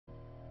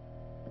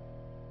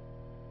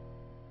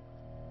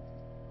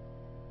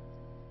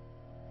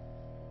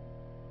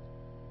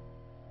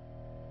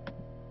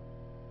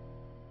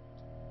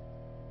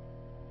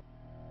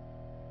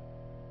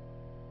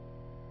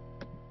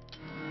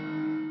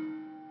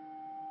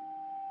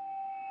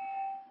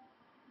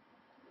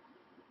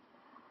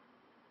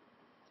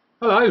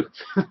Hello,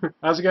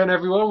 how's it going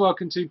everyone?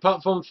 Welcome to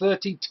Platform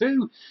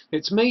 32.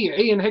 It's me,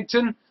 Ian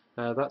Higton,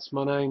 that's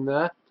my name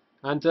there.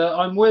 And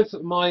I'm with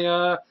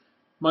my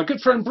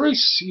good friend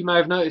Bruce. You may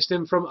have noticed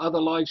him from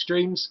other live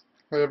streams.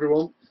 Hi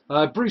everyone.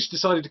 Bruce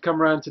decided to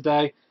come around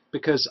today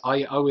because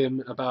I owe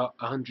him about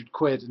 100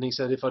 quid, and he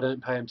said if I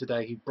don't pay him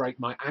today he'd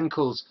break my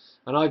ankles.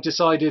 And I've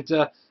decided,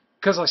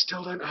 because I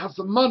still don't have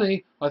the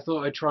money, I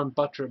thought I'd try and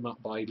butter him up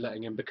by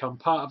letting him become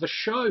part of a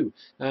show.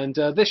 And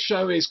this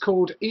show is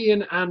called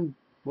Ian and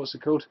Bruce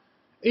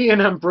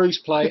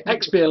Play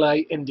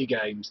XBLA Indie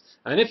Games.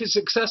 And if it's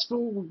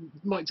successful, we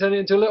might turn it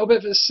into a little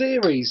bit of a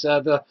series.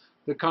 The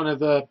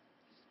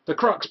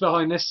crux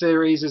behind this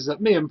series is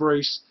that me and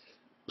Bruce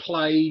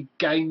play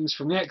games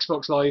from the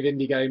Xbox Live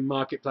indie game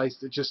marketplace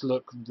that just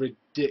look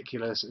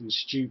ridiculous and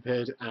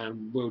stupid,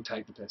 and we'll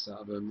take the piss out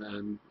of them,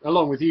 and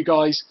along with you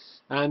guys,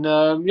 and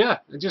yeah,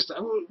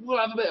 we'll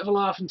have a bit of a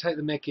laugh and take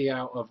the mickey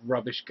out of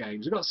rubbish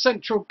games. We've got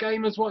Central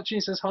Gamers watching,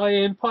 says hi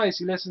Ian.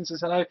 Piety Listen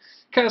says hello.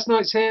 Chaos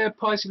Knight's here.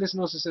 Piety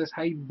Listen also says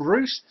hey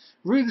Bruce.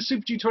 Rue the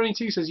Super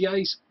G22 says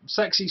yay,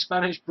 sexy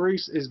Spanish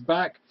Bruce is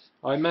back.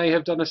 I may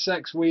have done a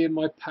sex wee in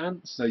my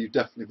pants. No, you've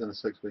definitely done a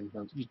sex wee in your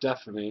pants. You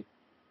definitely.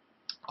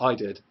 I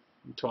did.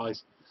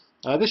 Twice.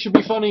 This should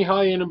be funny.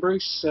 Hi Ian and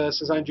Bruce,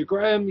 says Andrew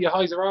Graham. Your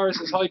hi Zarara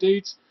says hi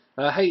dudes.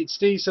 Hey, it's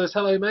Steve says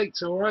hello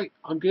mates. Alright,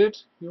 I'm good.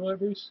 You alright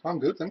Bruce? I'm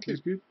good, thank you.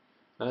 He's good.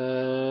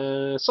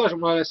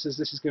 Sergeant Wireless says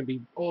this is going to be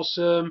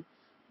awesome.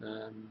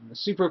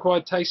 Super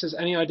Acquired Taste says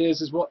any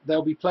ideas as what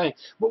they'll be playing?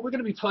 Well, we're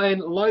going to be playing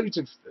loads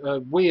of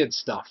weird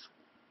stuff.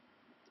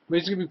 We're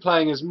just going to be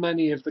playing as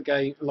many of the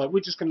game. Like,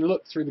 we're just going to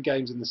look through the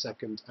games in the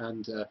second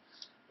and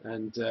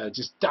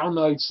just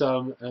download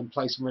some and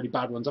play some really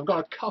bad ones. I've got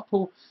a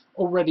couple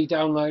already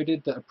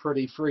downloaded that are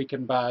pretty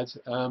freaking bad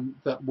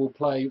that we'll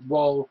play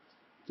while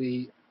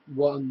the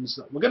ones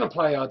that we're going to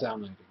play are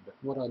downloading. But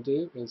what I'll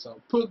do is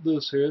I'll put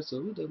this here so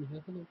we don't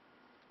have any.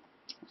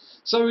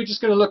 So we're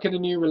just going to look at the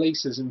new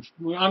releases, and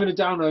I'm going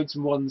to download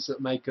some ones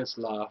that make us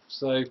laugh.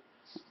 So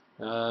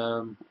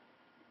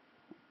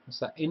what's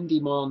that?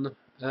 Indymon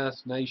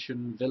Earth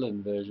Nation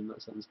Villain version.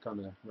 That sounds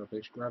kind of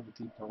rubbish.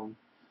 Gravity Pong.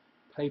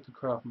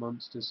 Papercraft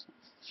Monsters.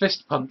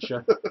 Fist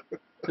Puncher.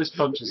 Fist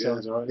Puncher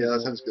sounds alright. Yeah,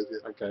 that sounds good.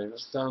 Yeah. Okay,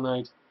 let's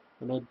download.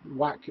 I'm gonna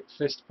whack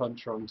Fist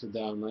Puncher on to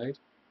download.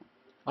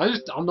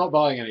 I'm not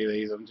buying any of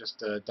these. I'm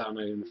just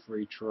downloading the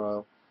free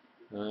trial.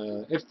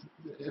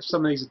 If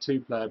some of these are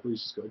two-player,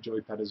 Bruce has got a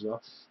joypad as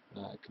well.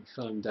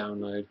 Confirm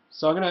download.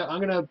 So I'm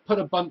gonna put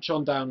a bunch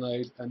on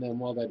download, and then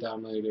while they're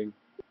downloading,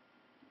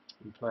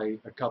 and play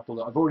a couple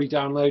that I've already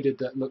downloaded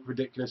that look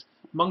ridiculous.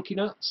 Monkey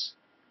Nuts.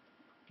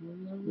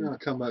 Yeah, I'll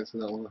come back to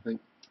that one, I think.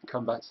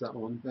 Come back to that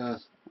one. Yeah.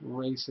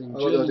 Racing, I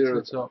like the idea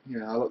of, top.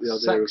 yeah, I like the idea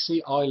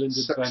Sexy Island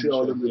Adventure. Sexy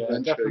Island yeah,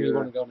 Adventure. Definitely Yeah.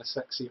 want to go on a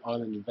sexy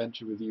island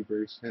adventure with you,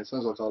 Bruce. Yeah, it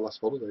sounds like our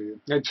last holiday.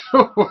 Yeah.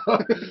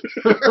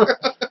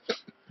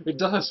 It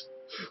does.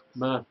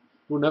 Man,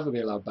 we'll never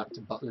be allowed back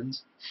to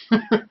Butlins.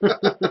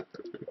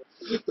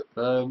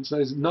 So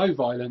there's no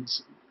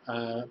violence,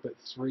 but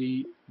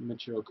 3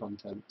 mature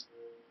content.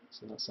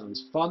 So that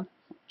sounds fun.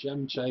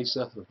 Gem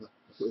Chaser.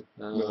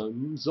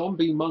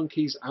 Zombie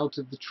Monkeys Out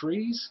of the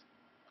Trees.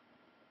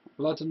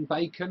 Blood and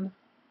Bacon.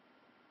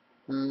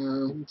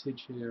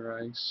 Vintage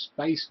Hero.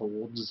 Space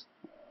Hordes.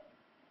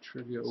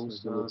 Trivia All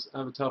Stars.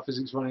 Avatar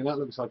Physics Running. That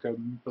looks like a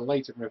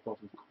blatant rip-off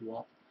of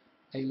Co-op.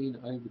 Alien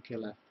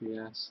Overkill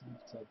FPS.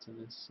 Avatar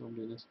Tennis.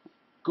 Zombiness.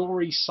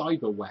 Gory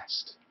Cyber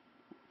West.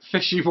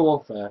 Fishy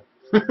Warfare.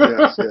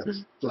 Yes,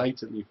 yes.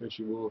 Blatantly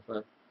Fishy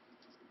Warfare.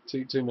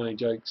 Too many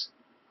jokes.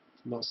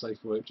 Not safe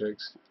for work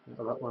jokes.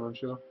 That one, I'm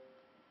sure.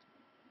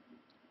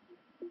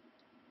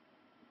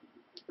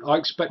 I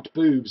expect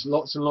boobs.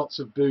 Lots and lots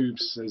of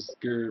boobs, says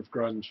Guru of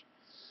Grunge.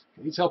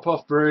 Get your top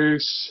off,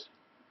 Bruce.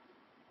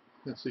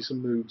 Let's see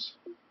some moves.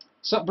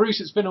 Sup,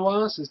 Bruce? It's been a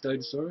while, says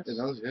Dodosaurus. It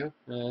does, yeah.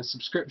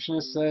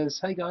 Subscriptionist says,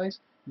 hey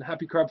guys, and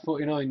Happy Crab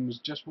 49 was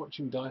just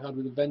watching Die Hard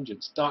with a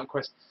Vengeance. Dark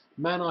Quest.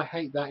 Man, I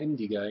hate that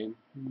indie game.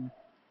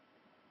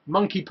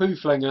 Monkey Poo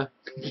Flinger.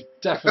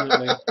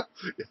 Definitely.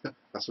 Yeah,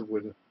 that's a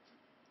winner.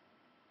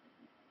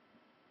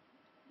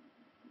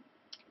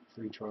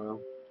 Free trial.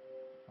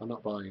 I'm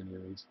not buying any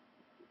of these.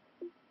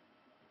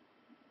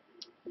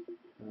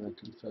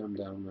 Confirm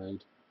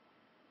download.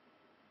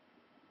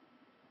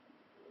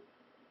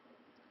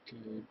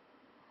 Okay.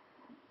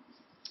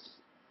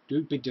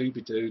 Doopy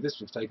doopy doo. This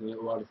one's taken a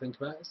little while to think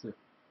about, isn't it?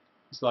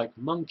 It's like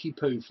Monkey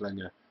Poo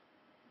Flinger.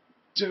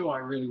 Do I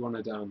really want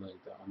to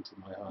download that onto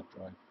my hard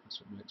drive?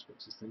 That's what my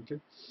Xbox is thinking.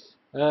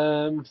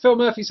 Phil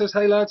Murphy says,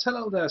 hey lads,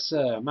 hello there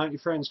sir. Mount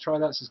your friends, try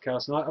that, says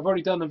Chaos Knight. I've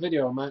already done a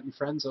video on Mount your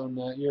friends on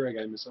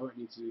Eurogamer, so I won't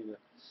need to do that.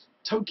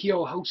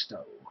 Tokyo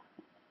Hosto.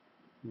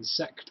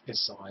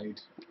 Insecticide.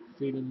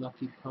 Feeling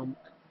Lucky Punk.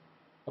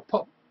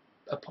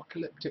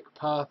 Apocalyptic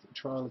Path,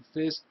 Trial of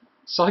Fizz.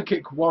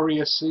 Psychic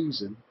Warrior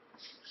Susan.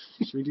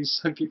 Should we do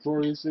Psychic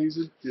Warrior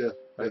Susan? Yeah.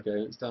 Okay,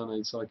 let's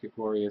download Psychic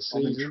Warrior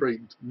Susan. I'm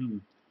intrigued.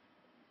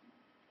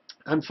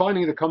 And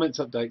finally, the comments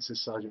update,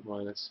 says Sergeant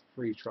Wireless.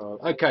 Free trial.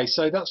 Okay,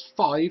 so that's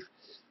 5.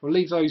 We'll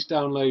leave those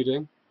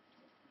downloading.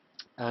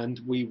 and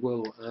we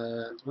will.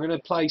 We're going to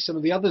play some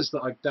of the others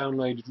that I've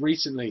downloaded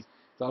recently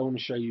that I want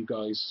to show you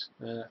guys.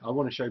 I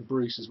want to show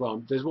Bruce as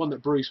well. There's one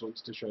that Bruce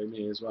wants to show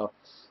me as well.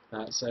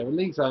 So we'll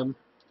leave them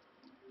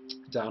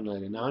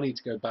downloading. Now I need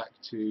to go back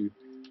to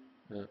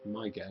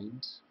my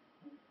games.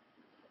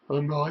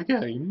 My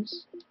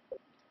games.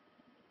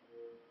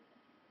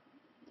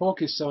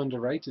 Pork is so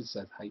underrated,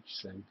 says H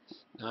Sing.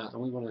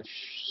 And we want to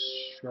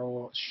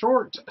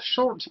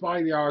short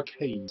by the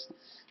arcade.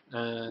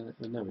 No,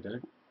 we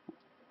don't.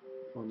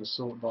 We want to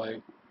sort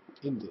by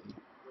indie.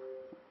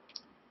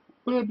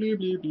 Blah, blah,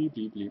 blah, blah,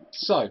 blah, blah.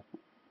 So,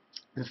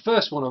 the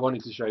first one I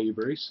wanted to show you,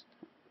 Bruce,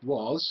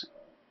 was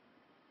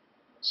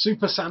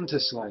Super Santa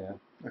Slayer.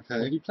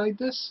 Okay. Have you played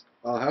this?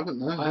 I haven't,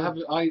 no. I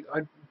haven't. I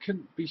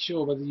couldn't be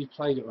sure whether you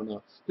played it or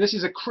not. This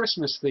is a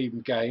Christmas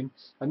themed game,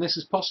 and this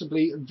is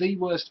possibly the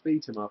worst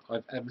beat 'em up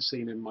I've ever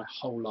seen in my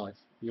whole life.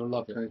 You'll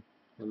love it. Okay.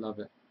 You'll love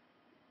it.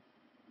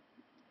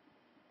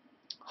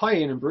 Hi,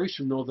 Ian and Bruce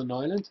from Northern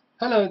Ireland.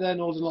 Hello there,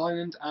 Northern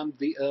Ireland and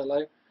the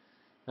Erlo.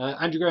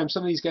 Andrew Graham,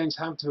 some of these games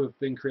have to have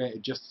been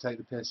created just to take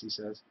the piss, he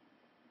says.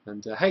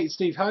 And hey,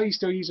 Steve, how are you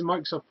still using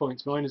Microsoft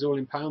points? Mine is all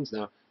in pounds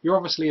now. You're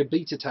obviously a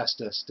beta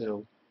tester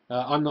still.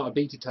 I'm not a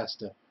beta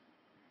tester.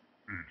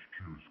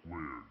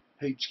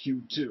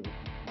 HQ2.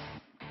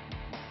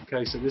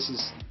 Okay, so this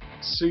is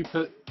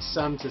Super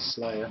Santa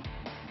Slayer.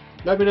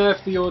 Let me know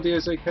if the audio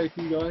is okay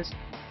for you guys.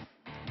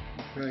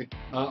 Okay.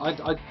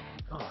 Can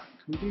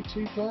we do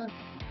 2-player?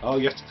 Oh,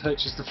 you have to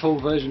purchase the full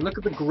version. Look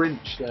at the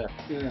Grinch there.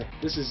 Yeah.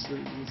 This is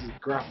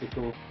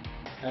graphical,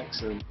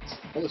 excellent.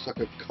 That looks like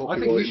a I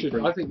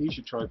copyright think you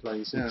should try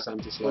playing Super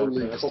Santa Slayer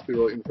Totally first.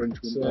 copyright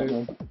infringement. So, that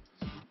one.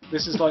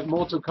 This is like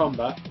Mortal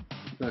Kombat.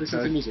 Okay. This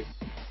is the music.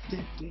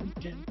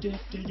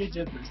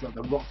 It's like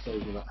the rock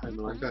version of that Home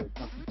Alone. Okay.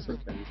 It's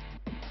okay.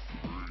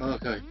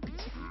 Okay.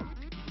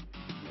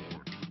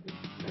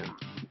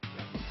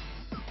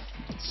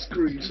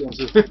 Screw you,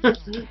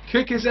 Santa.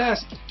 Kick his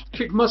ass!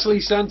 Kick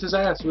muscly Santa's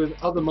ass with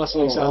other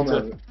muscly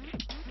Santa. No.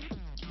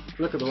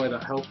 Look at the way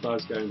that health bar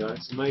is going down.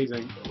 It's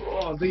amazing.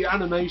 Oh, the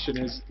animation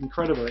is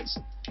incredible.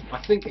 I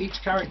think each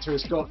character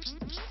has got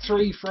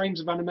 3 frames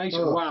of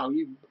animation. Oh. Wow,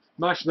 you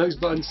mashed those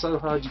buttons so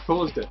hard you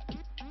paused it.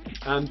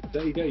 And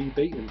there you go, you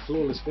beat him.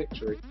 Flawless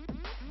victory.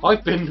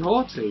 I've been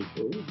naughty.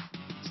 Ooh,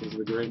 says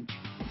the Grinch.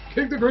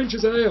 Kick the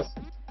Grinch's ass!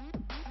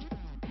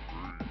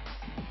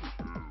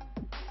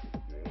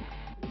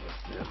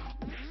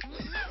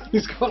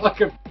 He's got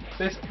like a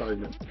fist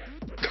moment.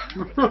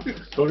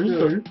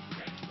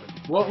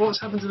 What's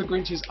happened to the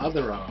Grinch's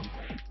other arm?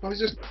 I was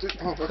just.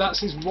 That's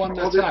his one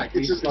attack.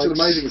 It's an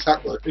amazing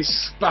attack, though.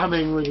 He's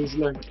spamming with his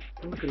leg.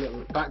 Look at a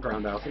little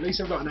background elf. At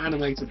least I've got an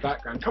animated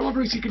background. Come on,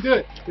 Bruce, you can do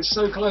it. It's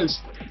so close.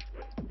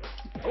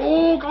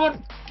 Oh,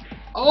 God.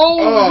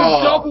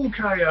 Oh, double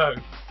KO.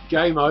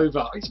 Game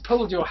over. He's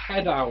pulled your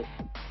head out.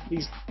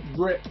 He's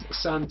ripped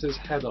Santa's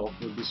head off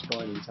with the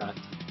spine intact.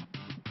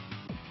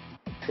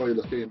 Try your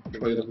luck, Ian.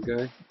 Try your luck.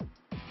 Okay.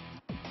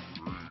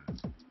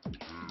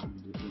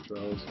 The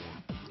controls.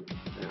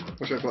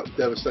 Watch out for that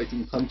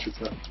devastating punch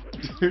attack.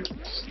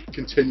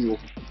 Continual.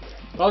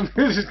 I'm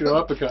just going to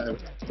uppercut him.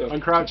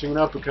 I'm crouching and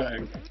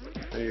uppercutting.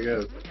 There you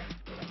go.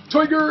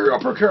 Tiger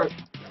uppercut!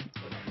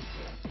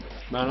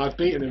 Man, I've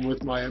beaten him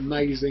with my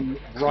amazing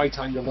right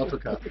angle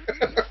uppercut.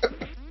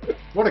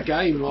 What a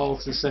game, lol,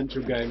 it's a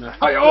central gamer.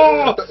 Hey,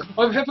 oh!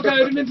 I've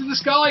uppercutted him into the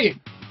sky!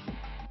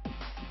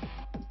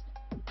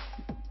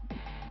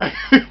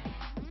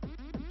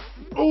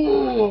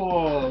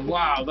 Oh,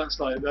 wow, that's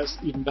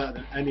even better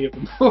than any of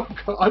them.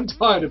 I'm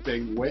tired of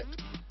being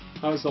whipped.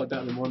 That was like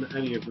better than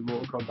any of the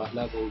Mortal Kombat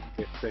level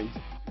things.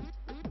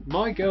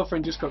 My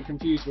girlfriend just got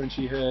confused when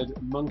she heard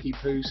Monkey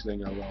Poo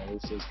Slinger roll,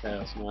 says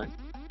Chaos Knight.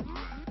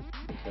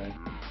 Okay.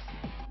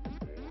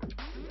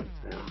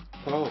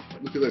 Oh,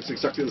 look at that, it's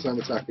exactly the same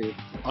attack here.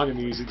 I'm going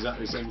to use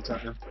exactly the same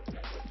attack now.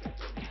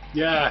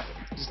 Yeah,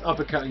 just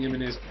uppercutting him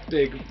in his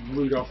big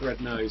Rudolph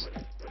red nose.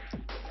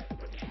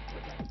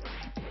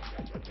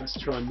 Let's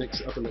try and mix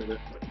it up a little bit.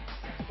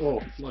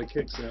 Oh, fly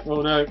kicks there.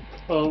 Oh no.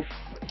 Oh.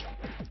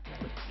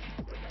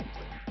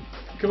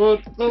 Come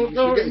on. Oh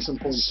no. You're getting some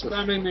points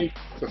spamming me.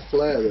 For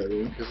flair there,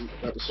 Ian, because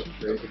that was such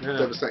a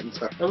devastating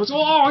attack. That was.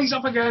 Oh, he's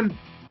up again.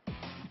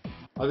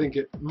 I think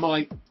it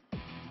might.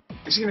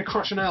 Is he going to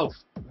crush an elf?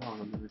 Oh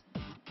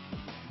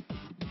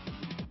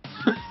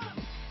no.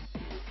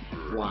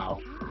 Wow.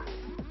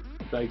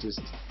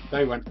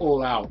 They went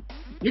all out.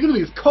 You're going to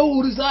be as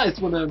cold as ice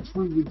when I'm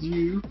through with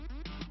you.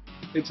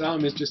 Its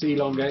arm is just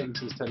elongating,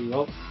 says Teddy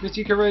Walt.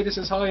 Mythica Raider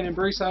says hi, and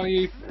Bruce, how are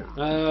you?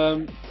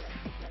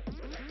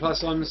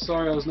 Plus, I'm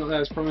sorry I was not there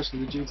as promised for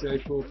the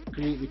GTA 4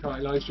 community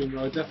party live stream,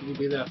 but I'll definitely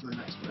be there for the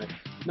next one.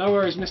 No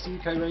worries, Mr.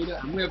 UK Raider,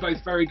 and we're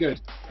both very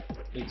good.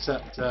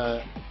 Except,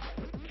 I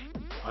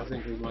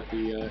think we might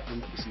be in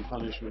for some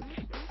punishment.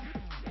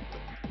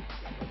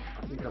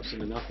 I think I've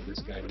seen enough of this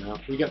game now.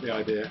 We get the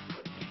idea.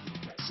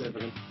 See if I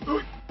can...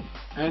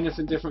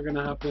 Anything different going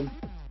to happen?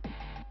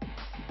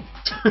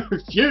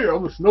 Yeah,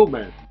 I'm a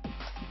snowman.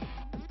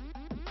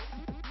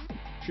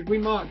 Should we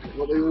mark?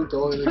 Well, they all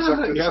die in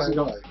exactly He the hasn't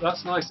same got. way.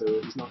 That's nice though.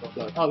 That he's not got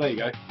blood. Oh, there you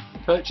go.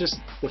 Purchase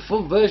the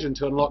full version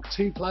to unlock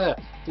 2-player,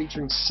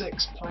 featuring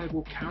 6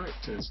 playable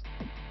characters,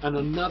 and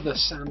another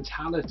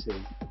Santality.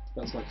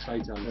 That's like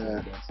Fatality, Yeah.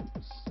 I guess.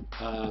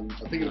 I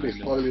think it'll be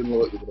highly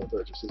unlikely that I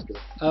purchase this game.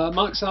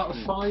 Marks out of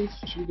 5.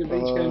 Should we give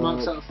each game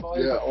marks out of 5?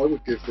 Yeah, I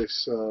would give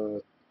this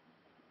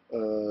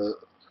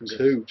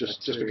 2,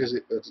 just because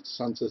it's a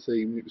Santa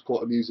theme. It was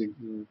quite amusing.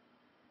 Mm.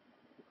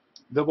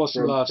 There was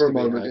some For a- laughs for a to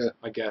be moment, had, yeah.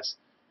 I guess,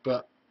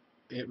 but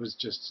it was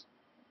just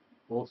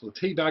awful.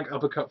 Teabag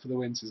uppercut for the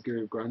win, says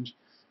Guru of Grunge,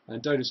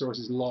 and Dodosaurus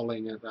is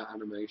lolling at that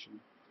animation.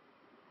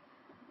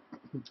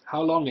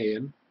 How long,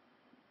 Ian?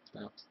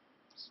 About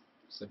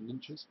 7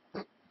 inches.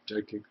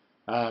 Joking.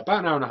 About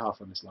an hour and a half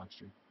on this live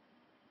stream.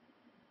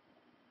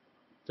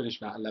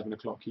 Finished about 11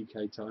 o'clock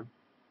UK time.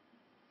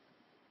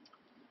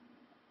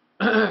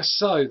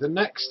 So the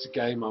next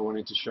game I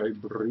wanted to show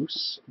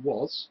Bruce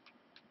was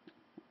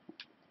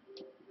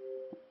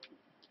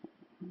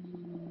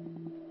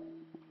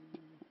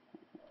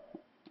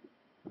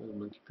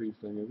monkey poo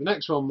thing. The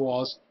next one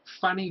was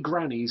Fanny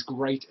Granny's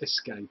Great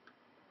Escape.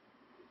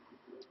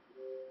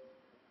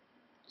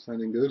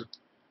 Sounding good.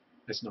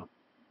 It's not.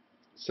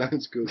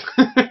 Sounds good.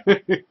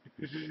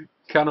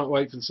 Cannot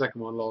wait for the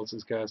second one, lol,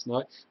 says Chaos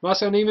Knight.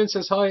 Marcel Neiman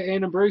says hi,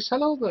 Ian and Bruce.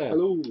 Hello there.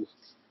 Hello.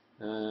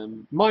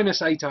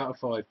 -8 out of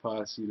 5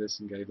 pass you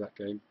listen gave that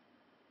game.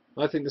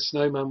 I think the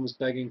snowman was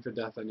begging for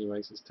death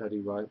anyway, says Teddy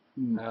White.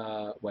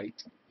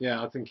 Wait.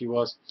 Yeah, I think he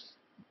was.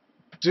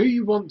 Do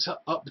you want to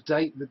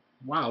update the...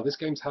 Wow, this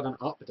game's had an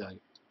update.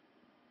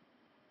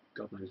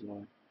 God knows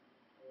why.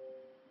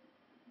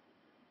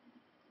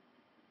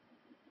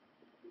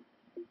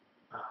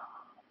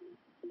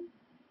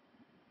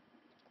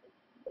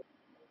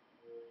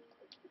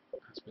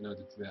 It's been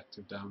added to the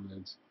active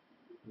downloads.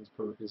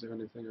 Is there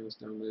anything else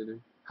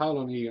downloading? How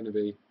long are you going to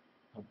be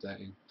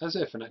updating? As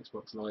if an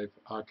Xbox Live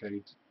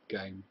arcade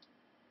game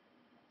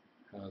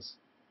has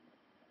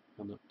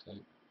an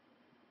update.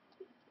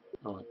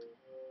 Alright.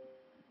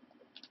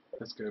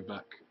 Let's go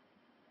back.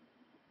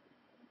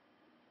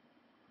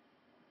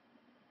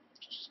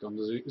 Just gone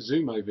to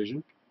Zumo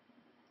Vision.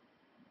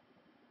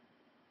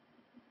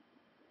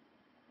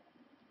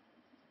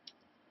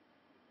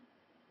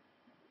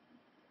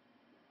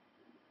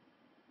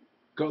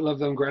 Gotta love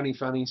them Granny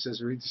Fanny,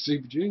 says Reed the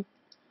Super G.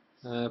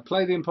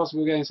 Play the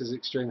Impossible Game, says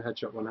Extreme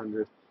Headshot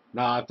 100.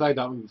 Nah, I played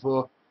that one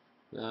before.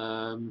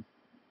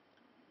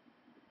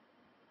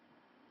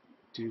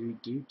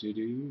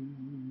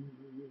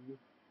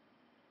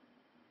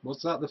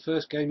 Was that the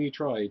first game you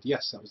tried?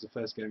 Yes, that was the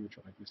first game we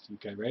tried, Mr.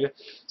 UK Radio.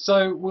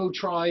 So we'll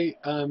try.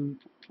 Oh,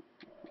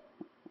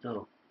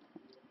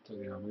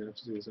 bloody hell, I'm gonna have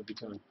to do this every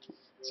time.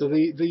 So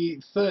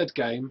the third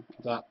game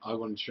that I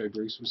wanted to show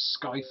Bruce was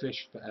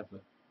Skyfish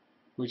Forever,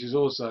 which is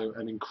also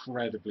an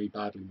incredibly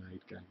badly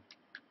made game.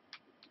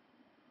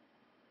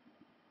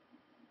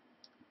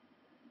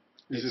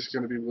 Is this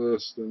going to be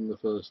worse than the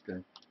first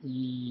game?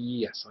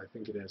 Yes, I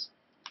think it is.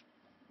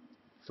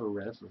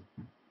 Forever.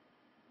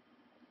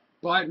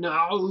 But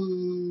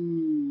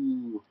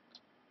no!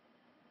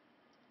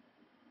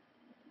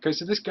 Okay,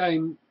 so this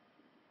game,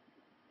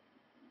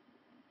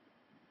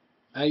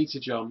 A to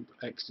jump,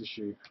 X to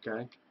shoot,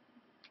 okay?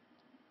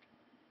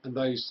 And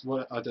those,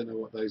 I don't know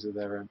what those are,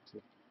 they're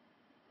empty.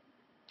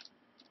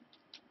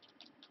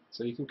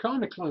 So you can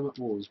kind of climb up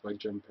walls by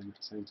jumping at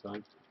the same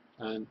time.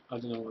 And I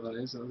don't know what that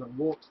is. Is that a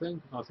warp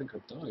thing? I think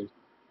I've died.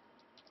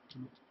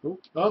 Oh,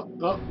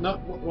 no,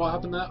 what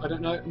happened there? I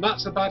don't know. And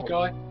that's a bad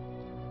guy.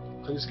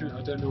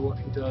 I don't know what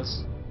he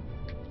does.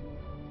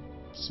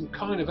 Some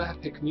kind of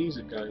epic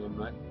music going on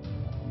there.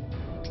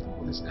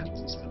 What this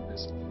empty stuff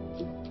is.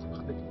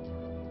 I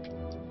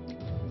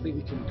think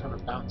you can kind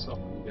of bounce off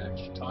and get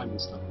extra time and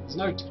stuff. There's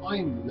no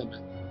time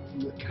limit in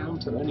the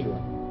counter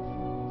anyway.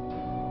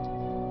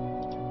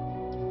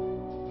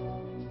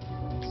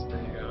 So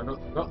there you go.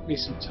 I've got me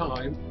some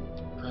time.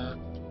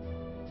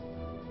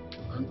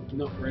 I'm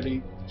not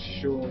really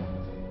sure.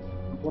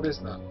 What is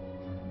that,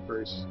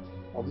 Bruce?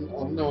 I've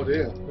no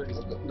idea.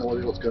 I've got no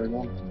idea what's going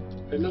on.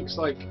 It looks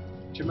like. Do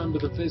you remember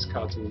the Viz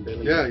cartoon,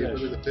 Billy? Yeah, you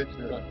remember the pitch.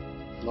 But,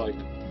 like,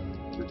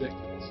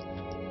 ridiculous.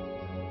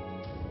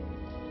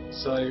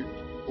 So.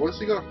 What has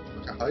he got?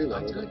 Like a halo? I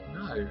don't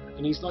know.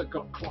 And he's like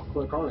got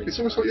Clockwork Orange. It's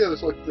almost like, yeah,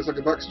 there's like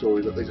a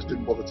backstory that they just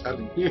didn't bother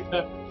telling.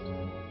 Yeah.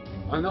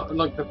 I'm not,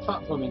 like, the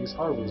platforming is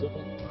horrible, isn't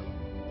it?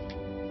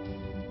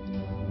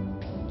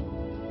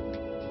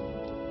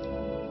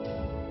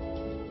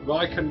 But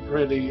I couldn't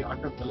believe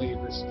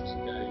this was a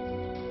game.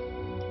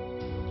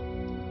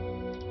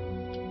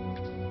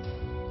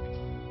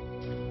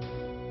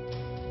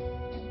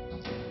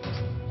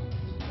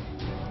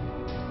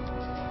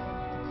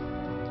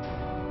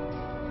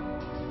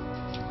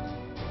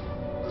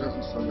 I don't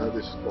understand how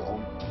this got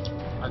on.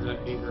 I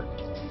don't either.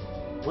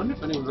 I wonder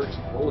if anyone's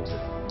actually bought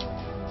it.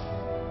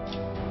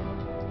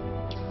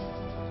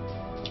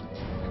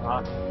 Come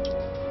on.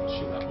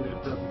 Shoot that weird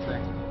purple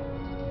thing.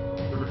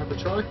 Wanna have a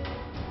try?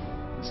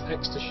 It's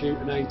X to shoot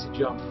and A to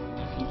jump.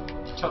 If you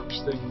touch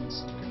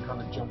things, you can can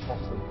kind of jump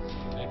off them.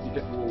 And if you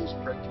hit walls,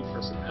 keep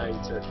pressing A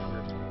to kind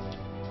of...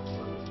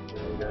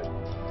 There we go.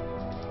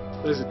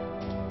 There's a...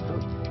 Oh.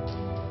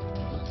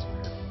 That's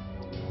weird.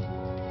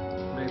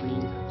 Maybe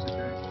you have to go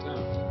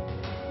down.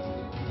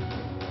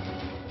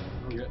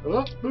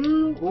 Oh,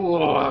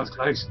 that was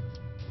close.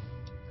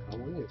 How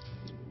weird.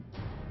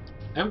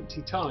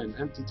 Empty time,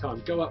 empty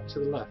time. Go up to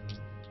the left.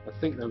 I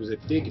think there was a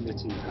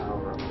dignity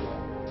power up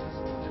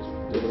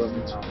there.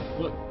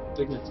 Look,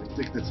 dignity.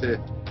 Dignity.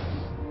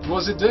 What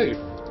does it do?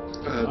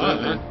 I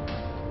don't know.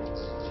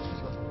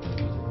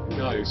 Who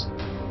knows?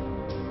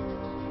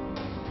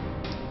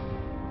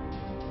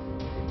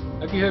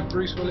 Have you heard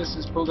Bruce Willis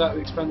has pulled out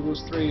of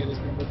Expendables 3 and has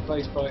been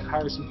replaced by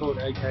Harrison Ford,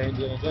 aka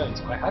Indiana Jones?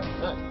 I hadn't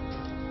known.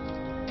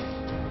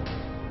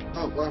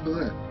 Oh, what happened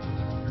there?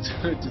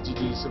 Did you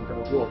do some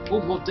kind of war?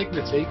 Oh, more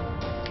dignity.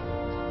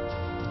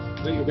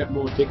 I think you'll get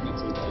more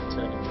dignity by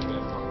turning the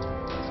left on.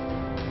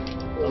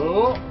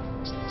 Oh,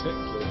 it's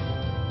tickly.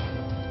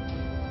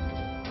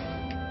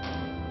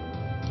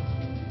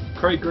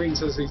 Craig Green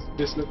says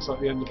this looks like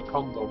the end of a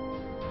condom.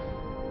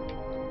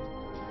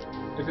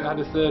 If it had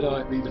a third eye,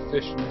 it'd be the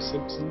fish from The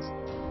Simpsons.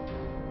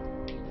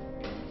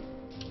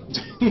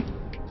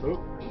 Oh.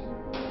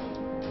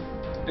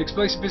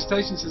 Explosive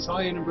Visitation says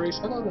hi, Ian and Bruce.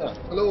 Hello there.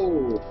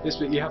 Hello. This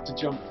bit you have to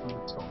jump from the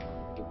top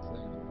of the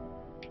thing.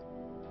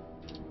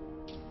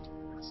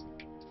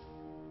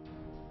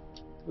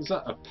 Was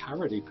that a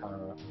parody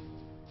power-up?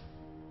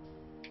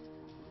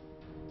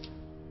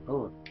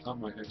 Oh, that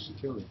might actually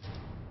kill you.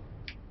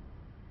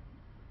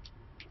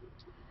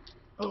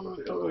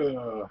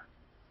 Oh.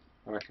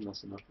 I reckon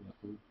that's enough of that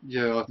one.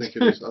 Yeah, I think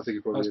it is. I think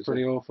it probably That's is.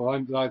 pretty awful. I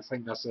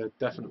think that's a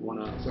definite 1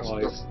 out of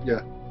 5.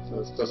 Yeah,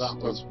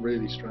 that's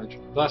really strange.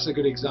 That's a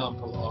good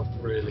example of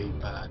really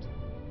bad.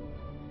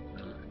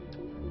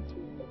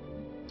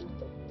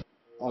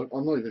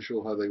 I'm not even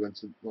sure how they went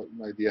to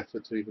made the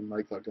effort to even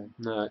make that game.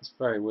 No, it's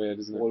very weird,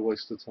 isn't it? Why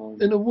waste of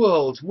time? In a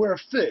world where a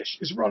fish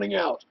is running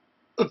out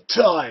of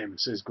time,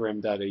 says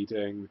Grim Daddy,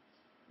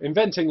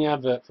 inventing the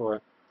advert for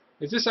it.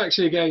 Is this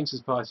actually a game,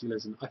 says Party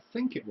Listen? I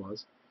think it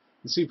was.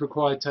 And Super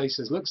Quiet Taste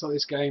says, looks like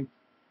this game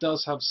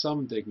does have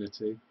some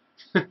dignity.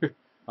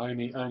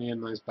 only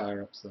in those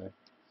power-ups though.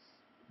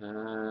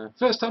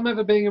 First time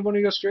ever being in one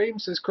of your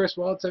streams, says Chris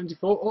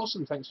Wild74.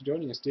 Awesome, thanks for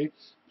joining us, dude.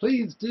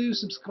 Please do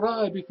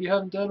subscribe if you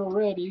haven't done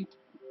already.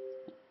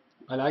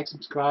 I like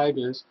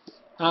subscribers.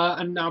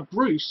 And now,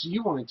 Bruce,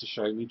 you wanted to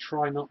show me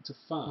Try Not to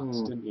Fart,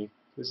 didn't you?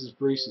 This is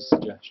Bruce's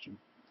suggestion.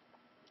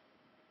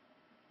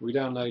 We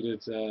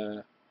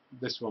downloaded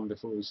this one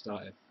before we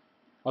started.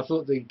 I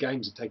thought the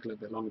games would take a little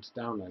bit longer to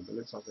download, but it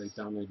looks like they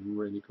downloaded them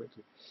really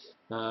quickly.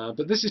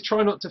 But this is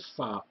Try Not to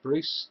Fart.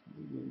 Bruce,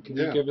 can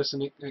you give us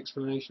an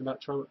explanation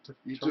about Try Not to Fart?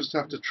 You just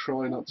have to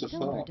try not to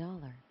fart.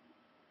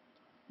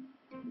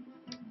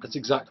 That's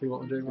exactly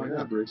what we're doing right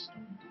now, Bruce.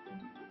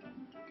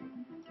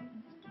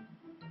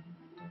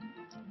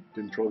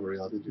 Didn't try very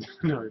hard, did you?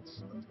 No.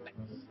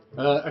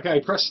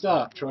 Okay, press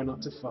start. Try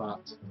not to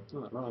fart.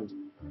 Oh, that rhymed.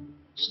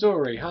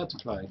 Story, how to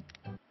play.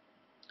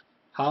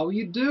 How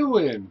you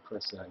doing?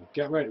 Press A.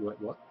 Get ready.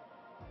 Wait, what?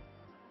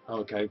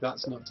 Okay,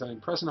 that's not turning.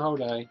 Press and hold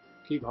A.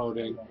 Keep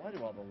holding. Why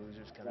do all the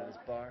losers come to this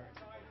bar?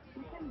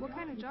 What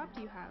kind of job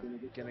do you have?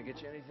 Can I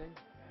get you anything?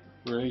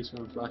 Release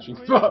from flashing.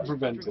 Fart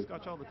prevented.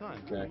 Scotch all the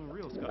time. Okay,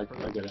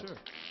 I get it.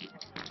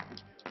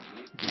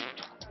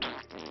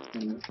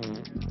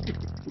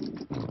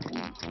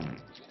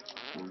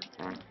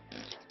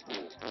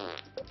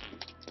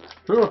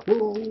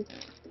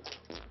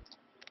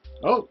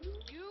 Oh!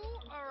 You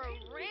are a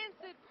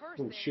rancid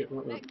person. Oh shit,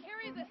 what that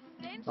carries a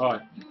stench.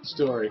 Alright,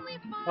 story.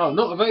 Oh,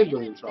 not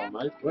available in trial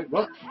mode. Wait,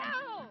 what?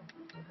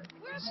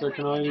 So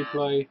can I only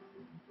play...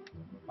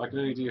 I can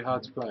only do how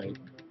to play.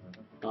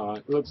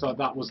 Alright, looks like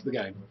that was the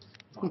game.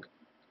 Fuck.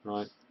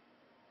 Right.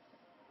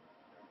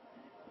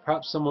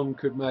 Perhaps someone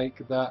could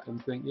make that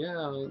and think, yeah,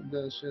 I'll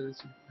share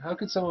this. How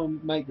could someone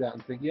make that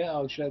and think, yeah,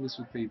 I'll share this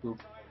with people?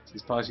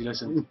 This party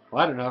listen.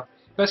 Well, I don't know.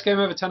 Best game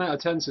ever, 10 out of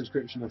 10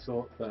 subscription, I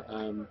thought, but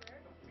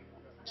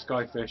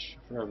Skyfish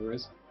forever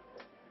is.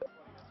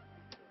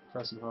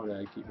 Press and hold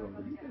A, keep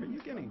holding. Are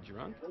you getting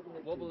drunk?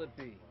 What will it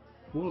be?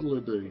 What'll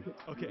it be?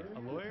 Okay, a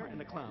lawyer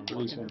and a clown.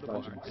 Release walk one into the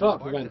bar. flashing. The Fart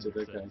bartender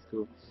prevented, okay, says,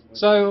 cool.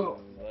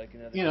 So, Like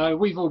another you know,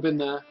 we've all been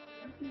there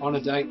on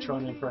a date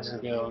trying to impress a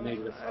girl and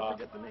needed a I fart.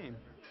 forget the name.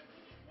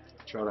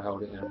 Try to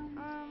hold it in.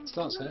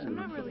 Starts hitting. I'm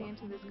not really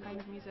into this kind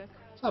of music.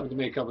 It's happened to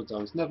me a couple of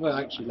times. Never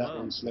actually let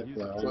one slip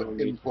though. I It's like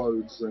normally,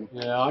 implodes and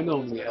yeah, I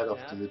normally head off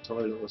to the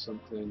toilet or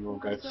something or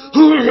go. So,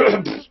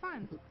 it's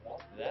fun.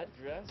 that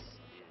dress?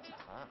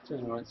 Hot.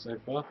 Doing alright so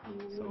far.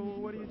 So,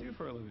 what do you do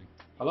for a living?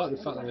 I like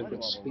the fact that they've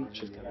got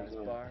speech in there as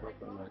well.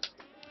 Proper like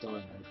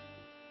dialogue.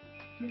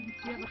 Do you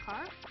have a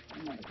car?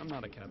 I'm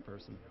not a cat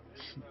person.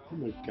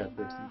 I'm a cat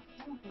person.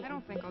 I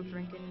don't think I'll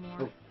drink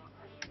anymore.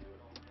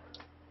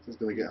 it's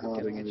going to get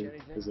harder. Can I get you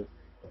anything? Is it?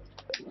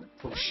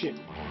 Oh shit!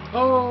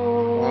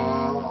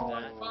 Oh!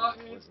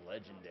 That was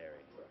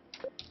legendary.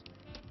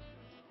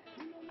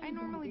 I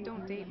normally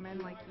don't date men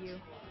like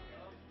you.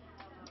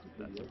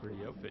 That's a pretty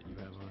outfit you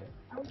have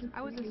on.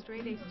 I was a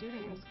straight A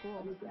student in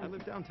school. I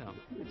live downtown.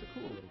 It's a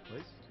cool little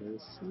place.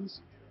 This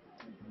is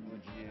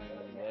Would you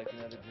like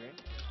another drink?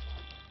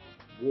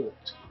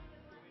 walked.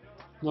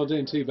 Not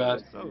doing too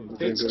bad. So,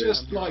 It's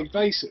just like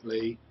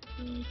basically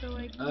So,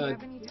 like, do you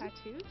have any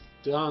tattoos?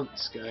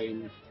 dance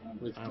game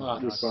with I'm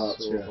parts. with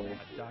parts, sort yeah. of. a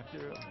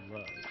doctor of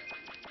love.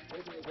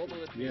 What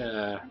will it be?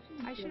 Yeah.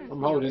 I shouldn't I'm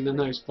say holding in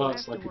honestly. those I parts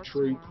have to like a work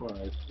true tomorrow.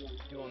 pro. Do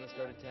you want to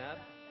start a tab?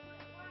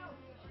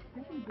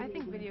 I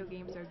think video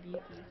games are geeky.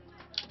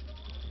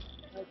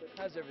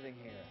 How's everything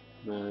here?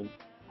 Man,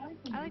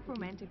 I like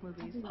romantic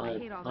movies. I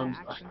hate all that I'm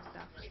action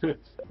stuff.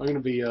 I'm gonna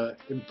be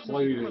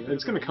imploding.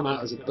 It's gonna come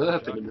out as a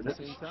burp in a minute.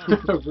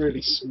 A really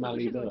We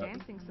smelly should go burp.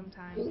 dancing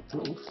sometime.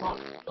 Oh fuck!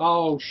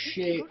 Oh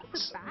shit! Go to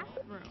the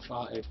bathroom.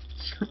 Farted.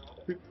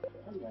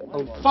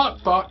 Oh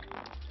fuck!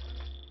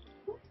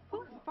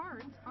 Who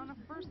farts on a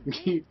first date?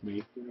 Keep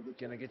me.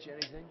 Can I get you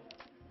anything?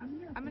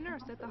 I'm a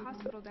nurse at the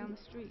hospital down the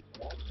street.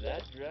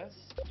 That dress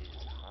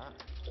is hot.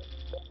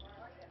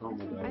 Oh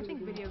my I god.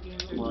 think video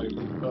games are My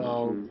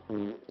geeky.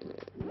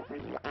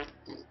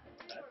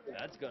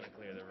 That's gonna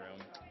clear the room.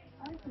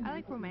 I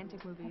like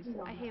romantic movies.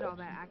 I hate all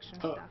that action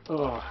oh, stuff.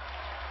 oh.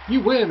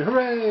 You win!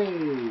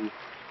 Hooray!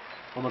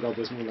 Oh my god,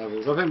 there's more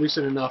levels. I think we've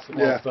seen enough of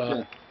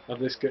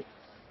this.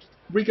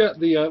 We get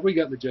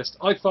the gist.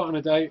 I fart on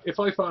a date. If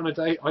I fart on a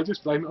date, I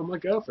just blame it on my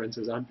girlfriend.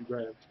 Says Andrew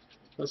Graham.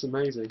 That's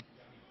amazing. Is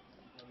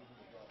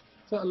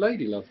that a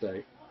lady love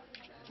date?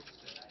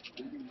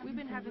 We've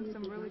been having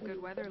some really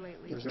good weather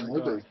lately. Is it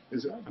maybe?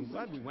 Is it? I'm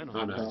glad we went Oh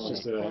on no, that.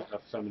 it's just a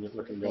feminine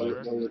looking guy. Well,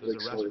 well, There's a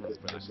it's solid, restroom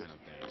for that isn't kind of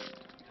thing.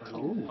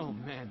 Oh, Oh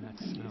man, that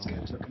it's smell.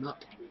 getting looking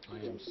up. I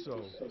am so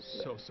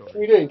What are sorry.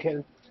 you doing,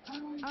 Ken?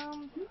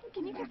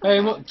 Can you get the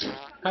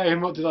Hey,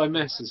 and what did I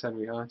miss? Says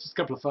Henry. Just a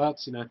couple of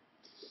farts, you know.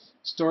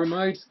 Story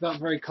mode. That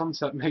very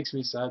concept makes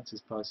me sad.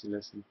 Says Parsi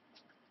Listen.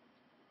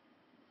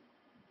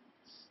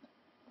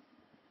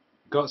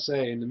 Got to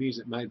say, the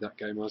music made that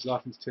game. I was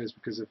laughing to tears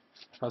because of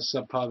how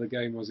subpar the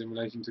game was in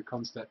relation to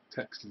concept,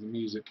 text, and the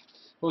music.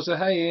 Also,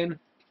 hey Ian,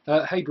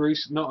 hey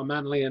Bruce, not a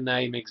manlier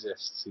name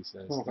exists, he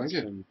says. Oh, thank That's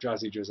you. from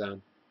Jazzy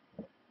Drazan.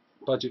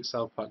 Budget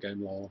South Park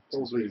game lol.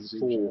 Probably Says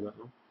Thor.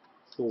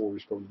 Thor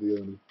is probably the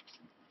only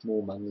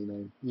more manly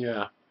name.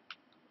 Yeah.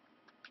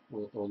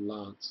 Or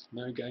Lance.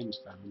 No games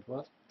found.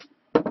 What?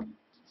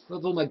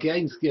 Where's all my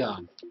games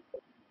gone?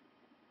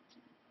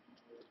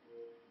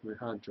 My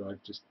hard drive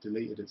just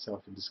deleted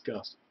itself in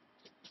disgust.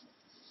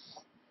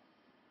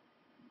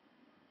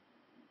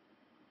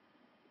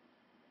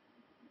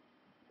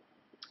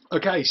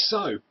 Okay,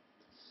 so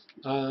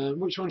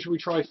which one should we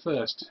try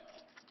first?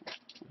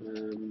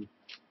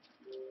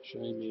 Show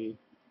me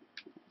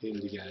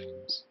indie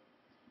games.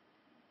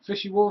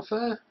 Fishy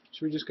Warfare?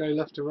 Should we just go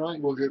left to right?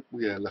 We'll get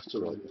left to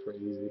right. It's pretty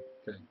easy.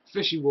 Okay.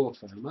 Fishy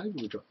Warfare. Maybe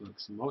we'll drop like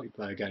some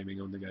multiplayer gaming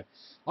on the go.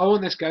 I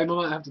want this game. I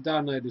might have to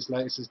download this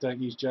later. It says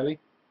don't use jelly.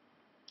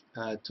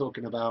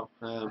 Talking about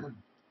the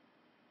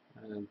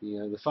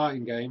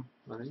fighting game,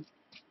 I think.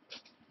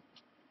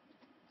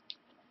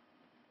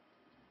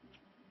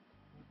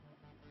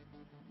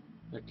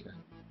 Okay.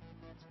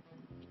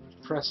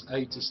 Press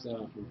A to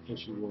start with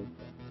Fishy Warfare.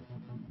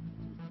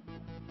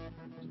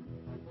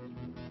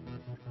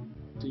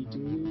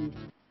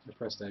 I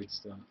pressed A to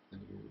start.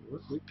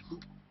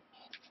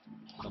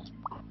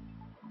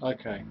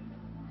 Okay.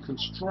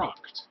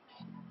 Construct.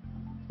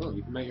 Oh,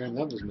 you can make your own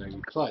levels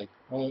maybe. Play.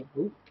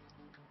 Ooh.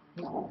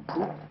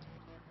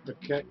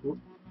 Okay. Ooh.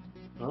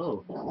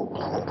 Oh.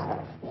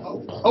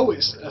 Oh,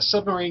 it's a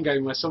submarine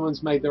game where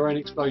someone's made their own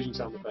explosion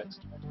sound effects.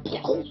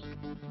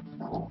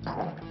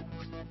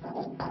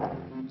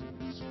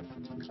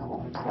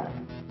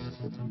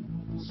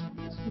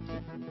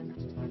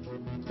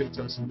 Picked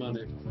up some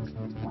money.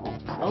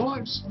 Oh,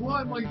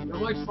 why am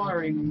I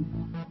firing?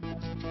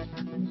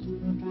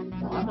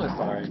 Why am I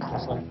firing?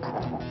 It's like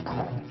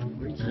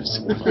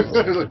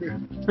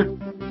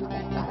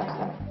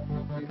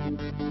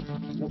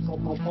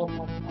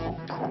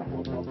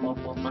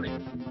money.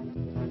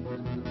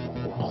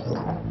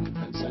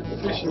 So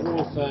Fishy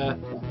Warfare,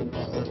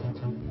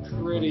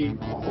 pretty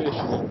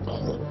fishy.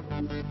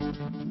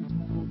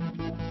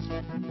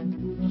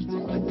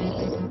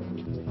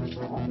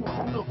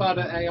 Not bad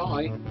at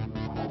AI.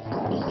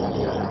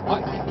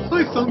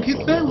 I thunk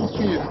it bounced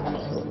you.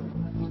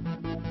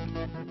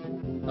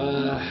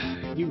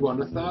 You won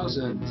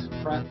 1,000.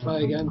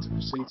 Play again to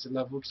proceed to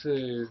level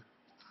 2.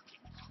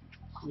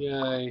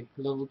 Yay,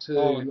 level 2.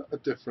 Oh, a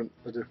different.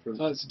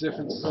 That's a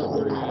different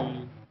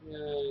submarine.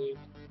 Yay.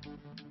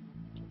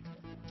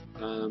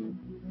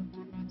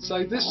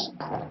 So this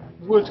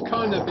would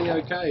kind of be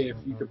okay if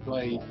you could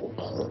play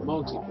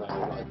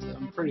multiplayer, but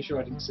I'm pretty sure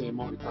I didn't see a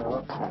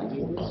multiplayer option. Did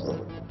you?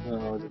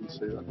 No, I didn't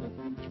see that.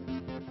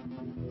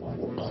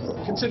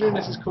 Considering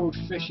this is called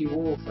Fishy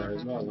Warfare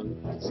as well, and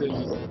seeing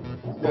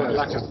Yeah,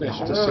 lack it's of fish,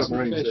 just there are some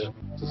submarines, fish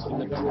yeah. in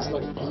the back. There's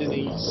like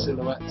mini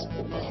silhouettes.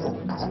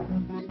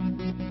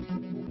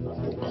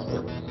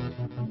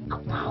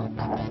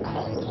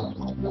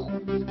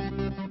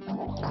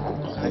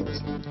 Okay.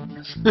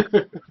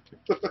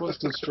 What's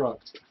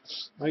construct?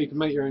 Oh, you can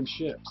make your own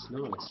ships.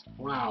 Nice.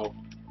 Wow.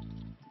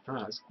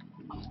 That's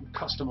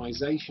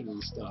customization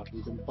and stuff.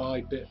 You can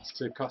buy bits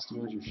to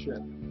customize your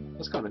ship.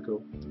 That's kind of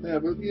cool. Yeah,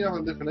 but you have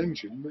a different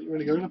engine, but you're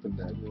only going up and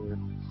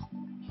down.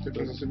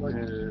 Difference in like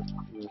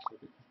Yeah.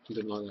 I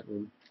didn't like that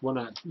one. One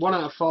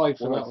out of five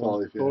for One that out of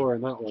one. five, yeah.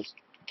 Boring that was.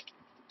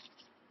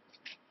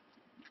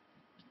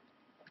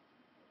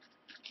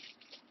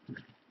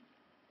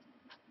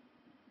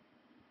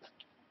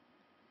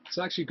 It's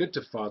actually good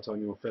to fart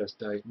on your first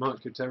date.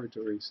 Mark your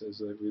territory,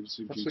 says That's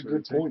a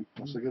good point.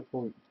 That's a good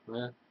point.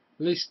 Yeah.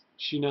 At least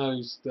she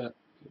knows that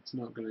it's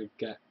not going to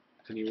get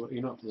anywhere.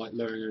 You're not like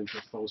luring her into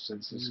a false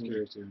sense of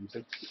security or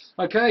anything.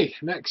 Okay,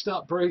 next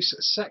up, Bruce.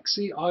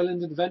 Sexy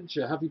Island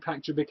Adventure. Have you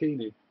packed your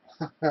bikini?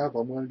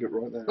 I'm wearing it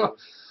right now.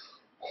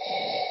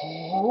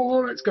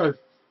 Oh, let's go.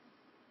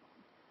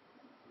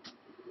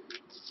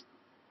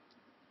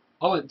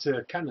 I went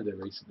to Canada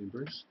recently,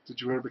 Bruce.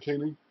 Did you wear a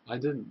bikini? I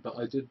didn't, but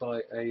I did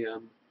buy a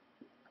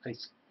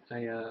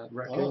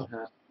raccoon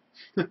hat.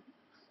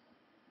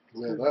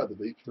 Wear that at the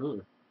beach.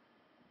 Oh.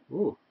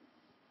 Ooh.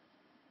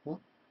 What?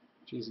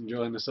 She's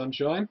enjoying the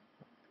sunshine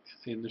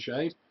in the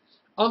shade.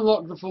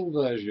 Unlock the full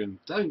version.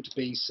 Don't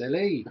be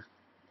silly.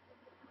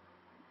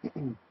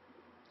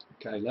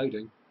 Okay,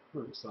 loading.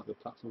 Oh, it's like the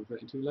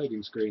Platform32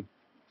 loading screen.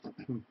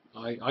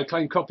 I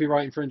claim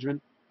copyright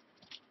infringement.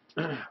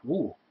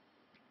 Ooh.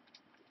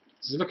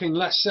 This is looking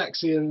less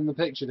sexier than the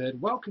picture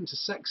did. Welcome to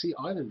Sexy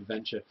Island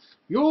Adventure.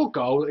 Your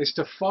goal is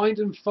to find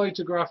and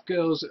photograph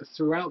girls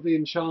throughout the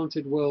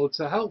enchanted world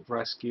to help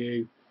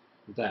rescue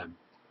them.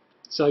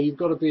 So you've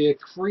got to be a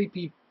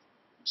creepy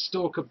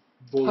stalker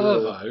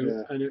pervo,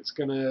 yeah. and it's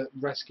going to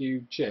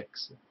rescue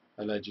chicks,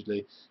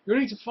 allegedly. You'll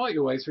need to fight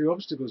your way through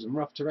obstacles and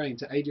rough terrain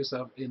to aid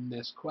yourself in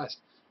this quest.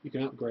 You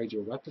can upgrade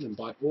your weapon and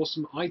buy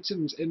awesome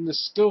items in the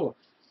store,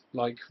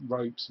 like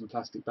ropes and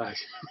plastic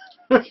bags.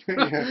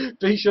 Yeah.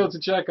 Be sure to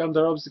check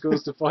under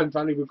obstacles to find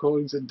valuable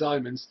coins and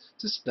diamonds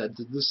to spend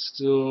in the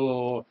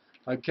store.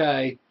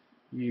 Okay,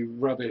 you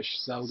rubbish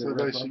Zelda So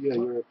ripper. basically, yeah,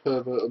 you're a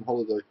pervert on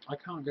holiday. I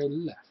can't go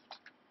left.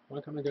 Why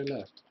can't I go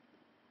left?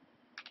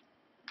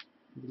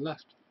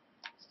 Left.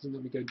 Doesn't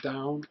let me go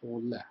down or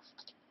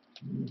left.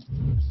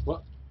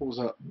 What? What was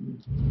that?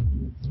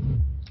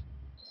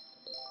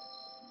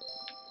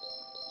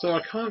 So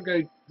I can't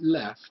go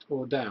left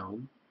or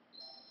down.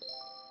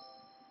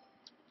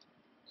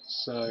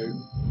 So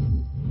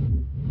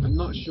I'm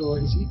not sure.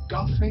 Is he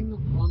guffing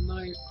on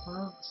those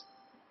parts?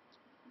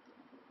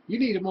 You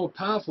need a more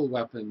powerful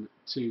weapon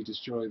to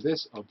destroy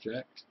this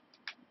object.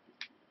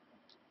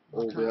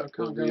 Or I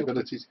can't the go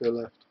ability to go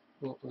left.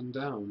 up and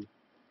down.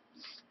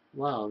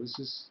 Wow, this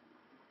is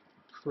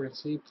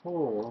pretty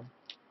poor.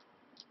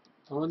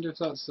 I wonder if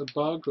that's a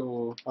bug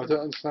or I don't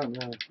understand.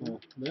 Yeah.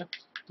 left,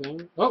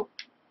 down. Oh,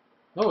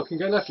 I can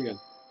go left again.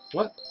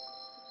 What?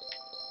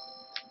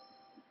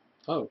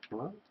 Oh,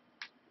 what?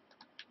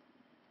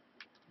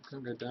 I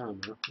can't go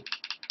down now.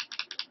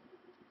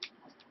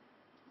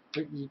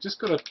 But you just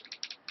gotta.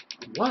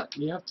 What?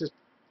 You have to.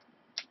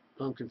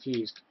 I'm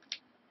confused.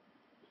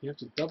 You have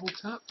to double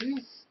tap, do you?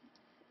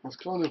 I was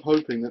kind of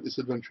hoping that this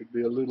adventure would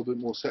be a little bit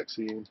more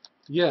sexy. And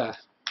Yeah.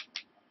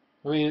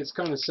 I mean, it's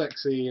kind of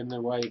sexy in the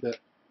way that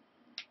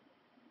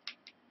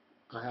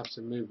I have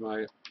to move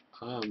my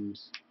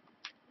arms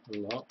a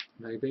lot,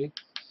 maybe.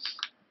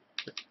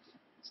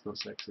 It's not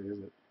sexy,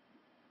 is it?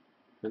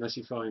 Unless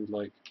you find,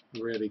 like,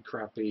 really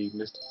crappy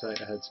Mr.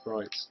 Potato Head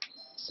sprites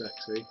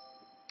sexy.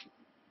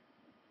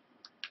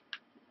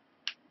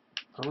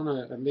 I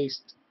want to at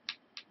least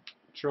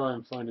try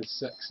and find a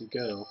sexy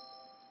girl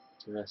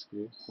to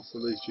rescue. that's the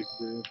least you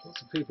can do.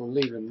 Lots of people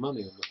leaving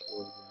money on the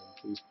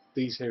floor.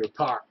 These here are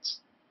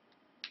parts.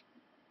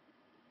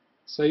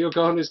 So your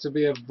goal is to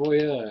be a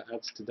voyeur.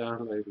 Adds to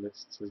download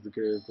list, says the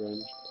Guru of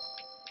Grunge.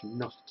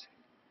 Naughty.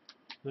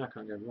 No, I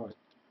can't go right.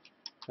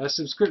 A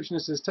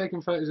subscriptionist says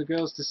taking photos of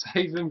girls to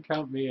save them.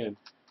 Count me in.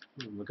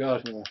 Oh my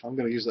god. Yeah, I'm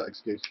going to use that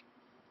excuse.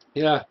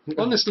 Yeah.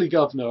 Honestly,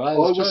 Governor, I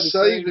was was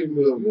trying to saving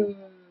save them.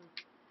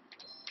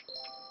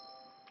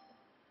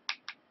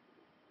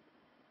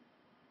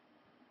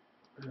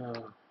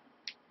 Oh.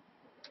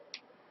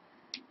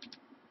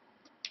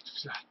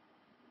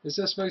 Is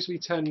there supposed to be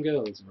 10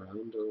 girls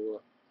around, or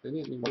what? They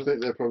didn't even I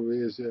think there probably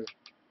is, yeah.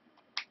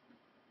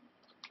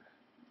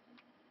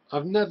 I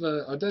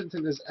don't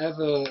think there's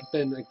ever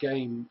been a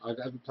game I've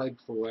ever played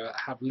before where I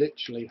have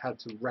literally had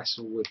to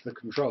wrestle with the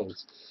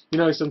controls. You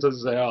know,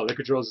 sometimes they say, oh, the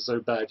controls are so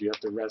bad you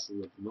have to wrestle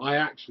with them. I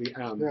actually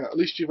am. Yeah, at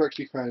least you've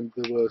actually found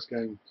the worst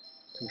game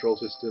control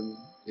system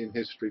in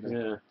history now.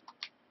 Yeah.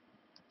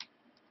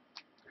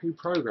 Who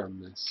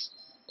programmed this?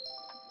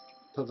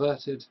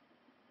 Perverted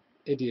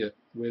idiot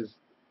with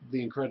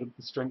the incredible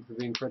strength of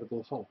the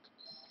Incredible Hulk.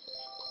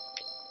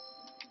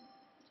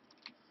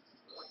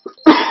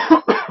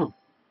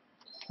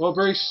 Well,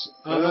 Bruce,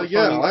 I'm not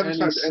yeah, finding I haven't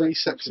found any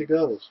sex sexy options.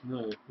 girls.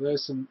 No,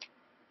 there's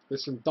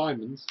some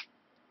diamonds.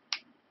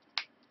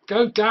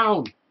 Go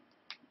down,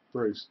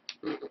 Bruce.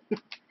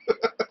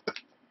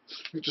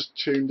 Just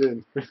tuned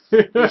in.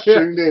 Just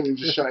tuned in and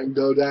just shouting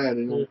 "Go down"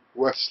 and you're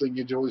wrestling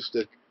your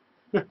joystick.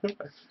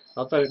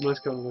 I bet it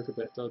must kind of look a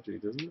bit dodgy,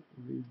 doesn't it?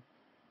 I mean,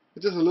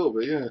 It does a little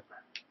bit, yeah.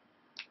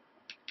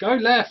 go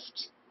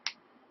left!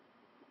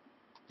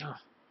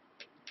 Ah.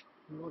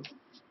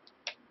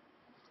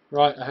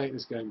 Right, I hate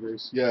this game,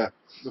 Bruce. Yeah,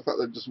 the fact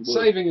that it doesn't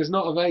work. Saving is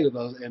not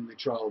available in the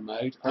trial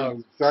mode.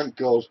 Thank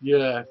God.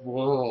 Yeah,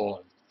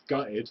 whoa,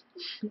 gutted.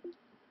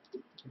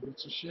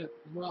 It's a shit.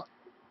 What?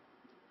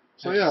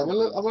 So yeah,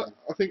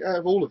 I think out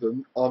of all of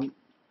them, I'm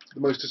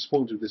the most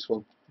disappointed with this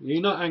one. You're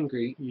not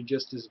angry, you're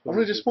just I'm disappointed.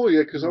 really disappointed,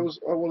 yeah, because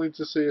I wanted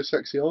to see a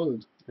sexy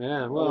island.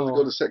 Yeah, I wanted to go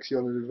well, to a sexy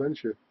island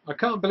adventure. I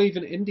can't believe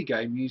an indie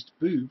game used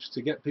boobs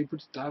to get people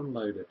to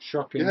download it.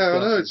 Shocking. Yeah, I know,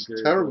 fucking it's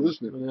group. terrible,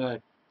 isn't it? I know.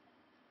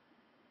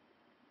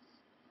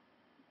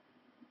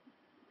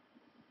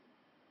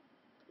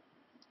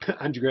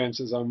 Andrew Graham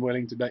says, I'm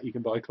willing to bet you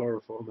can buy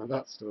chloroform at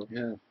that store.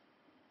 Yeah.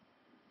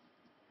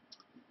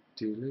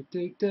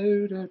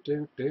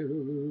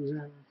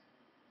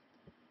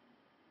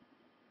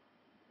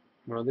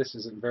 Well, this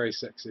isn't very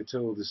sexy at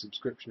all, the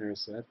subscriptioner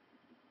has said.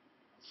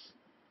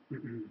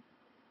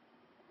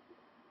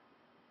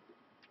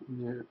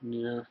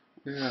 Yeah.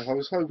 Yeah, I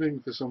was hoping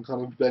for some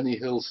kind of Benny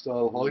Hill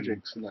style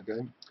hijinks in that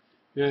game.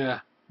 Yeah,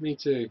 me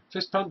too.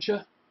 Fist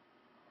puncher?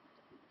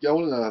 Yeah, I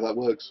want to know how that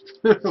works.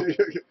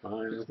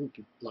 Fine, I think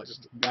you like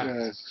Just that.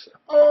 yeah.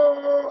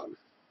 Oh!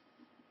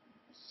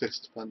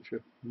 Fist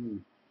puncher.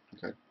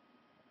 Okay.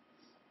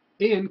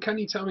 Ian, can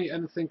you tell me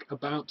anything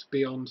about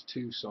Beyond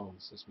Two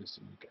Souls? Says Mr.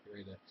 UK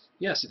Reader.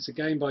 Yes, it's a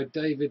game by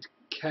David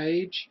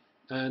Cage,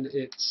 and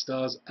it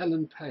stars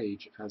Ellen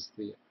Page as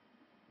the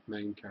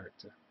main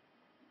character.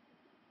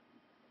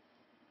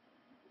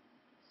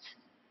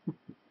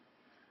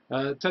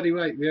 Teddy,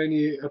 wait, the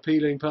only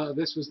appealing part of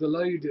this was the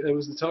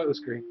was the title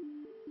screen.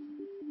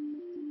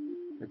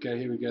 Okay,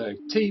 here we go.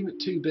 Team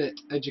 2-bit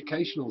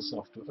educational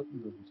software.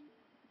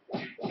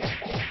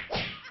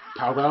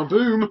 Pow pow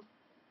boom!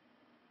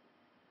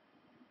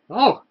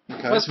 Oh,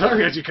 Okay. that's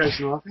very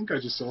educational. I think I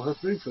just saw her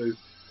foo-foo.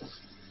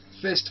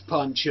 Fist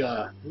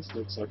puncher. This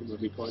looks like it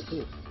might be quite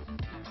cool.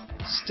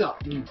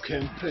 Start new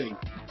campaign.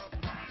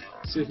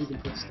 See if you can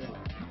press start.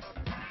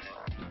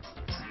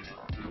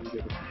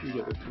 You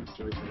get the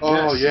picture.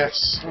 Oh,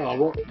 yes. Oh,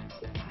 what?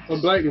 I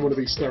blatantly want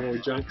to be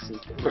Steroid Jackson.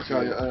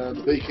 Okay,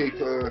 the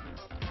beekeeper.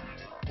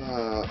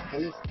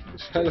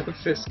 Hella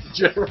Fist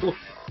Gerald.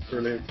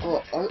 Brilliant.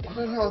 Oh, I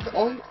don't know.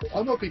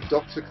 I might be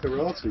Dr.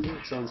 Karate.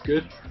 That sounds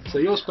good. So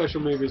your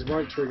special move is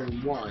right trigger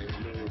and Y,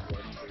 and there is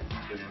right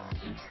trigger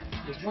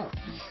as well.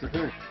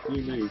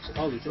 New moves.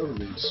 Oh, there's other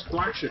moves.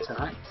 Splash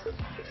attack.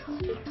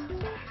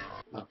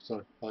 Oh,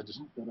 sorry. I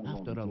just.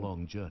 After a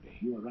long journey,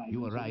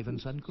 you arrive in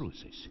San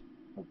Cruces,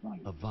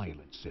 a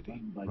violent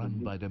city run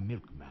by the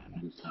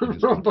milkman.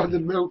 Run by the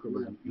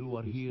milkman. You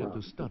are here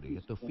to study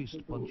at the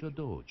Fist Puncher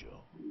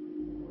Dojo.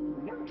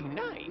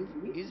 Tonight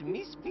is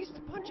Miss Fist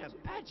Puncher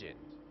pageant.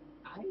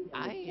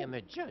 I am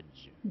a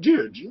judge.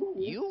 Judge.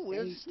 You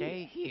will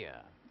stay here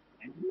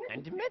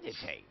and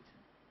meditate.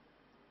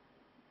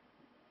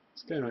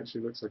 This game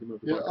actually looks like it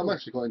might be. Yeah, quite I'm cool.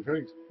 actually quite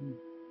intrigued.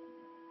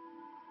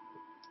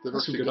 They've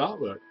That's some actually good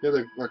artwork. Yeah,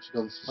 they've actually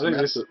gone I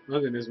think some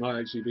this might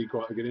actually be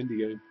quite a good indie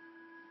game.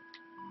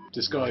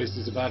 Disguised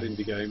as a bad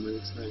indie game with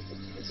its name.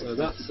 So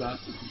that's that.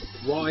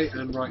 Y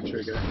and right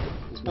trigger.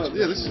 Oh,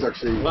 yeah, this is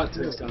actually. Well, that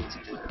takes down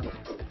something.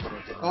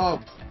 Oh,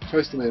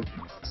 chase them in.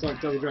 It's like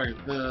Double Dragon.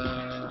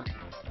 Okay,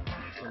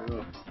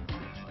 well.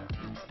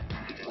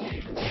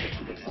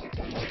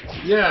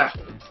 Yeah!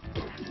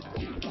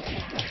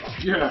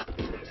 Yeah!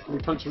 Can you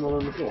punch him all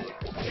on the floor?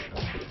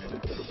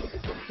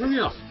 Bring me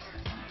up!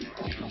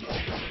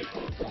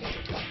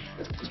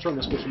 Let's try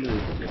my special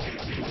move.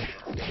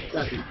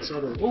 Daddy,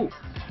 sorry. Oh!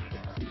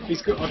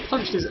 He's got. I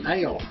punched his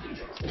A off.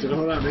 Don't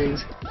know what that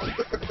means.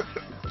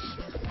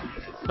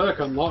 Perk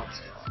unlocked.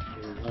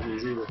 Yeah, that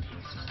means either.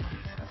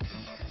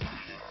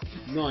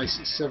 Nice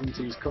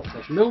 70s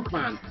cocktail.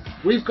 Milkman!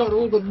 We've got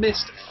all the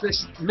Miss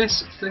Fist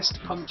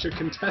Puncher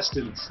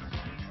contestants.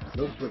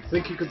 Milkman,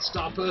 think you could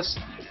stop us?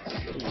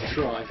 I'll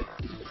try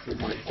with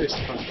my fist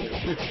puncher.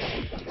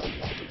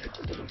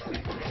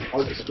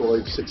 I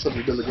destroyed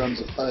 600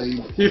 milligrams of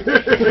pain.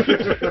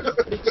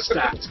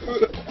 Stat.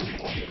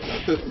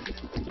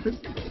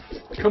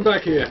 Come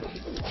back here.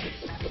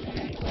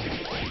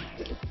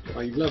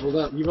 Oh, you've leveled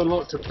up. You've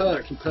unlocked a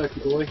perk, you perky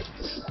boy. Is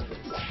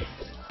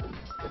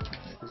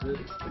it?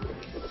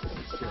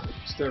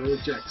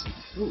 Steroid Jackson.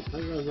 Ooh, how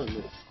do I know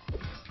more?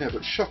 Yeah,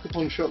 but shock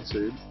upon shock,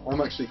 dude.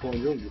 I'm actually quite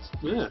enjoying this.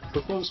 Yeah,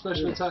 perform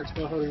special attacks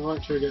by holding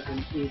right trigger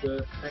and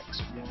either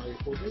X, Y,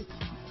 or B.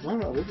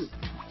 No, I wouldn't.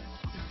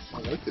 I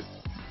like it.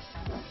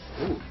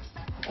 Ooh.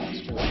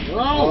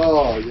 Oh!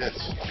 Oh, yes.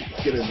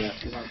 Get in there.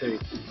 What that be?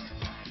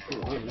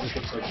 Oh, I don't know, this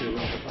looks like you're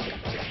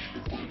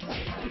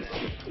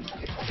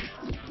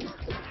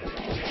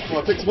Oh,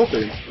 I picked him up,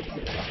 Ian.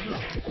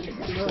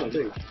 No, B.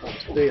 Oh,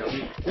 it's B.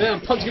 Yeah, I'm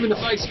punching him in the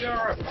face.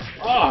 Yeah.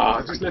 Ah, I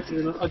just lifted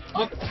him.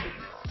 I've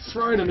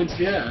thrown him into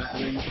the air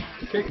and then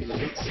kicking him.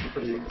 That's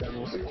pretty damn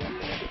awesome.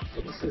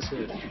 What's this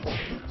here?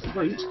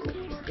 Fruit.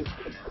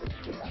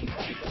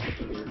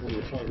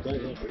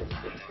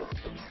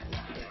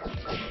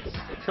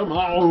 Come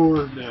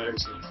on! No,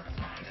 it's not.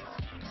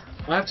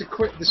 I have to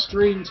quit the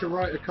stream to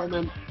write a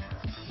comment.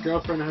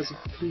 Girlfriend has a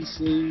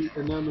PC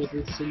enamoured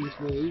with Sims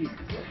Mode.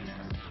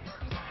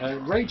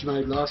 Rage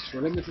mode lasts for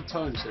a limited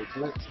time, so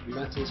collect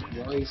letters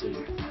wisely.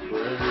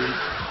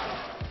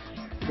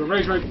 The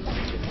rage mode.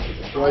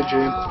 Rage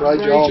on.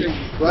 Raging.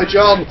 Rage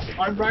on.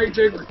 I'm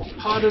raging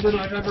harder than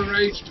I've ever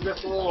raged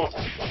before.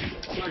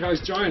 That guy's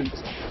giant.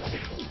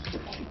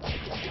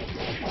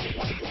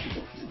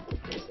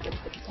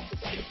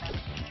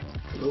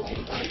 Oh,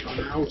 I'm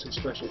out of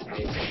special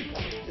powers.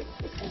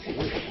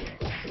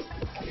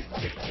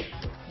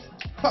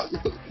 I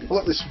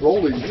like this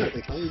rolling, isn't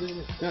it? How are you doing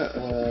this?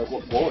 Yeah,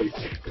 what boy?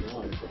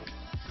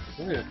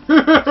 Oh yeah.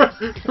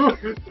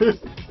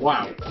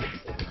 Wow.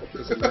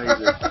 That's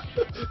amazing.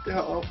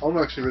 Yeah, I'm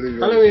actually really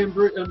Hello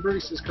enjoying Ian and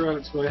Bruce is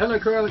Corellix Boy. Hello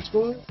Corellix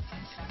Boy.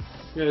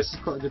 Yeah, this is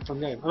quite a good fun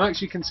game. I'm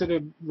actually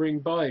considering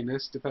buying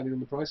this, depending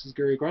on the price, as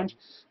Guru Grunge.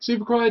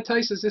 Super Quiet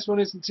Taste says this one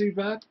isn't too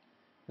bad.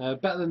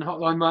 Better than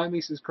Hotline Miami,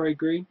 says Craig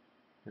Green.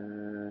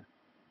 Do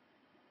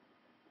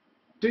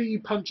you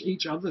punch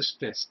each other's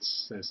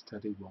fists, says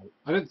Teddy Walt.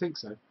 I don't think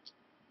so.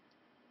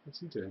 What's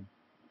he doing?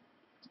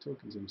 He's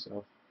talking to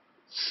himself.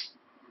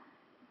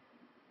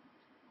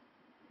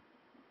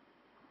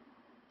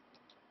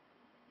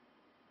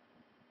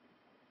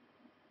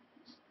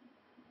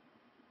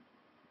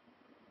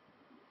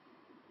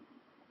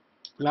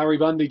 Larry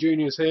Bundy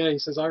Jr. is here. He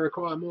says, I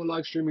require more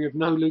live streaming of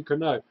No Luca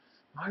No.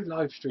 I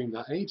live streamed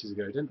that ages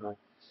ago, didn't I?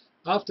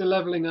 After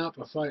leveling up,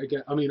 I fight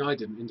again. I mean, I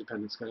didn't.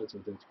 Independent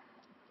Skeletor did.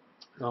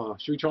 Oh,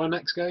 should we try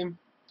next game?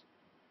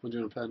 Or do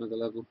you want to play another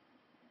level?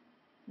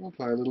 I'll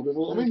play a little bit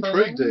more. I'm Wanna play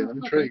intrigued, another Ian. one?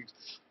 I'm Okay. intrigued.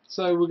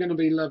 So we're going to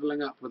be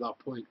leveling up with our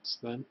points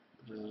then.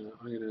 I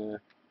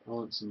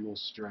want some more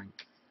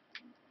strength.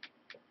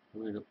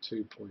 I've only got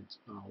 2 points.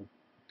 Oh,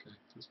 okay.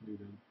 Let's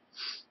move in.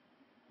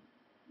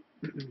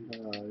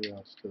 Yeah,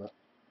 I'll just do that.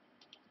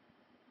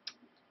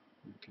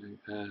 Okay,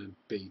 and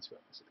B to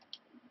exit.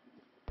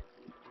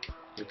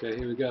 Okay,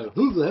 here we go.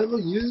 Who the hell are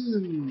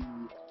you?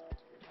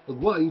 And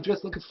why are you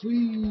dressed like a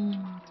freak?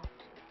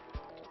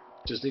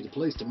 Just need a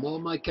place to maul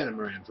my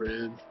catamaran,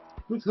 friend.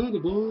 With her, the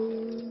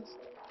boys.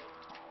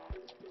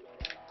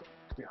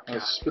 Oh,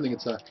 spinning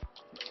attack.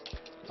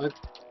 I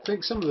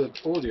think some of the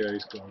audio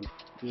is gone.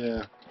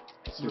 Yeah.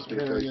 I'm Seems not to be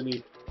the hearing case.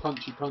 any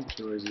punchy punch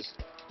noises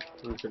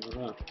or anything like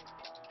that.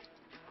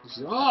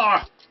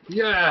 Ah!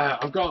 Yeah!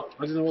 I don't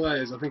know what that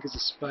is. I think it's a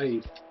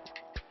spade.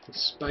 I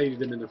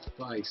spaded him in the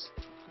face.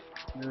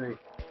 Hey.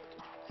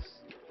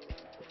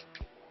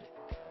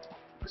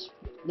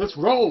 Let's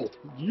roll!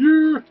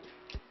 You!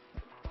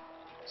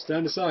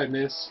 Stand aside,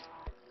 miss.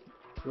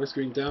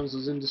 Rescuing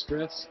damsels in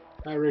distress.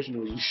 How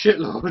original, you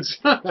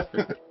shitlords!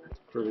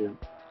 Brilliant.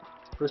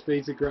 Press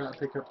B to grab,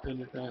 pick up,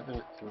 and blah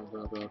blah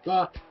blah blah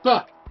blah!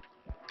 Oh,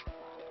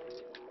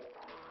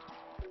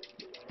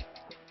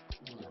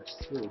 it's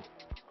through.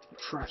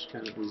 Trash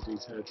can at these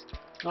dudes' heads.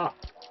 Ah!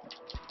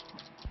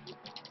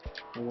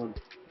 I want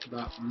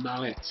that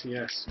mallet,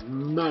 yes,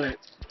 mallet!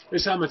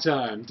 It's hammer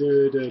time!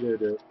 Do do do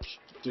do.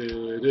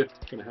 Do do.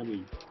 Gonna hammer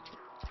you.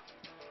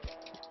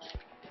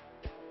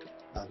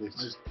 I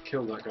just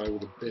killed that guy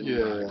with a bit.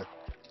 Yeah.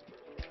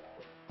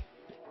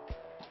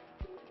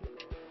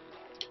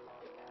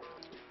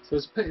 So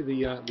it's a pity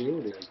the audio's been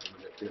a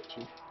bit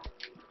glitchy.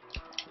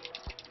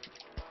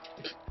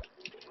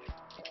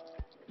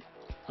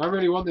 I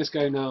really want this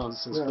game now,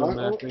 says Yeah, Phil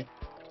Murphy.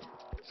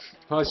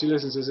 Party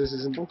Listen says this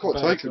isn't. I'm quite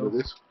bad taken at all.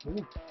 with this.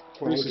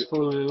 Bruce is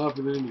falling in love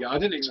with an indie game. I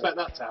didn't expect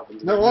that to happen.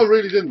 No, I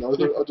really didn't. I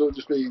thought it would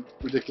just be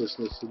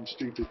ridiculousness and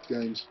stupid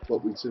games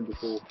like we'd seen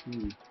before.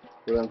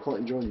 But I'm quite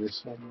enjoying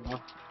this.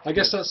 I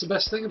guess that's the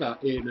best thing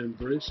about Ian and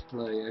Bruce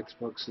play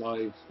Xbox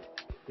Live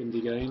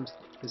indie games,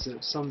 is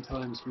that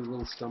sometimes we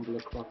will stumble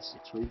across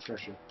a true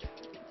treasure.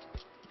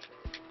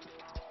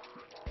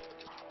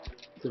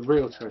 The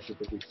real treasure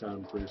that we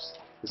found, Bruce,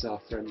 is our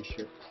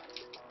friendship.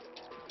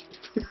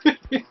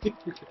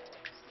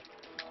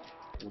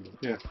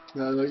 Yeah.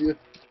 No, you.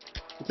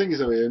 The thing is,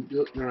 though, Ian,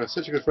 you're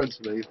such a good friend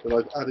to me that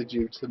I've added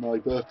you to my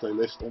birthday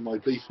list on my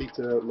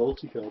Beefeater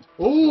loyalty card.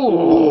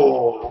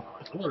 Oh,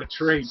 what a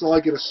treat! So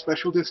I get a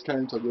special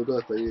discount on your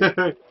birthday, Ian.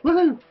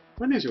 Woohoo!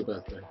 When is your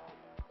birthday?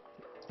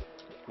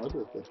 My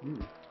birthday.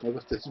 My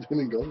birthday's been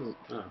and gone, mate.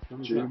 Ah,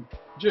 when is June. that?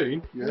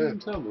 June? Yeah. You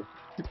didn't tell me.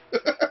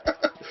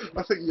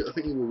 I think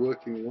you were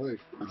working away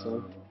at the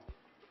time.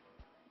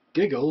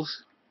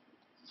 Giggles?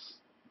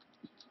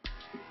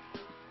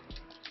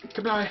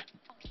 Come on!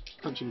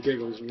 Punching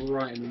Giggles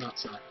right in the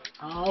nutsack.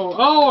 Oh,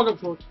 oh, I got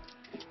floored.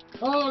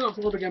 Oh, I got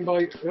floored again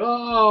by.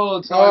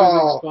 Oh, time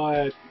has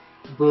expired.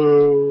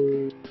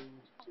 Boo.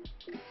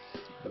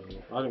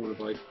 I don't want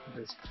to buy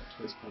this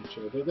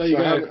puncher, but there you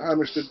So go. how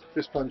much did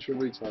Fist Puncher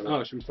retail?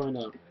 Oh, should we find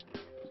out?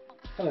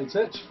 Hello,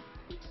 Titch.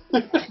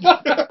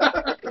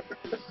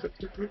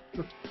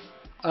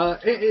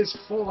 It is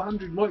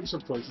 400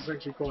 Microsoft points. It's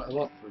actually quite a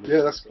lot for me.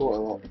 Yeah, that's quite a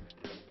lot.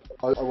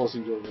 I was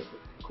enjoying it.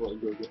 Quite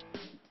enjoyed it.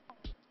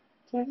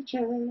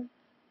 Teacher,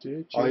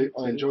 I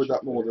enjoyed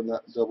that more than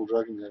that Double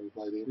Dragon game we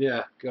played in.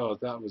 Yeah, God,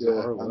 that was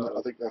Yeah, horrible. and that I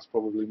was. think that's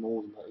probably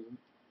more than that, isn't it?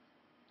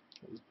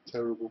 That was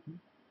terrible.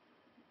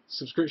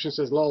 Subscription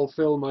says, lol,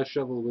 fill my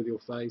shovel with your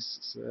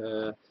face.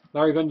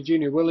 Larry Bundy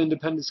Jr., will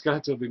Independent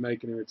Skeletor be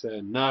making a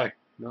return? No,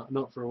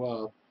 not for a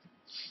while.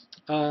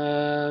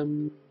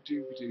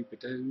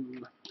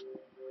 Doo-ba-doo-ba-doo.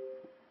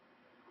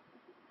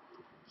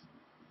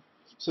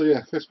 So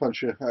yeah, Fist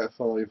Puncher out of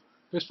 5.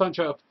 Fist Punch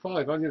out of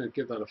 5, I'm going to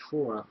give that a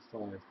 4 out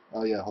of 5.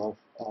 Oh yeah, I'll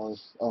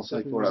say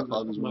Second 4 out of wasn't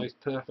 5 the as well. most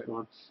perfect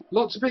one.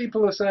 Lots of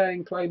people are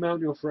saying play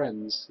Mount Your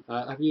Friends.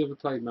 Have you ever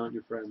played Mount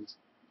Your Friends?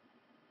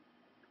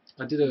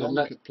 I did a Not on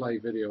Let's Play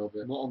video of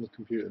it. Not on the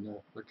computer,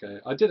 no. Okay,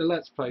 I did a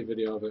Let's Play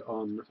video of it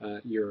on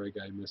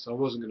Eurogamer, so I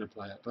wasn't going to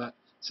play it. But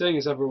seeing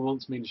as everyone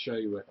wants me to show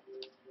you it,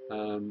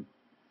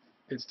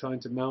 it's time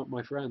to mount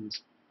my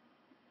friends.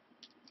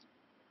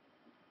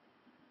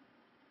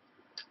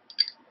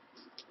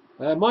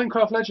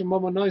 Minecraft Legend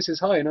 119 says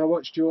hi, and I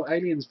watched your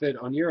Aliens vid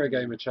on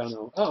Eurogamer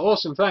channel. Oh,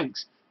 awesome,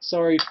 thanks.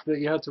 Sorry that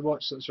you had to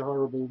watch such a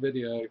horrible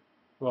video.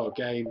 Well,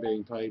 game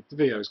being played. The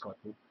video is quite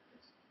cool.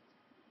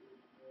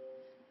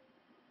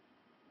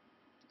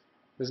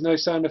 There's no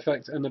sound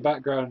effect and the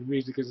background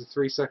music is a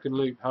 3-second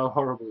loop. How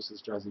horrible,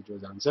 says Drazzy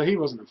Jordan. So he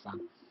wasn't a fan.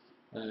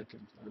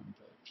 Confirm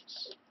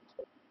purchase.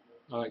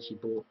 I actually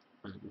bought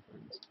Mount Your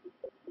Friends.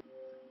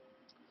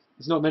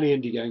 There's not many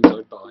indie games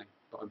I'd buy,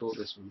 but I bought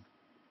this one.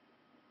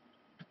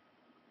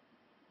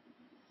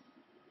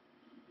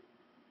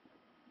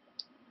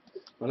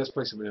 Well, let's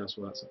play something else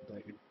while that's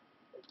updating.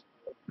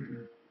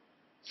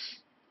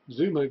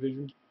 Zumo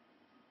Vision.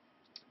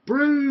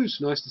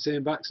 Bruce! Nice to see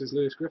him back, says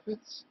Lewis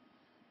Griffiths.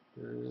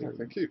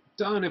 Thank you.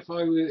 Darn, if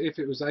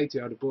it was 80,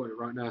 I'd have bought it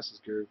right now, says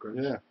Guru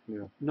Grunge. Yeah,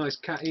 yeah. Nice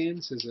cat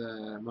Ian, says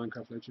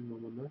Minecraft Legend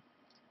 119.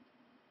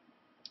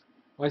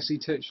 Icy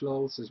Titch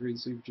lol, says Reed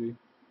Superg.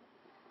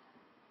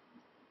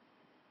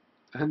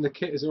 And the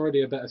kit is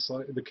already a better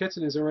the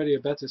kitten is already a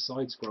better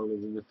side scroller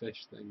than the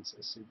fish thing,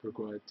 says Super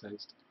Acquired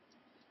Taste.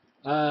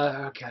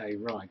 Okay,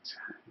 right.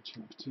 That's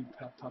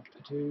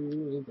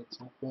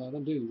not what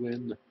I'm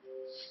doing.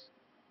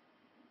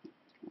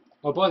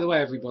 Oh, by the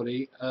way,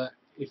 everybody,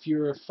 if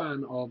you're a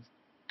fan of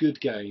good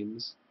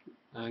games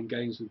and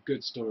games with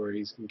good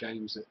stories and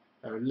games that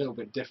are a little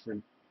bit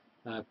different,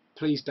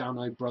 please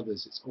download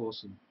Brothers. It's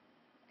awesome.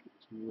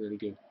 It's really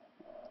good.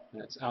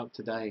 It's out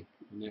today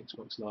on the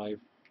Xbox Live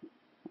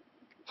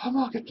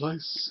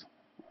Marketplace.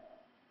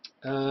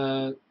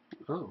 Oh.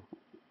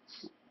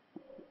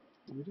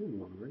 What are we doing,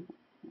 Rory?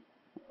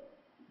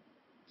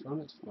 Try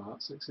not to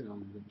fart, 16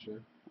 on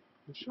adventure.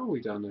 I'm sure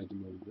we downloaded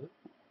more than that.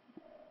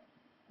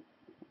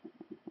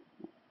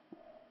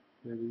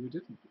 Maybe we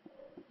didn't.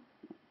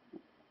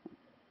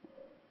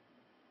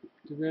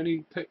 Did we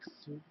only pick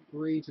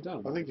 3 to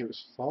download? I think it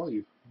was 5.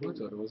 I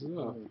thought it was as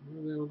well.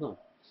 Well, they all gone.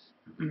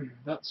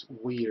 That's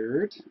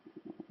weird.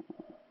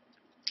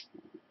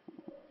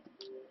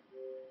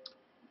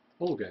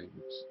 All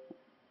games.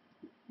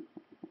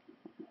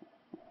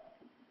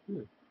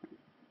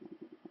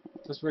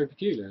 That's very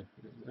peculiar.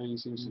 It only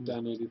seems to have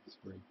downloaded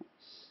 3.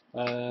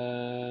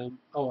 Oh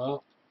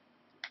well.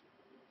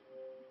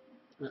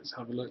 Let's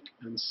have a look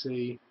and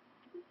see.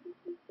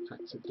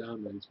 Active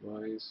downloads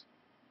wise.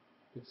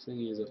 If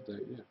thingy is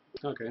updated, yeah.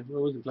 Okay,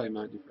 well we can play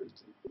Mount Your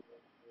Friends.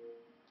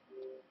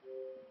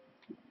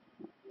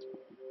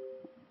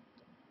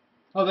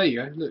 Oh, there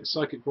you go. Look,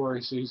 Psychic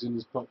Warrior Susan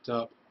has popped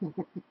up.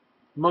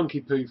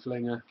 Monkey Poo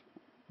Flinger.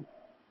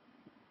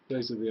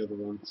 Those are the other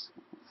ones.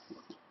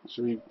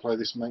 Shall we play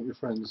this Make Your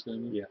Friends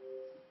game? Yeah.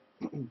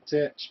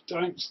 Titch,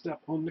 don't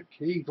step on the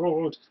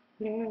keyboard.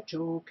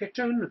 Little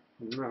kitten.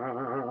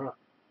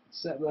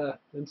 Set there.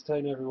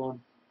 Entertain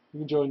everyone. You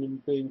can join in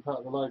being part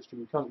of the live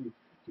stream, can't you?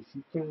 If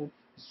you can.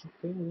 Yes, you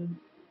can.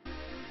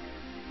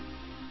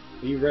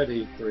 Are you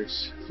ready,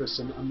 Bruce, for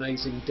some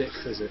amazing dick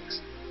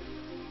physics?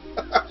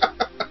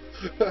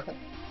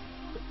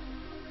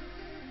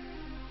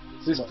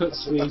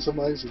 That's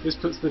amazing. This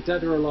puts the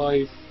dead or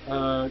alive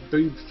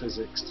boob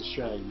physics to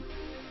shame.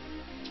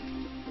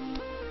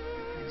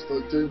 It's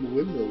like doing the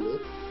windmill there.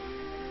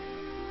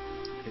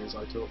 Here's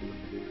I taught them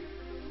to do.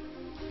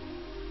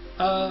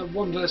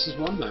 1 versus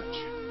 1 match.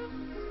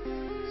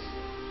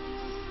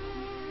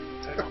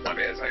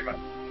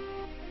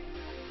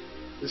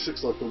 This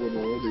looks like a win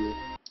already.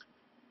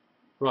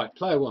 Right,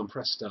 player 1,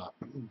 press start.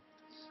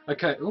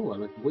 Okay, oh,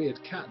 I'm a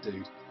weird cat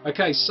dude.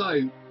 Okay,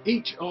 so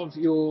each of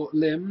your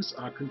limbs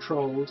are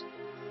controlled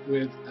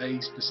with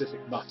a specific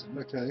button.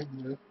 Okay,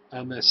 yeah.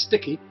 And they're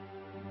sticky.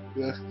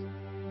 Yeah.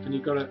 And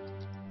you've got to,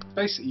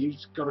 basically, you've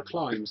just got to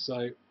climb,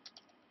 so.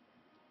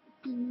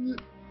 You've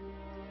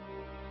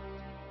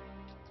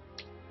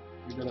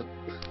got to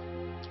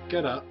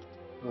get up.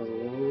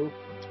 Oh.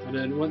 And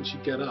then once you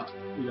get up,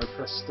 you got to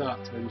press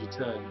start to end your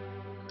turn.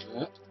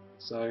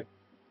 So,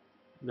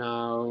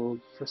 now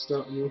press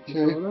start on your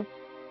controller.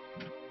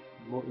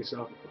 And walk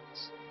yourself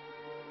across.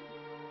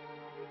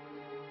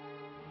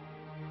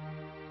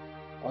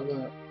 I've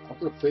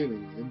got a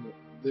feeling in that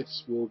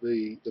this will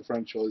be the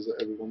franchise that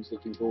everyone's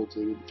looking forward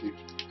to in the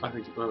future. I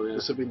think it will, yeah.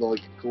 This will be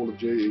like Call of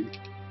Duty.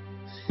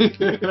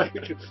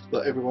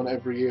 Like everyone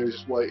every year is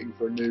just waiting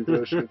for a new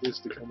version of this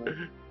to come out.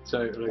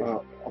 Totally.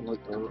 I'm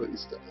like completely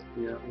stuck.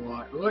 Yeah,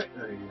 right,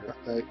 there you go.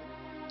 Okay.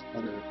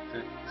 And,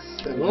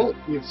 there we Oh, go.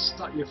 you've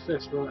stuck your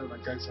fist right at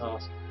that goat's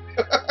ass.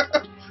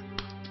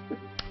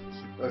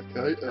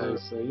 Okay.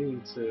 So you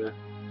need to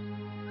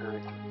I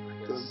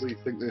guess,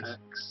 rethink this.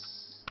 X.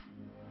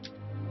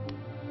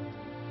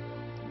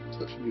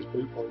 Touching his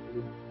boot hole.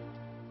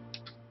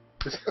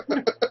 This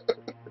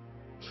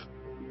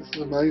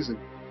is amazing.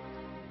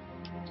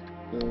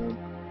 I've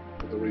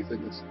got to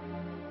rethink this.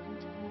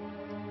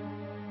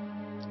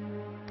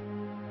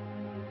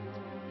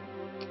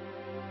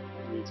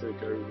 You need to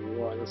go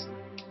right, listen.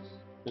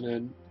 And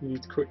then you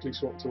need to quickly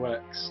swap to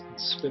X and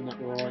spin that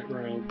right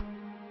round.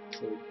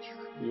 So,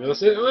 yeah,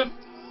 that's it.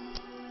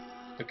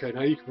 Okay,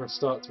 now you can press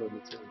start to end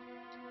the turn.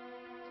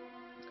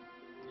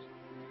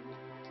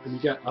 And you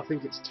get, I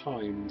think it's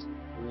timed,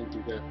 I think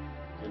you get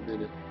a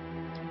minute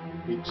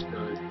each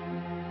go.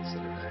 So,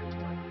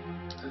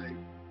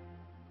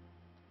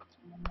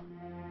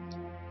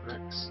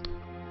 X.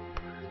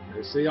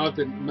 Okay, see, I've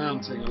been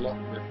mounting a lot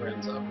with my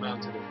friends. I've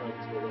mounted a friend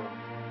for a while.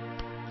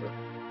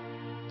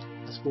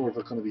 That's more of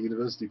a kind of a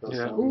university bus.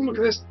 Yeah. Now, Oh, look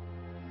at this.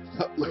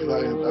 Look at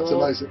that. That's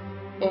amazing.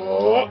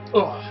 Oh.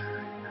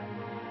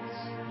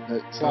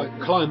 It's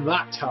Climb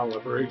that tower,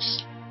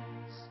 Bruce.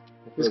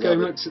 This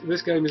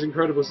game is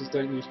incredible since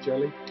don't use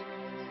jelly.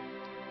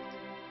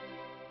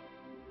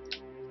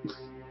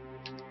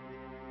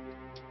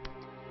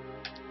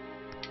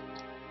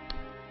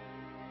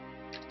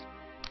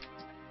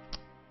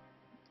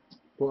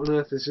 What on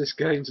earth is this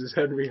game, says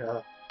Henry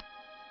R.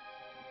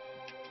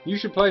 You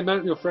should play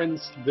Mount Your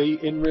Friends, the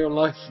in real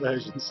life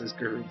version, says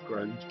Guru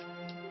Grunge.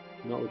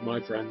 Not with my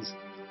friends.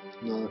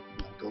 No.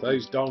 God.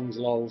 Those dongs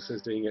lol,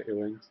 says Dean Get Your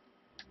Wings.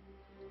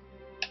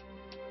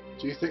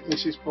 Do you think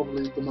this is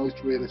probably the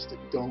most realistic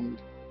dong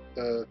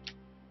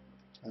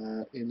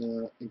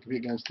in computer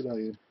games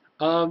today?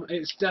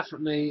 It's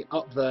definitely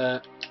up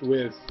there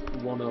with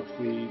one of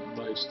the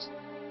most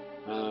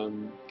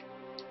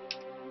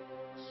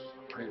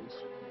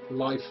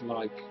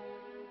lifelike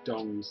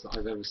dongs that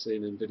I've ever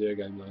seen in video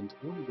game land.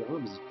 Oh, the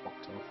arms has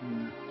popped off.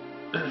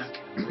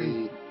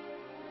 B,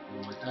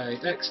 A,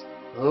 X.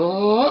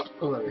 Oh,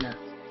 there we go.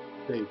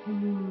 B.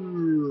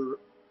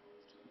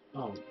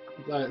 Oh,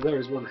 there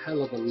is one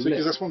hell of a lip.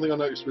 Because that's one thing I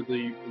noticed with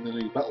the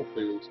new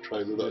Battlefield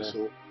trailer that Yeah. I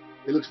saw.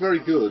 It looks very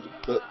good,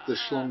 but the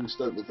schlongs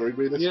don't look very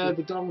realistic. Yeah,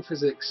 the dong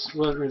physics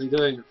weren't really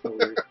doing it for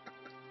me.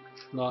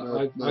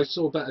 Like, No. I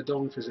saw better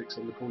dong physics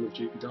on the Call of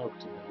Duty dog,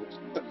 to be honest.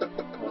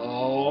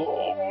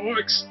 Oh,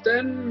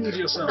 extend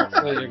yourself!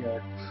 There you go.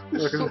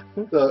 Look at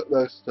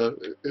No,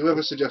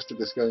 whoever suggested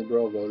this game,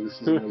 bravo, this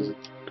is amazing.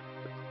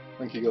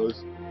 Thank you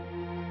guys.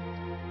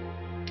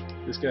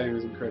 This game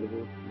is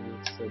incredible.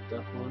 I said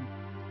that one.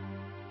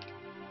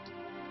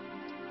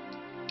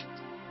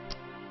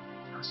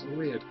 That's a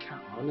weird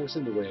cat. I've never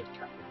seen the weird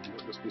cat one.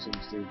 That must be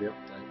something to do with the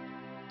update.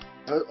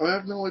 I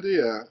have no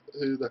idea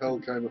who the hell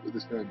came up with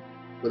this game,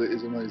 but it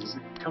is amazing. It's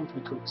a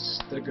company called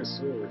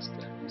Stegosaurus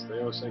Games. They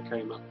also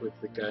came up with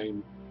the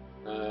game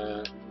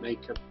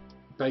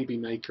Baby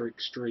Maker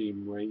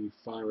Extreme, where you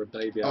fire a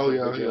baby out Oh of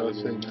yeah, the vagina. I've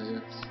seen that.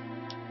 Yes,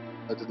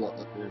 I did like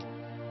that. Yeah.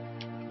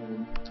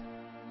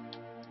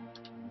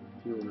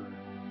 You all know.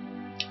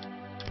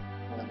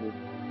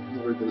 I'm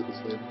not very good at this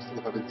game. I'm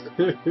still having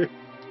to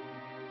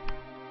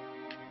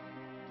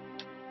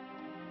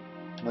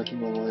making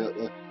my way up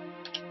there.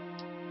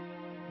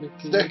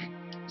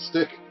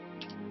 Stick.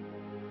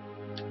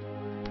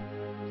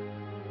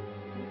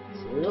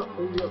 So,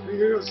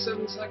 you got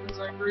 7 seconds,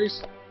 there,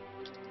 Bruce.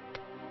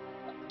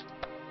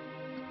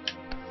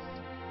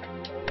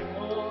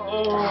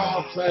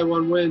 Oh, player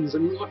 1 wins,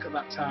 and look at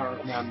that tower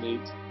of man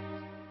meat.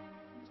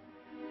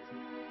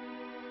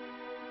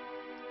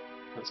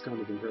 That's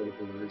kind of incredible,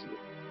 though, isn't it?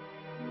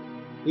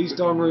 These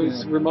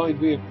dongs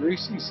remind me of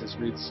Brucey, says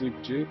Reed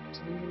Super Jew.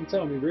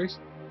 Tell me, Bruce.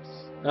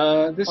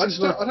 I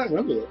don't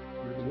remember that.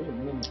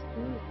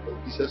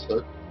 He says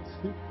so.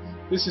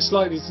 This is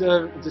slightly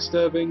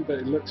disturbing, but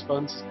it looks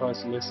fun, so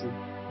surprised to listen.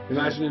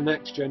 Imagine a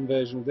next-gen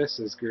version of this,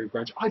 says Groove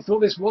Branch. I thought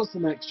this was the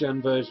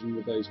next-gen version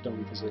with those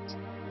dong physics.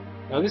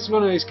 Now, this is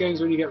one of those games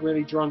when you get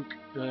really drunk,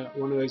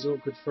 one of those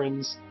awkward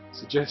friends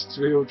suggests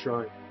we all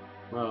try.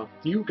 Well,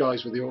 you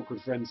guys were the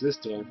awkward friends this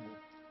time.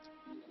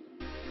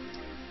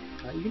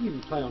 You can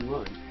even play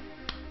online.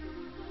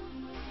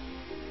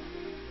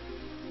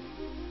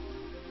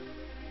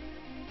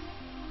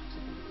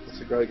 It's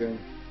a great game.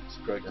 It's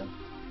a great game.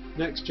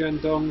 Next gen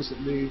dongs that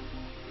move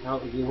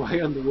out of your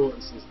way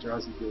underwater, says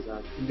Drowsy feels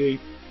out. Indeed.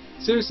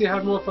 Seriously, I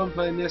had more fun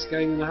playing this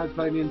game than I had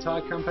playing the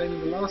entire campaign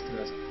of The Last of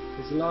Us.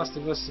 Is The Last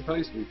of Us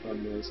supposed to be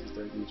fun races,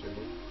 don't you, Joe?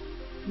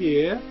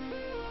 Yeah.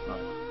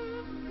 Right.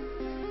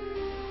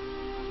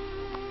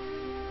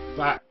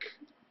 Back.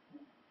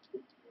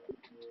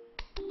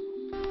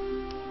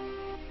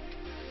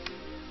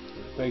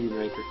 Baby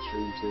Maker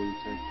Extreme 2,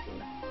 take it.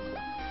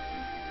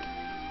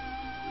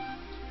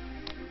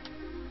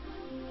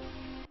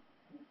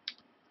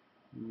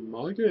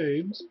 My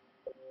games.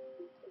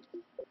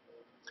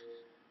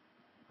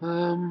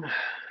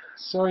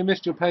 Sorry,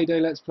 missed your payday.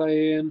 Let's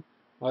play, Ian.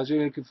 I was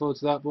really looking forward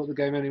to that. Bought the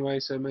game anyway,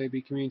 so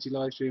maybe community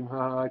live stream.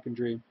 Haha, I can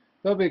dream.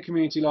 There'll be a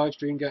community live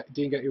stream.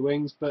 Dean, get your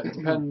wings, but it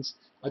depends.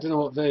 I don't know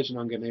what version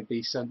I'm going to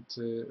be sent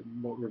to.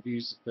 What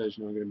reviews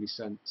version I'm going to be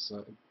sent.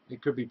 So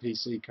it could be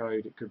PC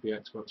code, it could be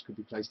Xbox, it could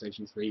be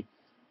PlayStation 3.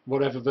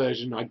 Whatever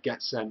version I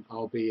get sent,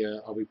 I'll be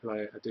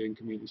doing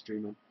community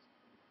stream on.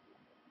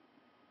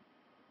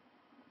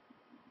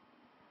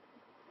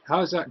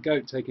 How is that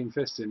goat taking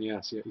fists in the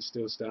ass, yet he's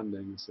still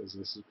standing, says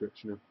the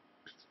subscriptioner.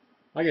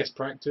 I guess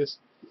practice.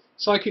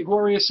 Psychic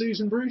Warrior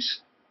Susan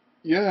Bruce?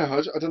 Yeah,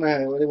 I don't know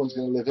how anyone's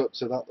going to live up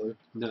to that though.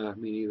 Nah,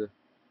 me neither.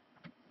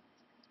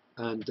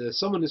 And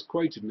someone has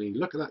quoted me,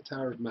 look at that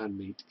Tower of Man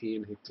meet,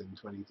 Ian Higton,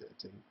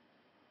 2013.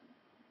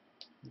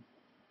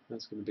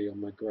 That's going to be on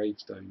my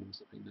gravestone or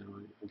something now,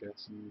 I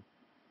guess. And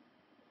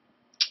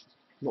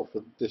Not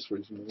for this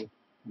reason, really.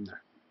 no.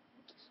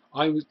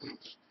 I was...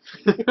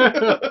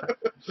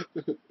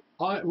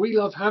 We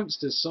love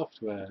hamsters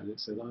software, and it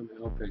said I'm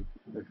helping.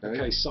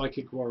 Okay,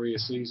 Psychic Warrior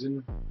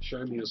Susan,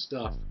 show me your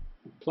stuff.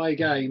 Play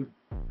game.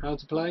 How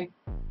to play?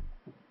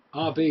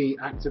 RB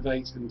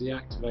activates and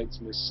deactivates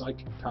my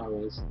psychic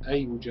powers.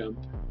 A will jump.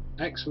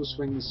 X will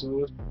swing the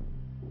sword.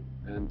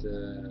 And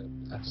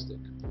F stick.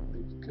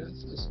 Okay,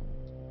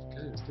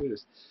 let's do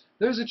this.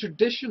 There is a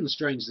tradition,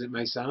 strange as it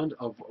may sound,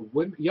 of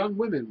young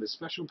women with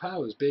special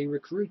powers being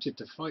recruited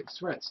to fight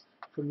threats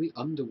from the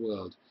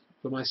underworld.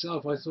 For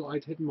myself, I thought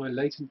I'd hidden my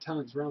latent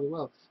talents rather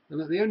well, and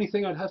that the only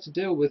thing I'd have to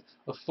deal with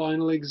are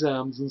final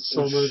exams and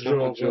summer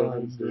jobs.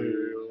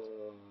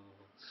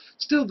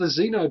 Still, the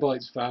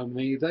Xenobites found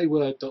me. They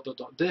were ...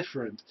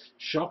 different.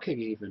 Shocking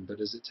even, but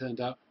as it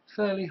turned out,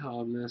 fairly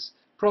harmless.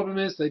 Problem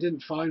is, they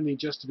didn't find me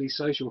just to be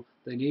social.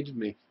 They needed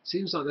me.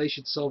 Seems like they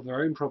should solve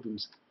their own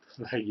problems.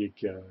 There you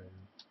go.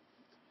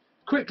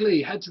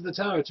 Quickly, head to the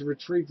tower to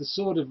retrieve the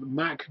sword of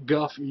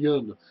MacGuff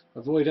Yun.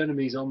 Avoid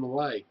enemies on the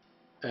way.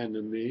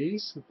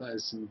 Enemies? That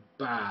is some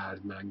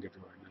bad manga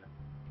right now.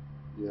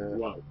 Yeah.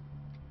 Whoa.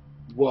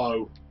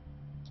 Whoa.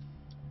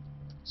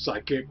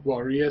 Psychic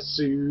Warrior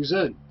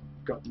Susan.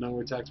 Got no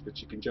attacks, but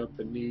you can jump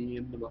a knee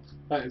in the butt.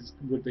 That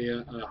would be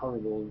a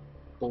horrible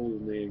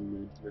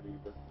ball-kneeing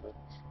maneuver.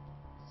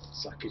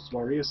 Psychic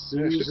Warrior Yeah,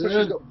 Susan. she's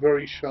got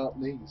very sharp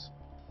knees.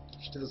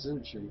 She does,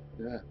 doesn't she?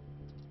 Yeah.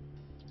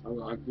 I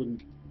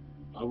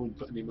wouldn't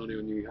put any money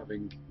on you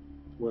having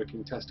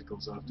working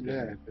testicles after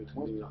Yeah. anything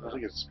like that. I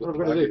think it's What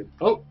am I going to do?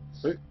 Oh!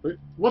 Wait,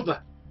 what the?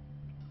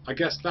 I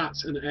guess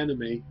that's an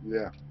enemy.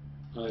 Yeah.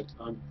 I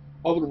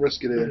wouldn't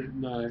risk it here.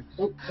 No.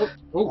 Oh!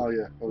 Oh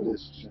yeah. Oh, it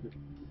is. Yeah.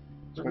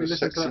 Let very me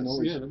listen to sexy that.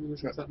 noise. Yeah, let me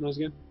listen to that noise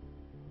again.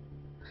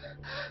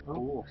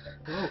 Oh!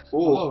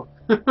 Oh.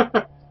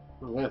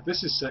 Well,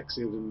 this is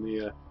sexier than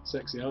the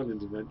Sexy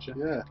Island adventure.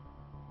 Yeah.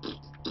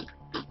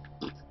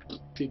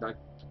 Teabag.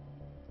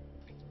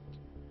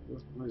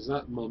 What is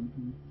that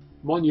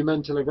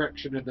monumental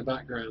erection in the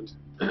background?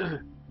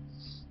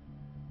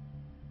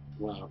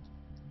 Wow.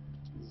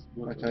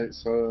 Okay,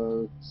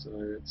 so it's,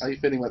 how are you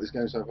feeling about this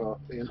game so far,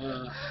 Ian?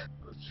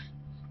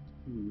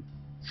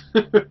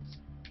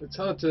 It's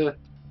hard to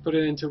put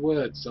it into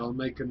words, so I'll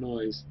make a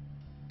noise.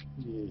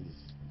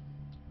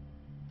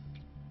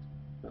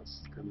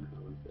 That's kind of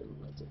how I feel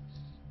about it.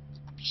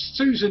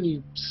 Susan,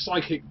 you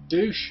psychic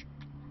douche!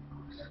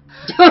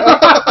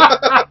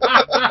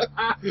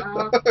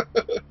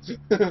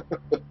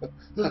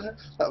 That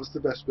was the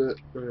best bit.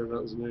 Oh,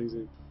 that was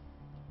amazing.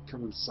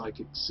 Come on,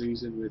 Psychic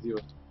Susan, with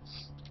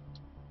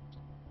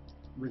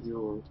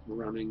your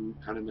running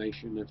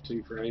animation of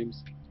 2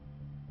 frames.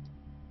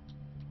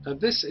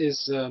 This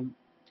is the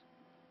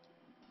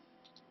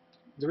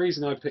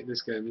reason I picked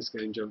this game. This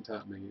game jumped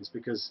at me is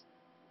because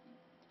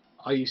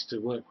I used to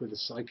work with a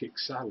psychic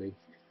Sally.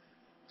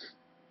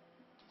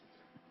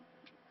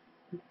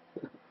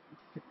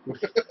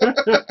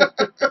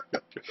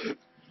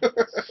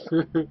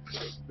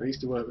 I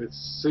used to work with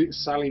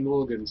Sally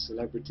Morgan,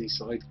 celebrity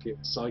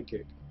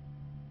psychic.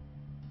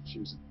 She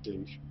was a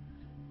douche.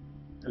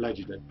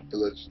 Allegedly.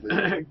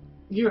 Allegedly.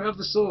 You have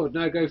the sword,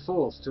 now go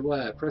forth to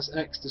where? Press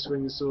X to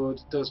swing the sword,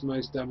 does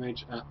most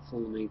damage at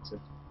full meter.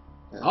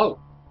 Yeah. Oh!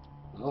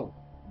 Oh,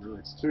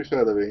 nice. To be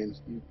fair though, Ian,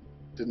 you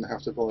didn't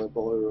have to buy a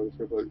Bolero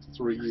for about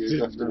 3 years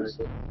Didn't afterwards.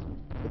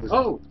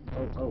 So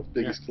Oh!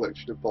 biggest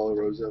collection of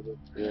Boleros ever.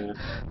 Yeah.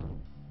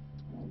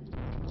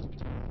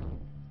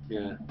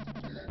 Yeah.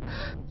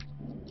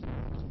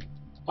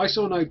 I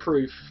saw no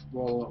proof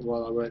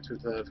while I worked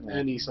with her of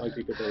any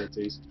psychic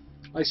abilities.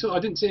 I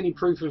didn't see any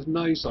proof of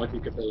no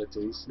psychic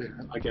abilities. Yeah.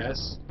 I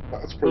guess.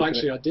 That's proof. Well,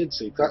 actually, I did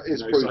see proof That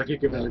is of no proof.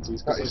 psychic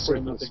abilities That because I is saw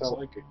proof nothing itself.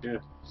 psychic. Yeah.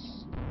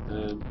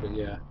 But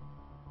yeah,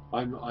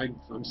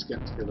 I'm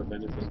skeptical of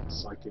anything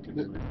psychic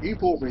anyway. You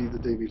bought me the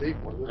DVD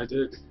for it. I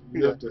did.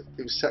 Yeah. Loved it.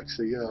 It was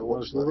sexy, yeah. I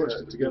watched We that. watched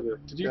Yeah, it together.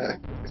 Did you? Yeah.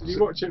 Did you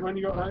watch it when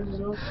you got home as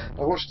well?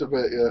 I watched a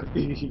bit, yeah.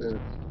 Yeah.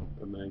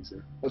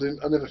 Amazing. I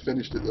never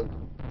finished it though.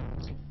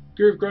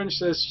 Groove Grunge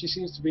says she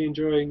seems to be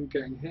enjoying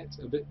getting hit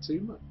a bit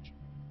too much.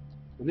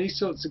 When these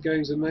sorts of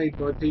games are made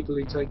by people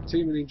who take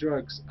too many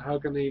drugs, how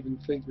can they even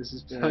think this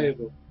is Yeah.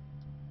 playable?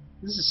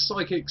 This is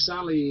Psychic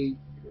Sally.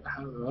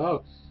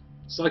 Oh,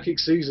 Psychic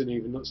Susan,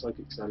 even, not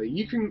Psychic Sally.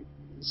 You can.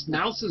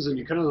 Now, Susan,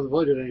 you cannot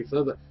avoid it any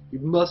further. You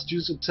must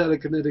use your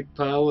telekinetic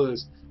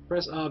powers.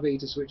 Press RB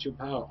to switch your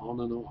power on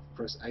and off.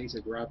 Press A to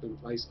grab and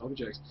place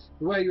objects.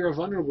 Where you are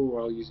vulnerable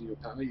while using your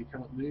power, you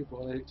cannot move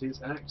while it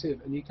is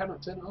active, and you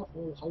cannot turn it off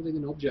while holding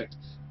an object.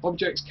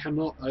 Objects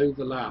cannot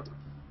overlap.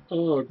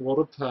 Oh, what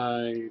a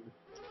pain.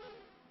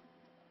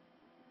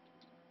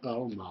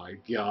 Oh my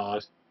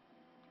god.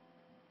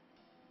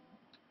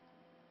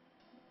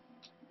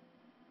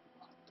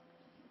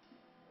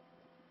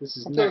 This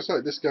is I'm trying to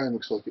say, this game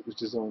looks like it was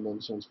designed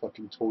on someone's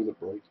fucking toilet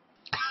break.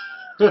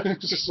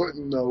 It's just like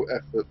no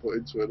effort put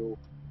into it all.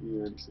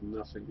 Yeah, it's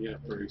nothing. Yeah,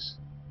 Bruce.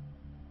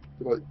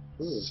 Like,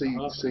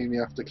 Ooh, see me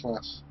after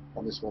class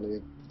on this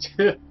one,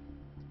 Ian.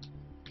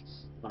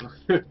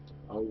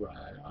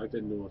 Alright, I've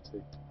been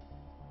naughty.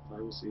 I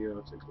will see you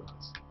after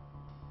class.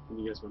 Can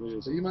you guess what it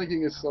is? Are you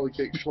making a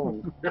psychic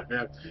schlong?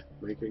 Yeah,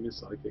 making a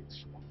psychic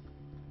schlong.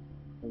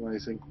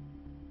 Amazing.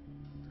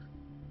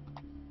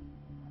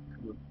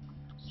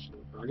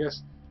 I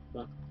guess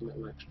that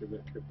little extra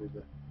bit could be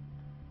the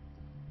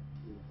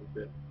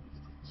bit.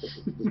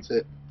 The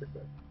tip.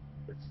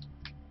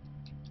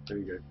 There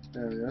you go.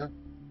 There we are.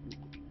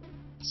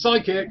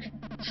 Psychic!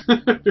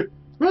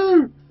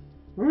 Woo!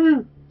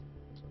 Woo!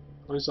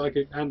 I'm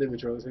psychic and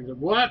immature. I think,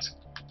 what?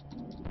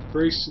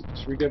 Bruce,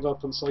 should we give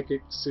up on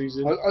Psychic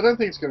Susan? I don't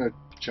think it's going to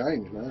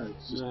change, no.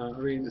 It's just, No, I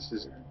mean, this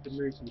is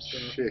remove some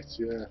stuff. shit,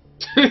 yeah.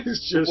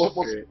 It's just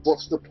shit.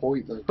 What's the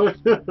point, though?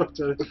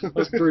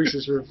 That's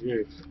Bruce's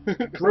review.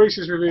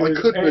 Bruce's review I is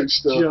could move it's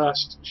stuff.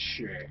 just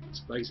shit,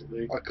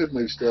 basically. I could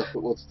move stuff,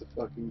 but what's the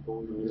fucking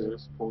point? Yeah. Yeah,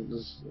 it's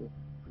pointless.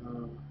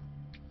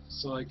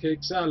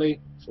 Psychic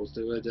Sally falls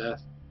to her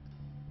death.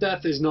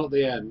 Death is not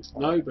the end.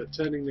 No, but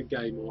turning the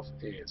game off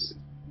is.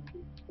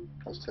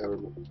 That's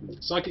terrible.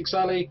 Psychic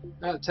Sally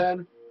out of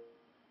 10.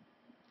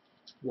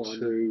 1,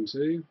 Two.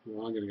 2.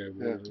 Well, I'm going to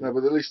go Yeah. 1. No,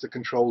 but at least the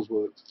controls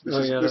worked. This Oh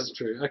is, yeah, this, that's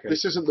true. Okay.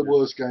 this isn't the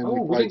worst game Oh, we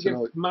we played didn't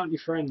tonight. give Mount Your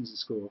Friends a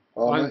score.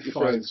 Oh, I'm Mount Your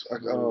 5. Friends.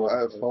 Oh,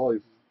 out of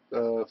 5.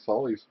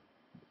 5.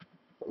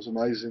 That was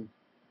amazing.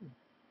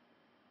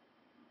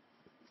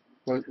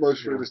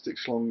 Most Yeah. realistic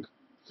schlong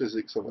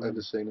physics I've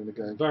ever seen in a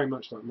game. Very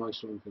much like my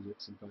strong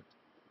physics, in fact.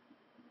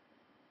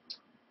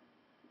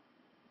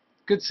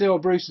 Good to see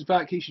old Bruce is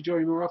back. He should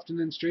join more often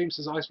in streams,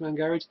 says Iceman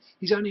Garage.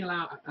 He's only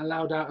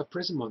allowed out of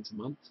prison once a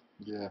month.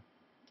 Yeah.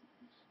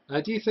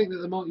 Do you think that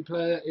the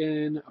multiplayer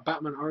in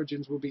Batman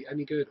Origins will be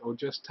any good, or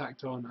just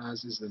tacked on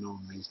as is the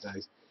norm these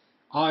days?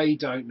 I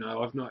don't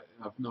know. I've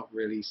not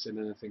really seen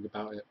anything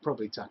about it.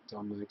 Probably tacked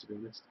on though, to be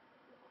honest.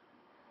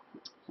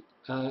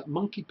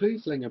 Monkey Poo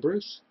Flinger,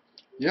 Bruce.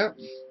 Yeah.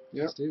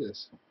 Yeah. Let's do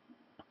this.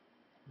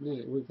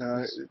 Yeah,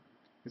 No,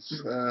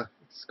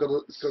 it's got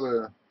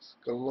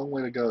a long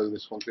way to go.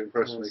 This one to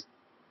impress me.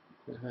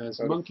 It has.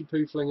 Monkey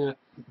Poo Flinger.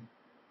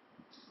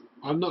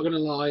 I'm not going to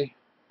lie.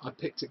 I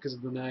picked it because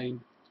of the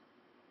name,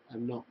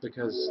 and not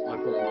because I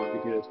thought it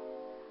might be good.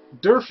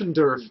 Durf and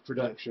Durf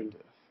production.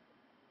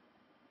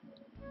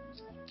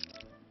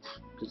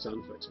 Good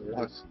sound effects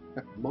already. Nice.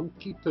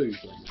 Monkey Poo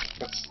Flinger.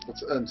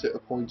 That's earned it a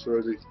point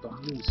already.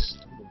 Barney's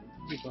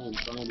store.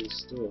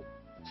 Barney's store.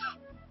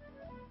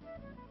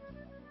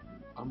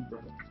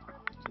 Umbrella.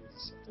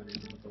 Jesus, I don't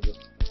even know what that is.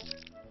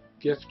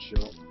 Gift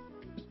shop.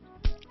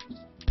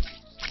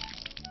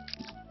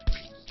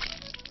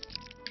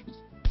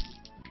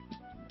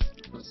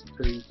 That's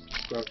poo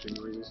scratching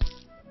noises.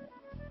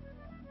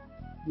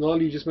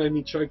 Lol, you just made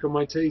me choke on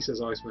my tea,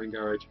 says Iceman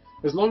Garage.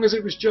 As long as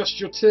it was just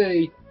your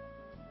tea.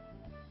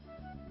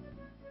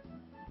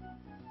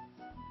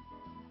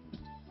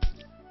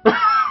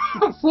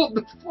 What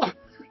the fuck?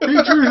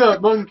 Who drew that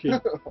monkey?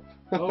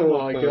 Oh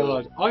my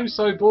god. I'm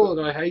so bored,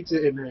 I hate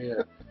it in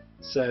here,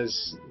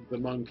 says the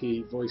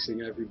monkey,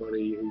 voicing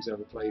everybody who's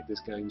ever played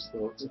this game's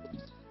thoughts.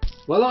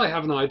 Well, I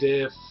have an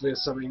idea for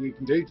something you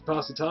can do to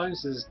pass the time,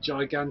 says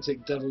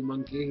gigantic devil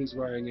monkey who's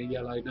wearing a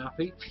yellow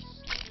nappy.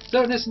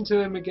 Don't listen to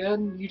him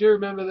again. You do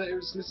remember that it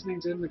was listening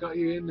to him that got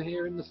you in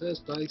here in the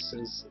first place,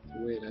 says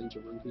the weird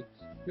angel monkey.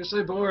 You're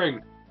so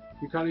boring.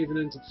 You can't even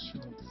enter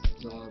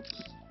the shop.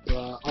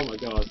 Oh my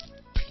god.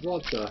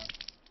 What the?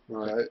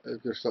 Right.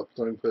 I've just stopped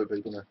throwing poo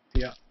people now.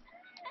 Yeah.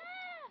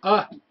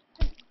 Ah!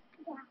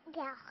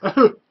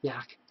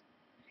 Yak.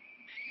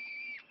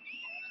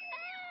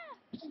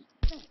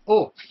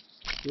 Oh!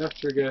 Left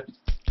trigger.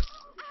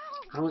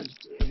 How much?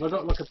 Have I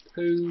got like a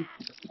poo?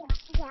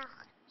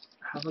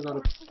 Have I got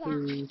a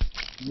poo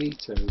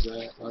meter? Is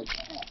there like?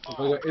 Have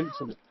I got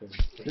infinite poo?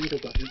 I think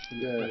I've got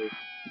infinite poo.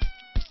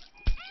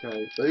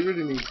 Okay. They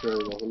really need to have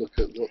a look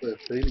at what they're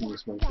feeding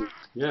this monkey.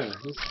 Yeah.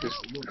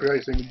 Just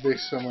creating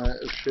this amount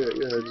of shit.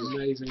 Yeah, just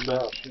Amazing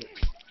amount of shit.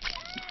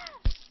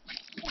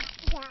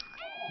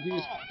 You can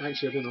just,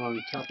 actually, I don't know why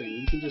I'm tapping.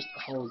 You can just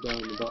hold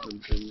down the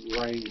button and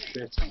rain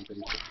shit on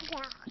people.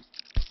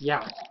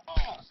 Yeah.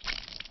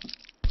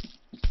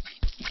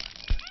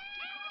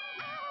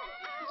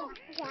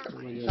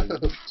 Oh my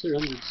god,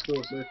 200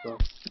 scores so far.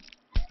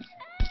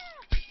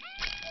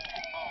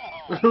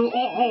 I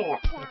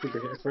think I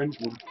hit a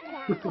Frenchman.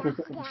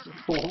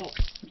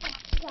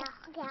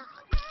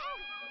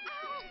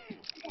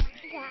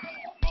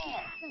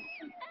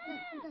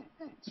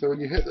 So when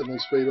you hit them, they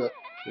speed up.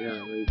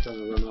 Yeah, they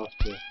kind of run off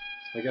to,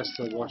 I guess,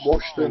 to wash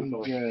Them, poop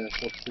off. yeah,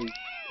 wash the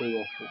poo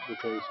off the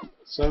toes.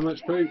 So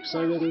much poop, so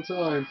little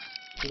time.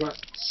 We've got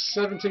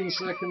 17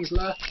 seconds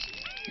left.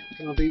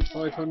 Can I beat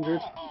 500?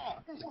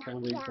 I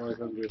can beat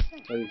 500.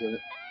 There you go.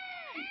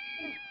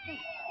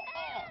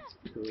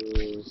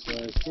 Cool.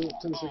 So still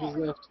 10 seconds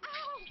left.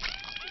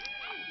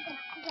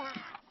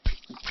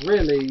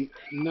 Really,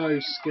 no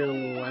skill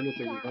or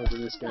anything involved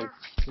in this game.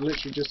 I'm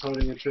literally just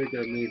holding a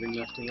trigger and moving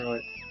left to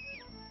right.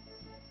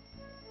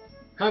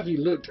 Have you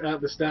looked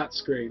at the stats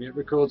screen? It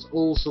records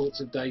all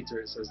sorts of data,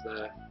 it says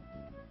there.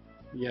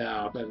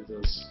 Yeah, I bet it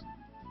does.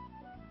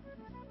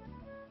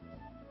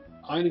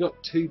 I only got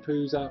 2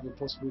 poos out of a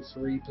possible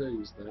 3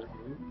 poos there.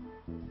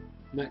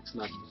 Next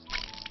level.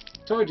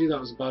 Told you that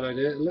was a bad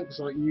idea. It looks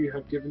like you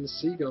have given the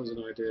seagulls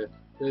an idea.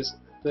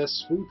 They're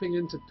swooping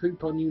in to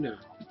poop on you now.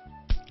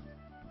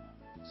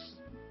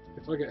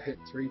 If I get hit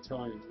 3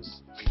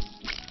 times...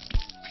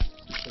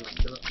 Shut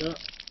up.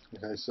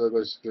 Okay, so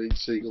basically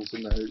seagulls are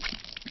now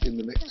in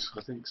the mix.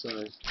 I think so.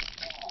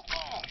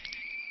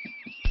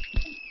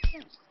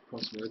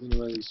 Possibly. I don't know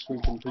where these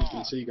swooping,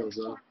 pooping seagulls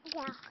are.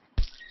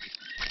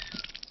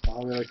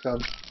 Oh, here they come.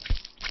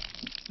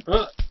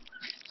 Oh,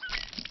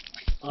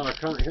 I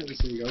can't hit the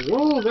seagulls.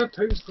 Oh, their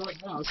poo's quite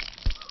fast.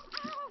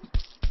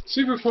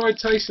 Super acquired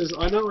tasters.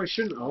 I know I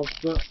shouldn't have,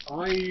 but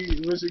I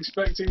was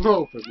expecting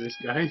more from this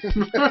game.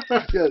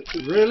 Yeah,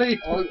 Really?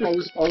 I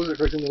was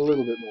expecting a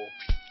little bit more.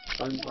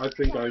 I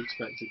think I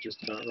expected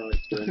just about right,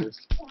 to be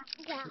honest.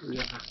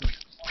 Yeah.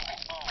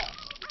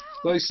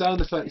 Those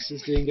sound effects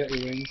just didn't get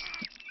your wings.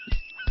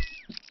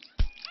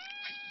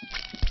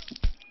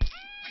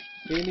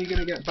 Ian, you're going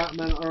to get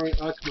Batman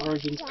Arkham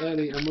Origins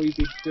early, and we'll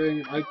be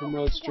doing an open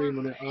world stream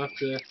on it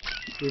after,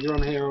 either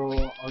on here or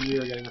on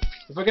Eurogamer.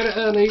 If I get it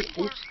early,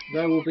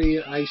 there will be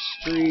a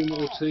stream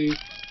or 2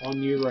 on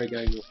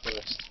Eurogamer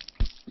first.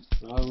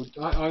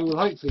 I will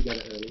hopefully get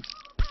it early.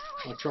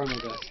 I'll try my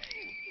best.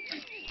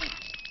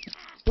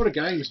 What a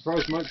game! I'm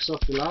surprised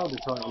Microsoft allowed a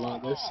title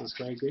like this. That's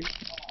crazy.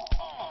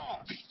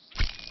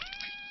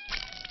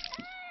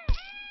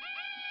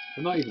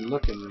 I'm not even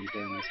looking when I'm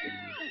playing this game.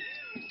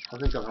 I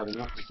think I've had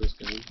enough of this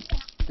game.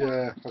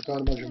 Yeah, I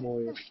can't imagine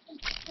why.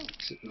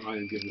 I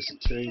am giving this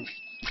a 2.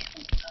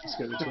 Let's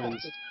get the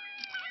twins.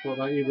 What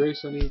about you,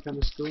 Bruce? Any kind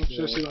of score?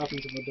 Should I see what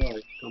happens if I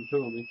die? Come poo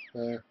on me.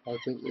 I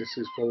think this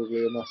is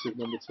probably a massive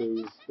number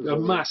 2. A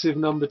massive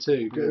number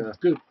 2. Good, Yeah.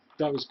 good.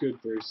 That was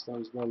good, Bruce. That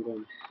was well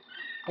done.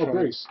 Oh, Right.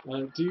 Bruce,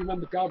 do you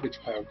remember Garbage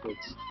Pail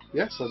Kids?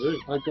 Yes, I do.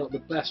 I got the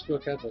best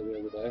book ever the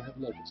other day. Have a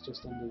look, it's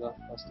just under that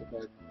plastic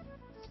bag.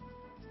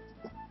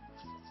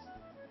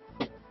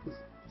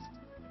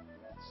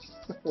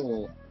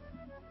 Oh,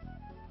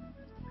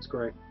 It's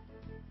great.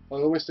 I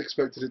almost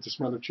expected it to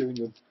smell of chewing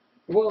gum.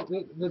 Well,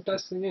 the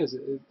best thing is,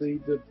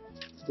 the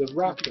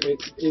wrap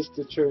is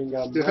the chewing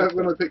gum. Yeah,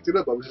 when I picked it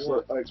up, I was just Yeah.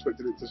 like, I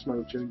expected it to smell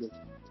of chewing gum.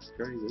 It's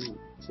crazy, isn't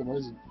it? It's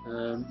amazing.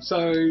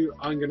 So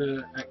I'm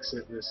gonna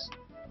exit this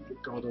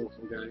god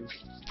awful game.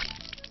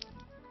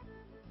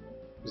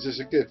 Is this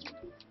a gift?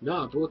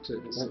 No, I bought it.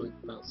 It's Oh. like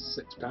about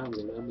 £6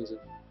 on Amazon.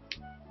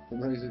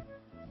 Amazing.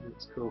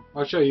 That's cool.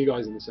 I'll show you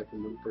guys in a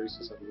second when Bruce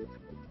is having a look.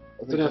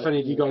 I don't know if any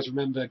of you guys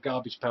remember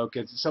Garbage Pail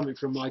Kids. It's something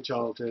from my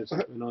childhood,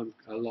 and I'm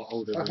a lot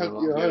older than I a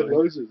lot of had you.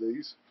 loads of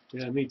these.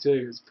 Yeah, me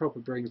too. It proper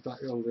brings back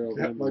old Yeah,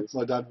 memories.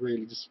 my dad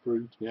really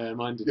disapproved. Yeah,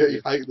 mine did. Yeah, too.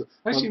 he hated them.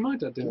 Actually, my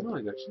dad didn't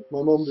mind. Actually,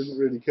 My mum didn't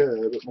really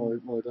care, but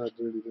my dad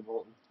really didn't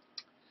like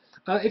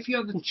them. if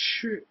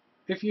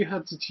you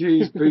had to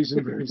choose Booze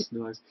and Bruce,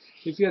 nice.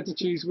 If you had to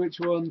choose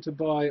which one to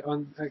buy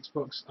on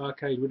Xbox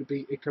Arcade, would it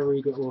be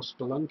Ikaruga or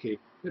Spelunky?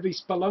 It'd be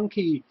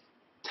Spelunky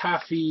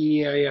Taffy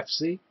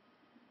AFC.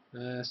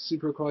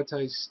 Super Acquired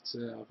Taste.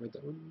 I've read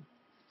that one.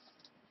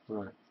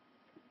 Right.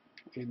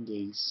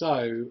 Indie.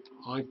 So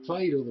I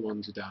played all the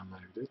ones you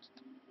downloaded.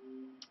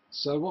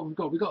 So what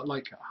we've got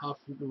like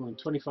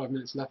 25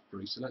 minutes left,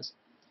 Bruce. So let's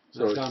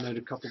download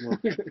a couple more.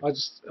 I'll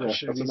show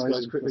that's these guys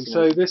amazing. quickly. That's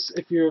So amazing. this,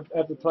 if you've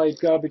ever played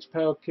Garbage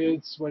Pail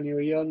Kids when you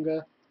were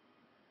younger,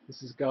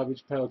 this is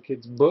Garbage Pail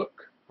Kids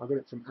book. I got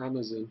it from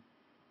Amazon,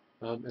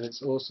 and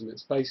it's awesome.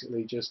 It's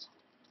basically just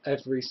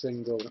every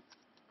single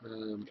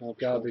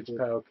Garbage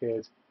Pail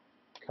Kid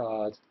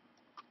card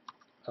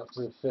up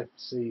to the 5th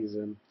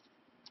season.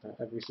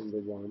 Every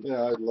single one.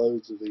 Yeah, I had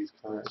loads of these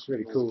cards. It's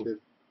really when I was a cool.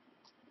 kid.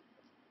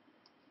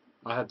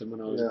 I had them when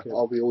I was Yeah, a kid.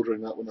 I'll be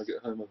ordering that when I get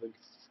home, I think.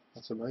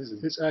 That's amazing.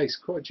 It's ace,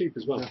 quite cheap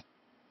as well.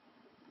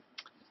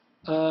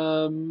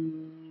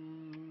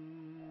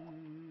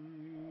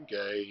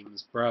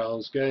 Games,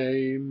 browse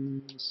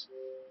games.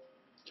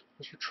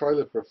 There's a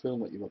trailer for a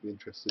film that you might be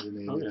interested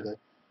in Oh, the other yeah. day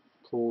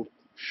called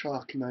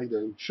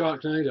Sharknado.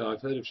 Sharknado,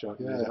 I've heard of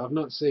Sharknado. Yeah. I've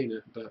not seen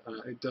it, but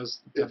it does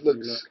It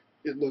definitely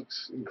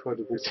looks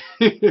incredible.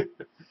 look.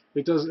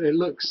 It does. It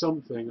looks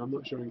something. I'm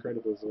not sure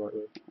incredible is the right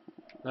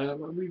word.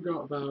 Well, we've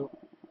got about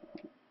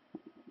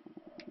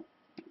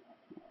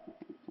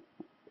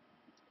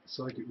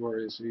Psychic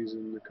Warriors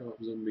using the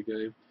co-op zombie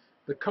game.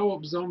 The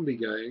co-op zombie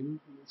game,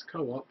 it's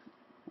co-op,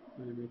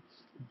 maybe.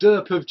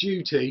 Derp of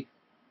Duty.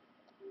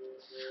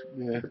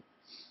 Yeah.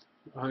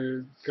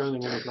 I kind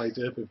of want to play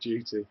Derp of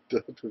Duty.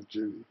 Derp of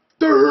Duty.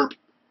 Derp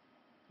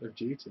of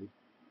Duty.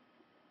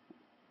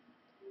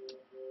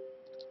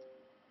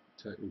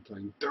 Totally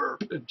playing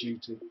Derp of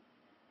Duty.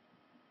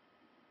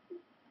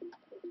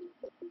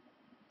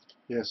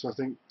 Yeah, so I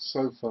think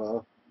so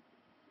far,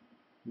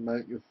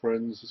 Make Your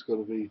Friends has got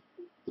to be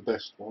the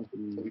best one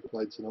that we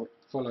played tonight.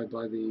 Followed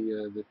by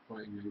the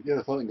fighting game. Yeah,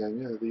 the fighting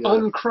game, yeah. The,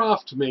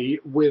 Uncraft Me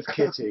with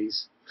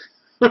kitties.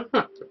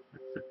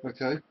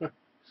 okay.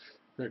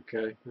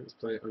 Okay, let's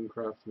play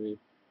Uncraft Me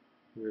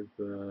with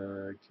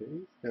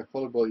kitties. Yeah,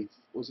 followed by,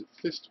 was it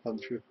Fist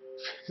Puncher?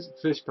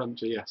 Fish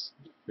Puncher, yes.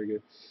 Very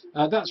good.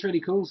 That's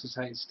really cool, says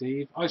Hate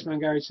Steve. Iceman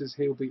Gary says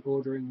he'll be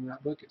ordering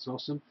that book. It's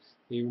awesome.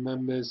 He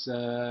remembers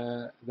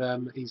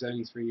them. He's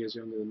only 3 years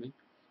younger than me.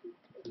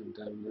 And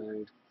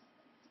download.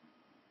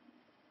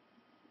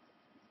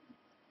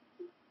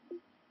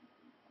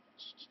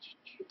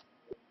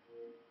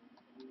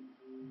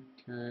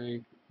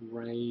 Okay,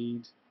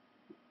 raid.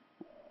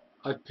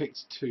 I've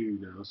picked 2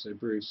 now, so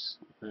Bruce,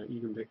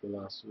 you can pick the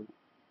last one.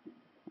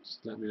 Just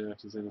let me know if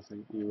there's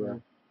anything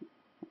you...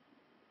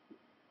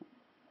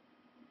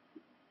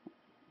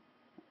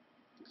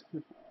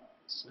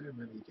 So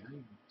many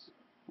games.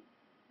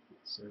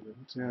 So little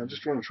time. Yeah, I'm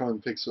just trying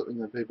to pick something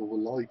that people will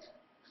like.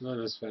 No,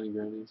 that's funny,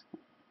 grannies.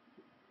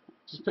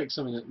 Just pick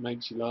something that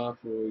makes you laugh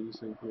or you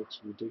think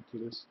looks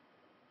ridiculous.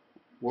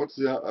 What's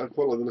the? I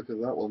quite like the look of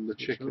that one. The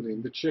Which one?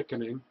 chickening. The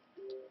chickening.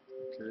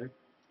 Okay.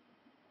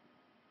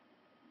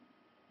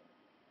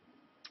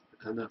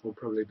 And that will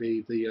probably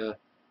be the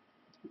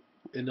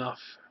enough.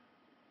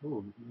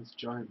 Oh, there's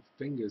giant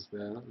fingers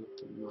there.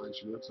 That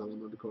actually looks like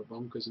that might be quite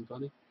bonkers and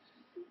funny.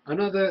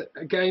 Another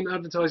game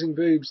advertising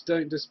boobs.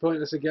 Don't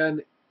disappoint us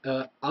again.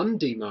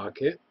 Undie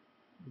Market.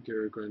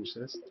 Guru Grunge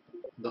says.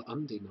 The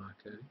Undie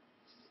Market.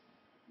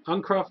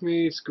 Uncraft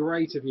Me is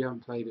great if you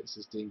haven't played it,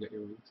 says Dean Get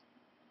Your Wings.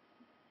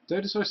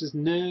 Doda Soy says,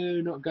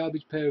 no, not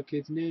Garbage Pail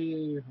Kids,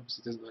 no.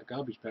 Obviously doesn't like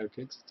Garbage Pail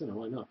Kids. I don't know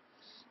why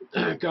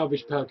not.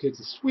 Garbage Pail Kids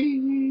are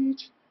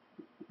sweet.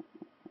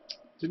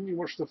 Didn't you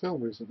watch the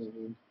film recently,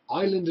 Ian?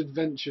 Island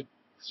Adventure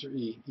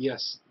 3.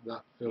 Yes,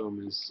 that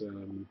film is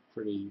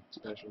pretty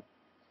special.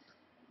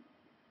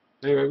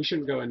 Anyway, we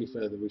shouldn't go any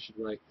further. We should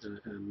wait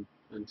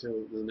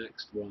until the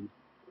next one.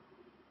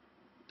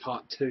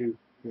 Part 2.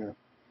 Yeah.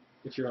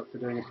 If you're up for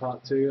doing a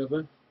part 2 of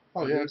it.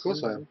 Oh yeah, of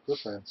course I am. Of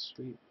course I am.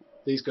 Sweet.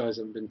 These guys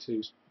haven't been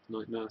too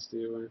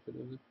nasty or anything,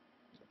 have they?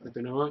 They've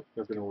been alright?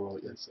 They've been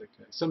alright, yes.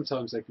 Okay.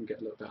 Sometimes they can get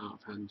a little bit out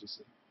of hand, you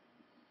see.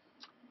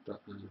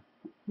 But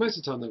most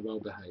of the time they're well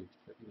behaved.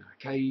 But you know,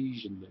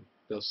 occasionally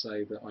they'll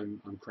say that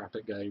I'm crap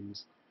at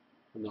games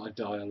and that I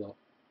die a lot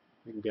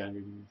in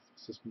games.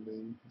 It's just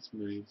me. It's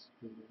me.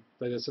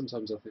 But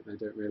sometimes I think they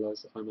don't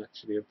realise that I'm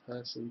actually a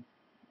person,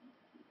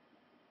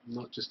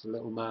 not just a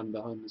little man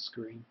behind the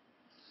screen.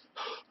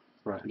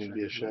 Right, You should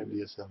be ashamed of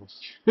yourselves.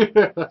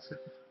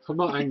 I'm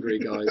not angry,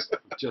 guys.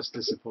 I'm just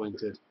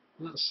disappointed.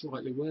 That's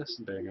slightly worse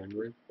than being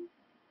angry.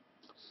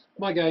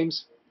 My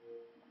games.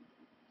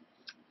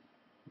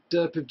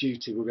 Derp of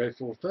Duty we'll go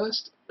for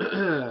first.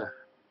 Are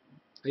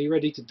you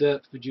ready to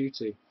derp for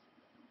duty?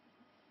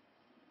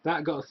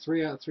 That got a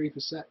 3 out of 3 for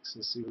sex.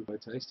 Let's see what I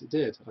taste. It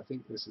did. I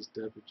think this is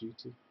Derp of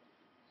Duty.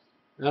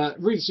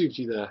 Really suits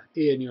you there.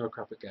 Ian, you're a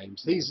crap at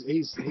games. He's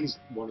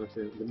one of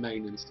the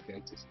main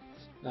instigators.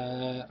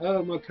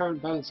 Oh, my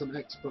current balance on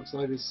Xbox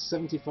Live is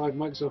 75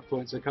 Microsoft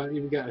points. I can't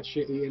even get a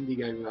shitty indie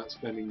game without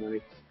spending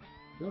money.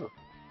 Oh.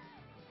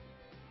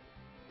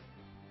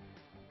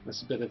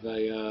 That's a bit of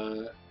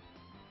a,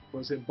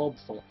 what's it, Bob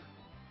Fop?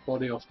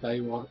 Body off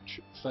Baywatch,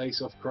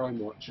 face off Crime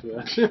Watch.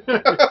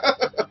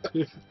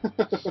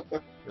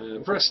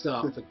 Press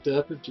start for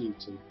Derp of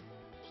Duty.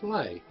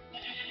 Play.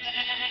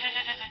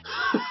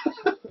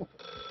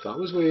 That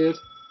was weird.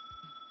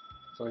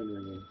 Phone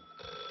ringing.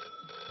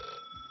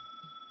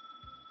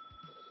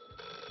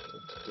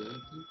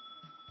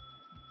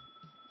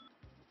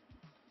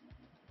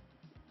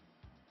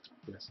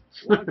 Yes.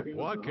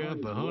 Why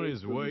can't the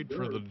honeys wait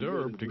for the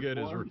derp to get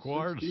his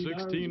required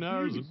 16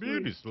 hours of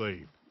beauty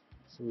sleep?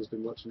 Someone's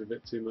been watching a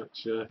bit too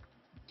much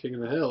King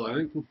of the Hill, I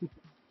think.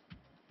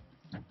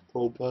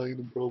 Propane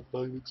and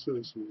propane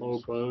accessories.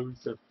 Propane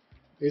stuff.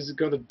 Is it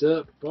got a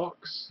derp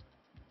box?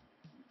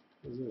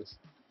 What is this?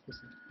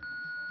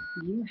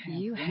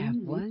 You have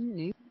one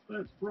new.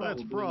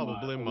 That's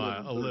probably my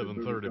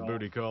 11:30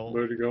 booty call.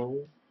 Where'd it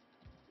go?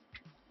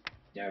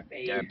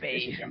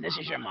 Derpy, this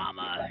is your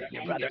mama.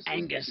 Your brother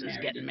Angus is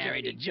getting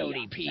married to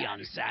Jody P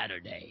on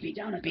Saturday. Be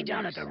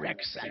down at the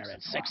rec center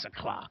at 6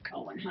 o'clock.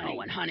 Oh,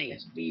 and honey,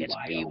 it's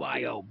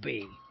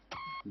BYOB.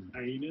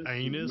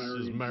 Anus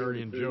is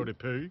marrying Jody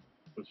P.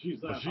 But she's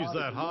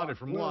that hottie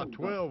from Lot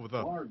 12 with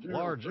a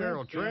large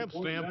arrow tramp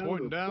stamp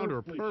pointing down to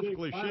her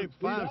perfectly shaped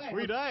fine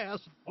sweet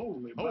ass.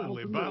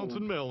 Holy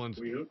bouncing melons.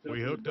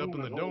 We hooked up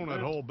in the donut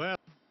hole bath.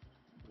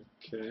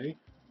 Okay.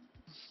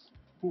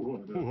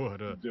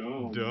 What a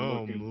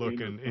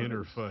dumb-looking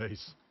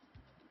interface.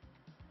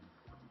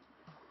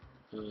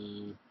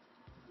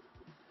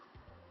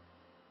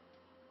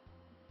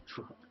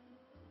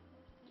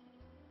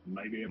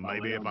 Maybe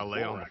if I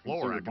lay on the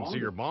floor, I can see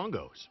your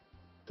bongos.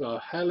 The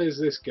hell is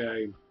this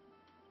game?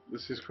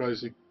 This is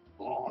crazy.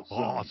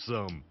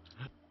 Awesome.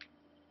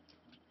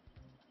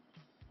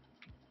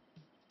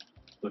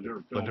 The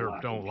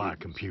derp don't like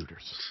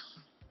computers.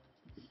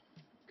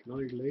 Can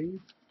I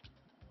leave?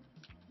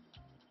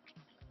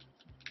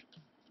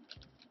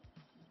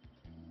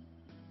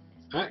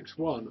 Act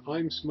 1.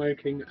 I'm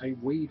smoking a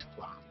weed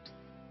plant.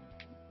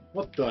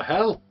 What the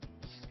hell?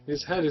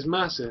 His head is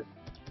massive.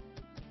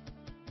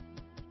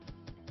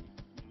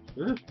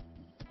 Huh?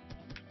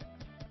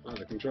 Oh,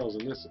 the controls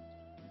on this.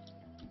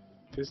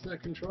 Is there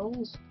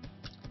controls?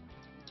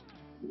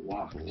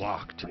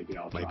 Locked. Maybe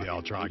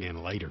I'll try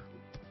again later.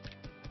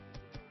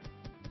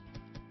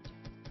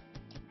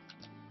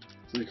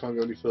 So you can't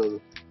go any further.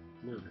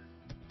 No.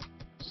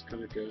 Just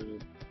kind of go in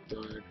a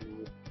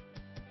diagonal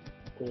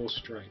or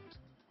straight.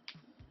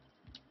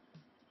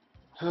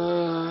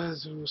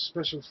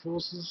 Special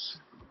forces?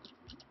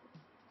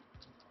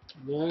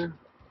 No.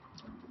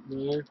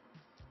 No.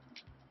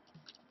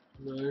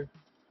 No.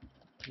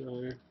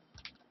 No.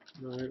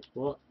 No.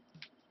 What?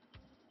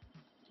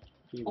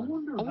 I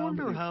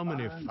wonder how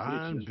many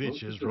fine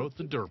bitches wrote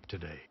the derp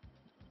today.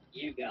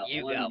 You got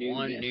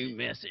one new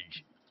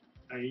message.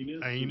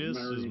 Anus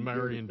is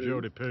marrying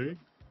Jody P.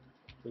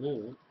 I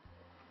know that.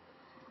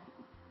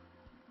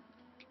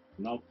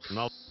 Nope.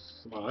 Well,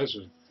 that's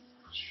a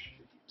shit.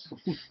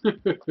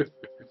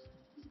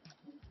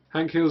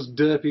 Hank Hill's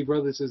Derpy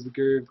Brother says the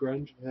Guru of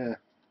Grunge. Yeah.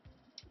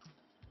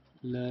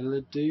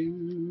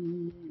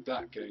 La-la-doo.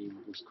 That game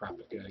was crap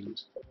at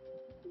games.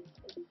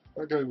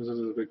 That game was a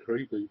little bit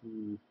creepy.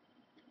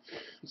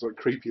 It's like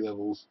creepy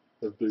levels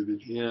of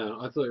boobage. Yeah,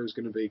 I thought it was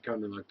going to be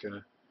kind of like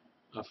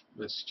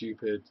a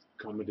stupid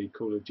comedy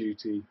Call of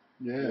Duty,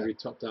 maybe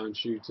top-down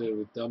shooter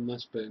with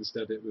dumbness, but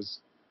instead it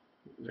was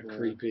a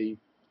creepy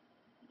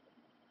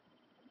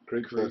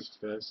Creep fest.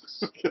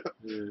 Yes.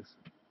 It's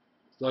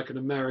like an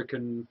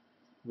American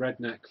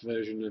redneck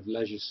version of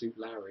Leisure Suit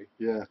Larry.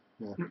 Yeah.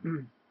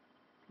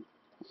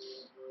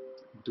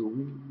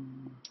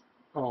 Doom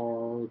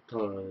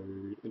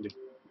arcade. Indeed.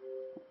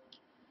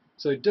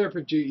 So Derp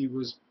of Duty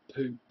was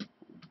poop.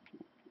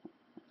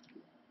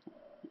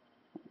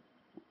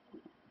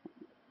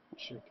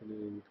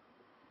 Chickening.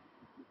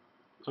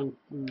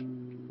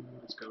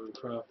 Let's go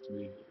uncraft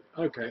me.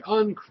 Okay,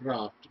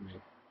 uncraft me.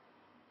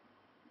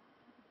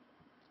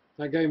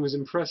 That game was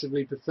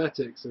impressively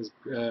pathetic, says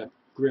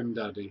Grim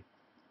Daddy.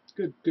 It's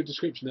good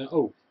description there.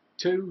 Oh,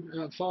 2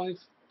 out of 5?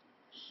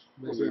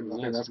 I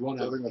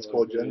think that's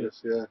quite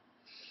generous, yeah.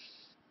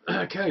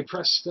 Okay,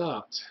 press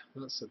start.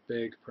 That's a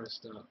big press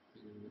start.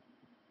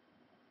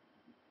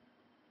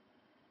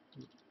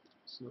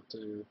 It's not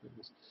doing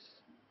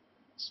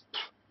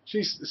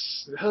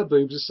anything. Her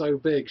boobs are so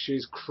big,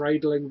 she's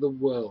cradling the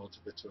world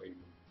between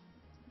them.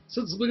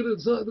 Since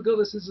the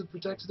goddesses have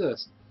protected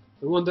us.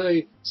 And one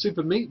day,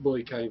 Super Meat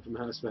Boy came from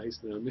outer space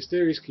now, a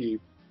mysterious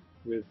cube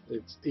with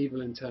its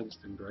evil intent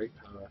and great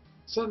power.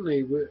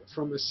 Suddenly,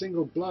 from a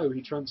single blow,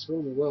 he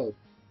transformed the world.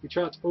 He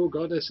trapped all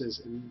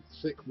goddesses in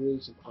thick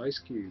walls of ice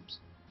cubes.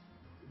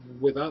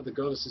 Without the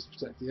goddesses to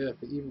protect the Earth,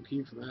 the evil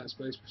cube from outer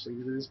space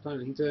proceeded with his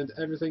plan. He turned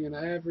everything and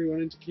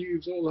everyone into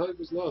cubes. All hope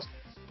was lost.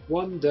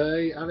 One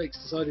day, Alex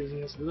decided he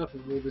has enough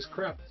of all this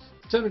crap.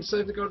 Determined to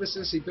save the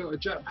goddesses, he built a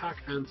jetpack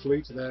and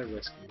flew to their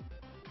rescue.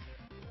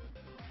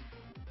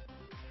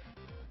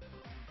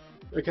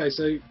 Okay,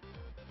 so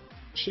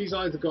she's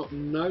either got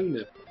no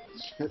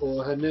nipples,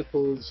 or her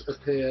nipples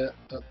appear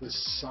at the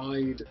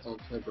side of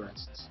her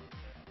breasts.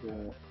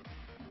 Yeah.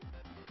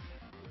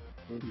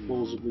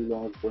 Plausibly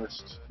large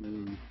breasts.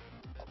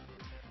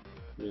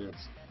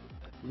 Yes.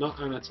 Not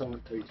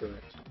anatomically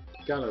correct.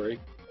 Gallery.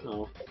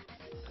 Oh.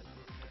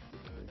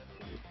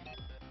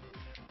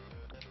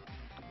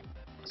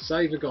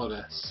 Save a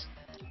goddess.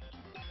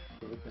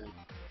 Okay.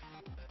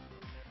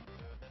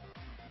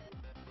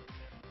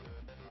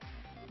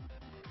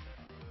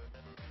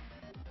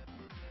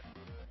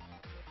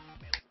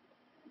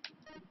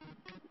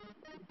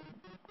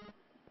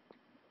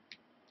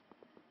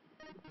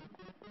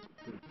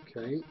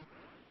 Okay,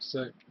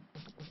 so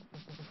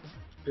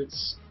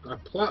it's a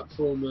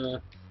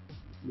platformer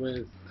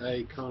with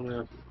a kind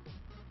of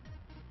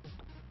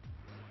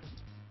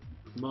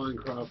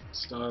Minecraft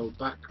style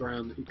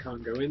background that you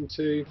can't go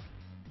into.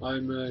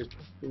 I'm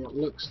what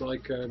looks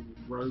like a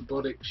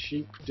robotic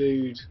sheep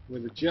dude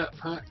with a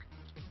jetpack.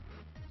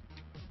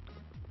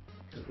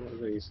 What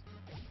are these?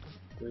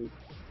 Are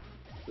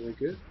they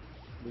good?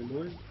 Are they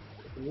mine?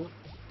 What?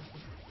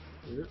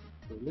 Yeah,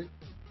 lovely.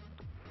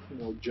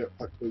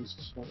 Jetpack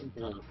boosts.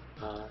 Yeah,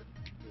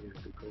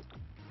 good call.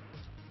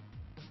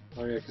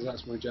 Oh yeah, because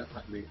that's my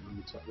jetpack meter on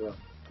the top right.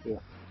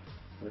 Yeah.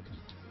 Okay.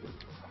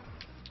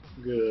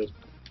 Good.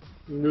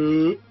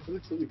 Good. It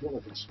looks like you've got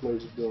like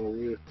explosive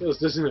diarrhea. It does,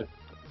 doesn't it?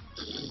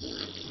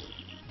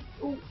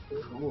 Oh,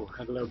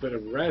 had a little bit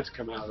of red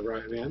come out of the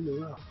right at the end as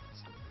well.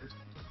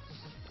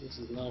 This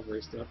is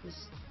library stuff.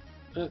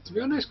 To be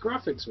honest,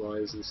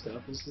 graphics-wise and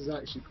stuff, this is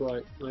actually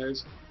quite,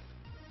 it's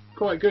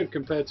quite good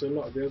compared to a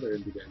lot of the other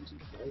indie games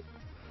you've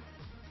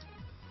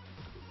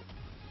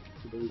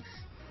played.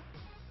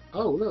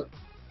 Oh look,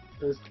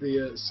 there's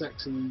the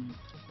sexy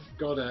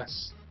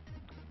goddess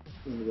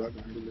in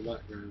the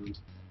background.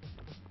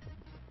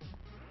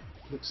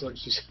 Looks like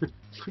she's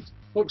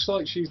looks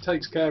like she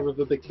takes care of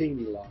the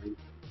bikini line.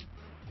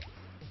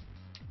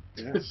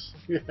 Yes.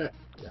 Yeah.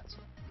 Yes.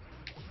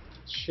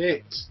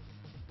 Shit.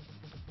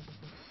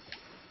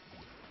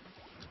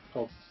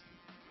 Oh.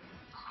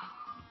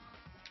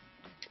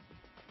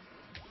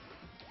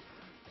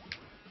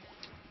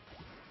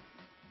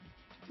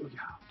 Oh yeah.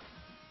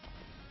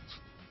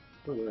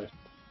 Oh yeah.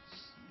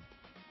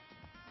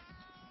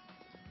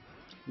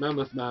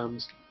 Mammoth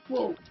Mams.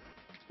 Whoa.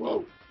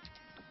 Whoa.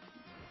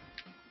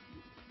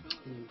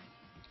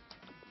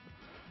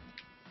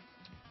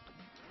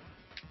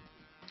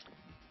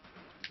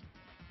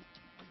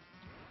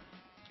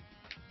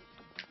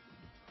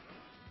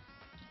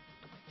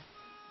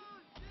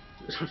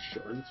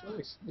 Shot in the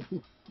face.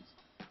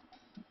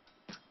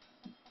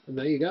 And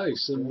there you go.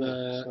 Some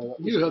So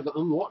you have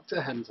unlocked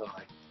a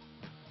hentai.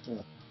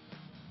 Yeah.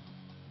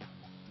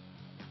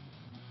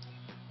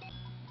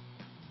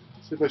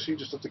 So basically, you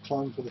just have to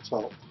climb to the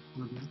top.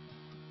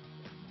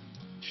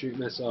 Shoot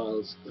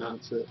missiles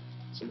at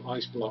some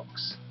ice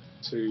blocks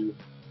to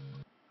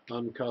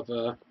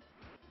uncover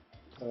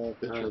a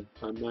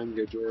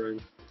manga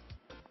drawing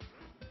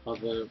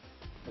of a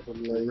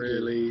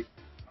really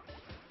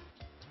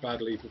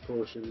badly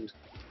proportioned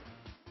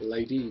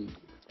lady.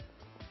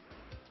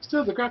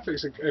 Still, the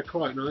graphics are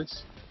quite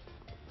nice.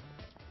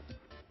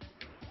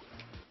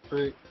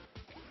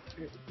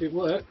 It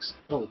works.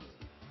 Oh,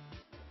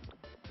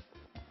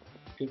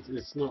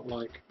 it's not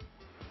like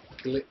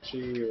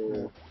glitchy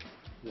or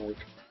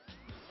like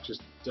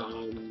just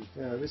done.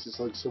 Yeah, this is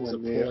like somewhere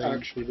near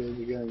actually doing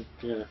the game.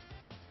 Yeah.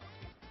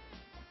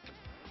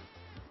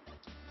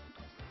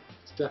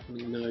 It's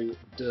definitely no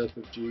dearth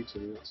of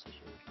duty, that's for sure.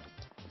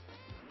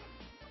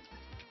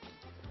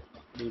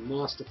 I mean,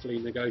 masterfully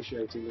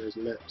negotiating those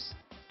lips.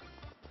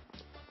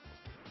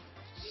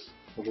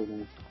 I don't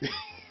know.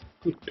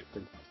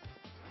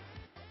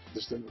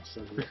 Just don't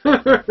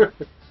understand.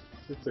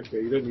 It's okay,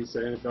 you don't need to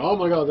say anything. Oh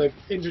my god, they've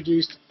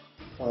introduced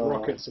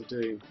rockets of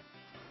doom.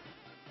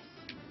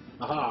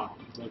 Aha!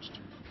 Dodged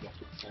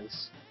rocket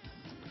face.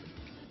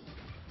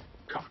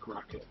 Cock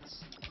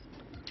rockets.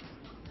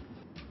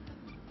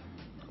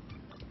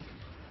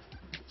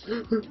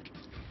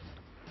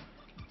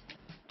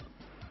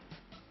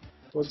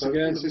 Once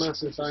again,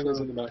 massive bangers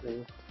in the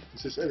background.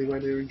 Is this anywhere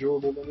near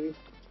enjoyable, then?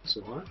 It's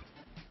alright.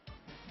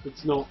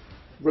 It's not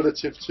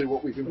relative to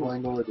what we've been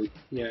playing already.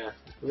 Yeah,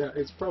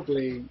 it's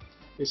probably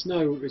it's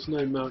no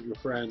Mount Your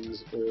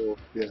Friends or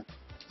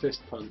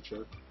Fist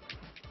Puncher,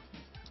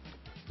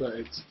 but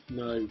it's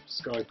no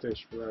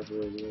Skyfish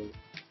Forever as well.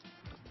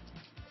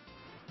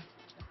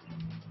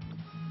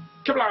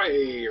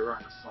 Kablai! Right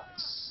in the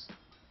face.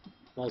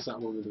 How's that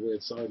one with the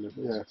weird side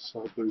nipples? Yeah,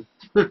 side boob.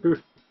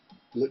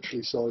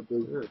 Literally side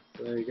boob. Yeah,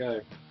 there you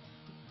go.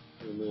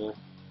 And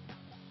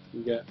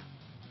you get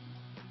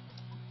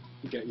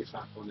your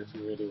fat one if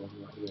you really want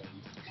that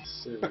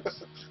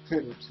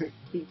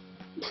one.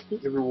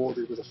 You're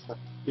rewarded with a fat.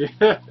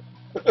 Yeah.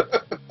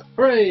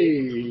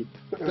 Hooray!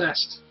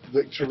 Best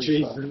victory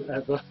achievement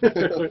ever.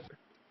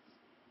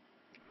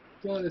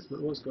 Goddess,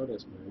 what's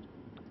Goddess made?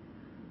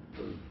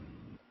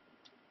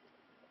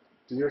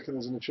 Do you reckon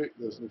there's an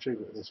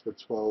achievement in this for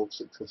 12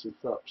 successive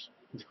flaps?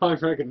 I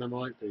reckon there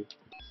might be.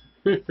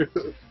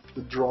 The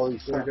dry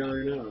fat.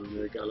 Going on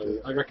in the gallery.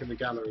 I reckon the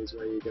gallery is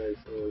where you go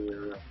for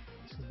your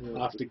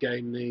after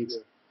game needs.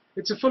 Yeah.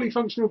 It's a fully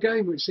functional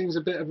game, which seems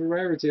a bit of a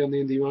rarity on the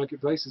indie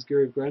marketplace, as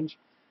Guru of Grunge.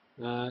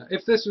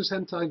 If this was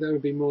hentai, there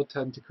would be more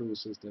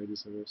tentacles, says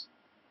Dodosaurus.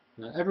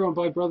 Everyone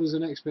buy Brothers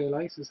and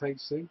XBLA, says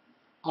HC.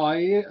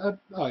 I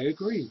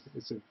agree.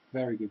 It's a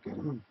very good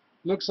game.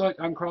 Looks like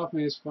Uncraft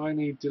Me has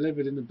finally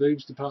delivered in the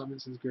boobs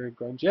department, says Guru of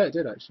Grunge. Yeah, it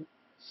did actually.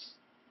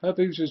 Her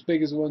boobs were as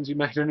big as the ones you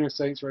made on your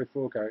Saints Row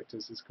 4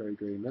 characters, says Corey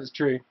Green. That's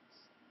true.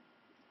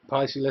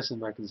 Pies who listen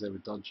reckons they were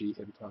dodgy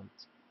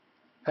implants.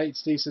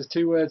 HD says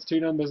 2 words, 2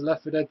 numbers,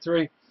 Left 4 Dead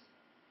 3.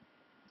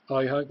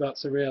 I hope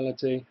that's a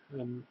reality.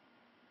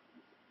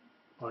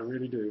 I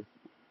really do.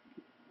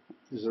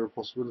 Is there a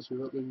possibility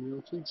of that being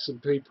reality? Some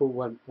people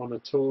went on a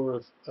tour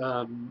of,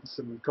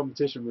 some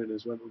competition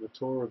winners went on a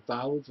tour of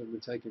Valve and were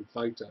taking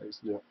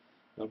photos. Yeah.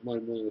 And one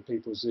of the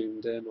people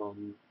zoomed in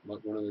on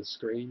like one of the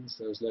screens.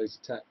 There was loads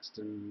of text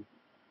and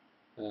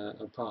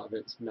a part of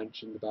it's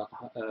mentioned about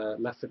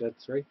Left 4 Dead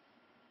 3.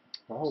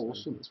 Oh, so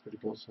awesome! That's pretty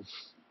cool. Awesome.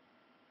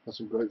 That's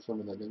some great fun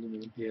in that game,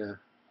 isn't it? Yeah,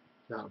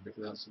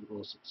 that's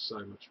awesome. So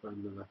much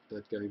fun. The Left 4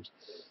 Dead games.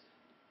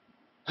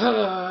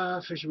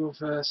 Fishing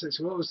Warfare 6.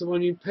 What was the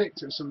one you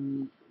picked? It was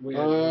some weird.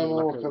 I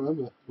can't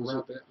remember. Was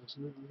rabbit or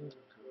something?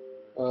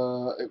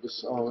 It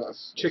was.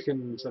 That's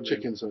Chicken something.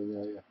 Chicken something.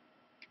 Yeah.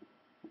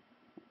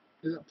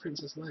 Is that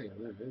Princess Leia?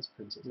 No, it is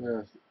Princess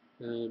Leia. Yeah.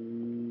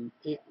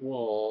 It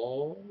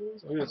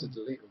was. I'm going to have to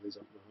delete all these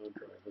off my hard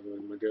drive,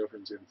 otherwise my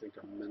girlfriend's going to think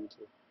I'm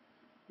mental.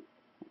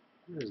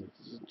 Where is it?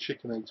 There's a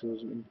chicken egg or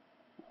something.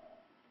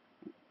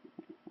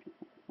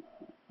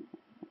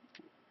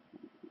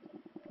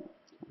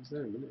 It was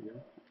there a minute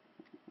ago.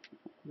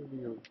 Where have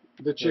you gone?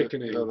 The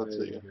chicken egg. Oh, that's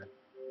there it, you yeah. go.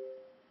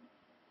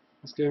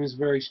 This game is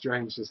very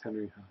strange, says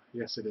Henry.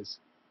 Yes, it is.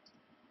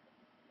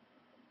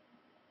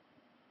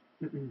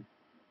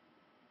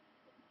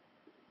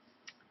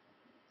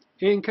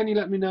 Ian, can you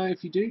let me know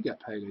if you do get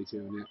Payday 2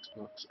 on the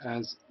Xbox,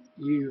 as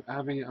you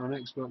having it on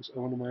Xbox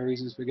are one of my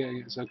reasons for getting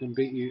it, so I can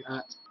beat you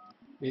at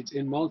it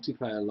in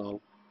multiplayer, lol.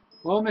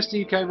 Well,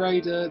 Mr. UK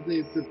Raider,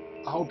 the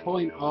whole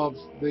point of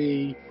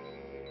the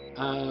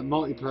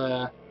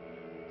multiplayer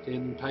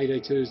in Payday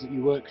 2 is that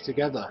you work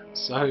together,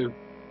 so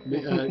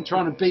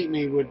trying to beat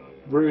me would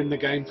ruin the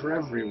game for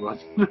everyone.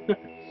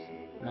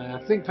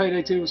 I think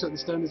Payday 2 will set the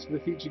standards for the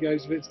future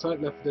games of its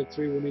type. Left 4 Dead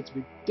 3 will need to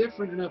be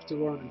different enough to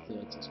warrant a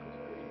third.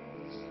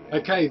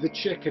 Okay, the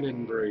chicken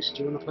in, Bruce.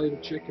 Do you want to play the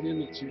chicken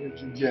in?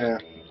 Yeah.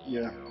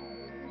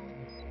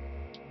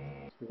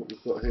 What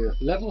we've got here.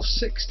 Level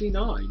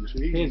 69.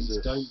 Jesus. Hints,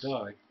 don't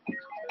die.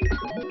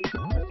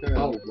 Okay.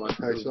 Oh, right.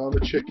 Okay, so I'm a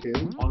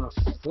chicken. On a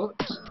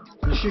foot.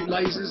 You shoot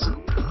lasers.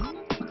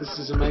 This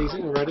is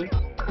amazing already.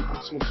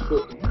 Someone's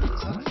foot.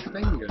 Is that a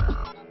finger?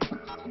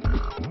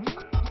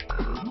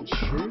 A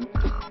shoe?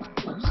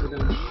 Upside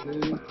down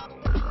shoe.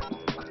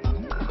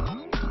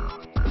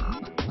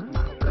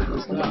 What the hell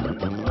is that?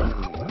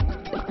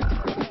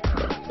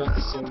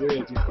 That's so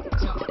weird.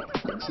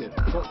 What's it?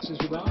 Boxes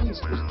with eyes?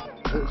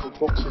 It's a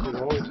boxes with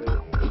eyes in it.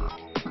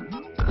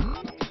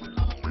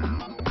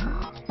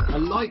 I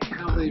like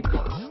how they've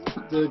got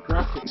the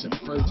graphics are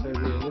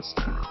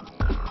photorealistic.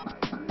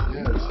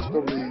 Yeah, this is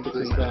probably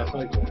Because they're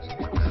photos.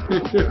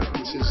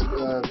 this is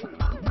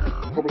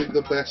probably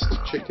the best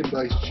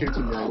chicken-based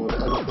shooting game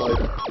I've ever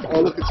played.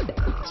 Oh look,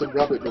 it's a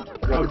rabbit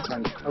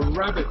tank. A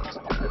rabbit.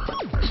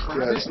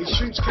 Yeah, It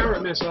shoots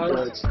carrot missiles.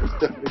 Yeah, it's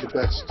definitely the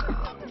best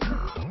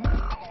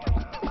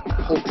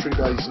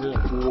poultry-based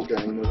war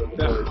game I've ever played.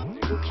 Definitely.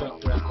 Watch out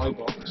for that eye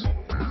box.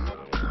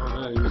 Oh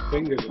no, your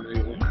fingers are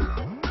moving.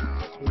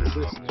 What is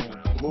this now?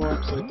 More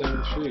upside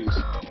down shoes.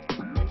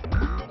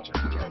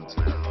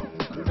 Gigantic.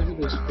 Look at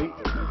those feet.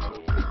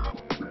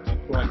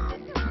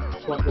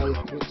 Quite well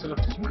looked after. Is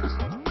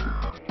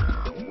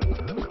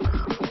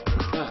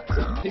that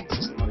a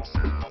pizza slice?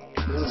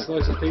 There's a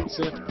slice of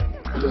pizza.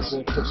 There's a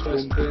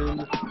dustbin.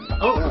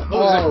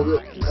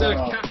 Is there a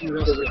cat in the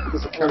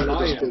There's a cat in the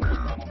dustbin. I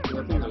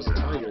think that was a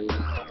tiger.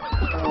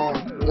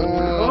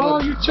 Oh,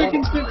 you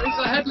chicken's been. It's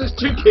a headless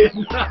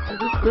chicken!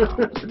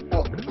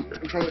 Oh,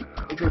 I'm trying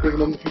to bring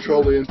him under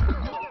control, Ian.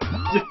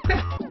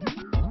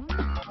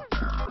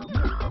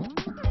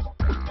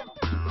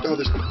 Oh,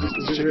 this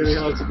It's really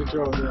hard to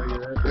control.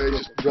 Yeah,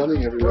 he's just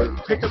running everywhere.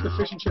 Well, pick up the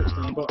fish and chips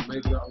down the bottom,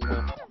 maybe that'll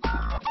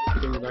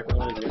bring you back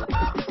alive again.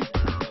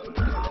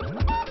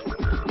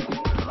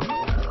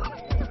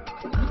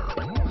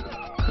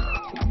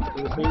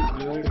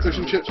 The fish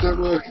and chips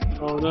don't work.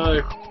 Oh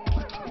no.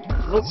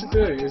 What's it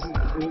doing?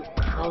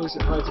 How is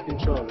it hard to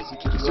control? Is it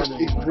just running?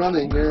 He's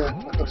running, yeah.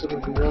 Like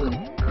absolutely running.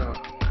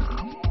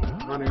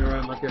 Running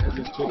around like a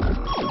headless chicken.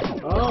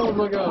 Oh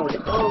my god.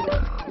 Oh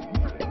god.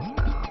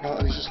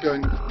 And he's just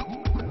going.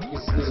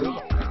 He's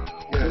up.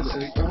 Yeah, and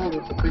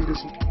the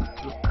fingers.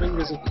 The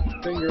fingers are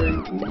fingering.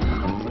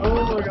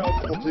 Oh my god.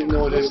 Absolutely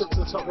no idea. That's up to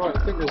the top right. I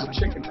think there's a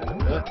chicken head up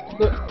there.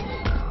 Look.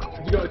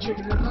 Have you got a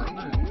chicken head back?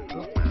 No.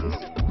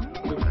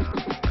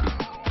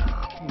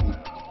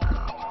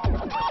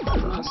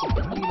 That's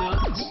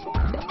peanuts.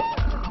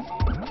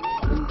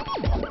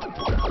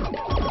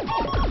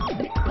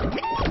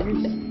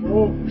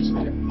 Oh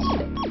shit.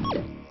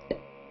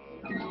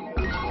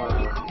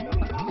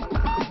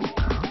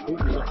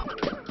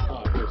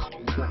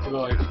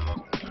 Alive.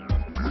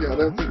 Yeah, I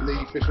don't think the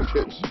fish and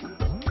chips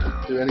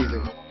do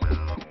anything.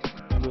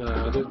 No,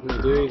 I don't think they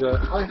do either.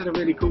 I had a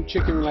really cool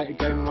chicken-related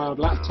game on my old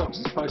laptop,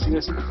 surprisingly.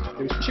 It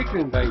was Chicken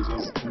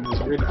Invaders, and it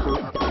was a really cool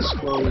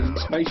scrolling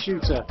space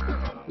shooter.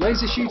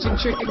 Laser shooting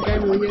chicken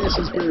game of the year,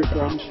 says Guru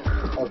Crunch.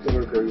 I've got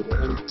to agree with it.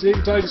 And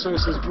Dinosaur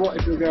says, what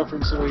if your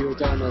girlfriend saw your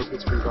download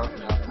that's been got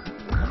now?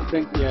 I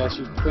think, yeah,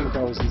 she'd think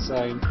I was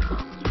insane.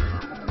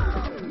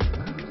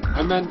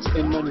 I meant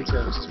in money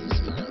terms.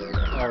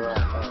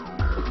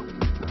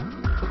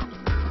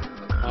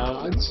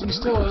 You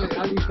still,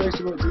 how are you supposed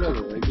to work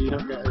together? Like, do you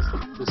not get a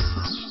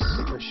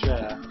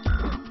share?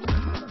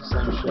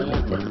 Same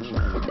share?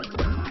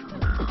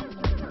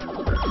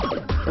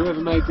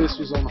 Whoever made this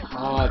was on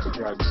hard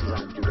drugs, says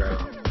Andrew Gray.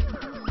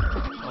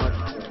 Hard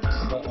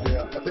drugs.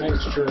 Yeah, I think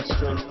Extra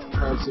strength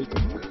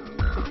paracetamol.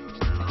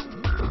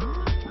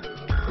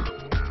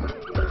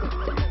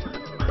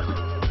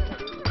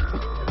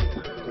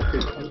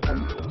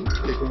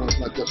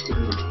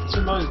 This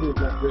reminds me of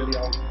like really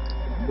old,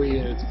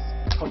 weird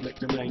public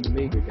domain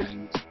Amiga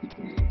games.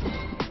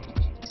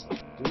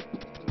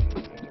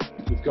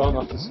 We've gone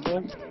off this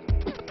time.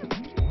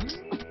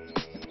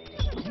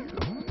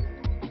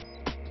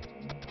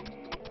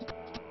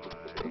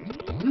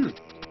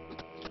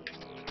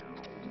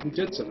 You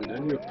did something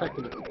then, you were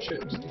pecking at the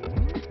chips.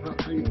 How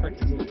are you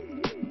pecking them?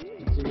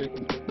 Did you make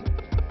them?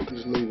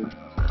 Just leaving.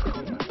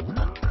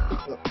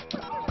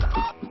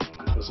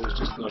 So it's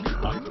just like a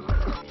bite.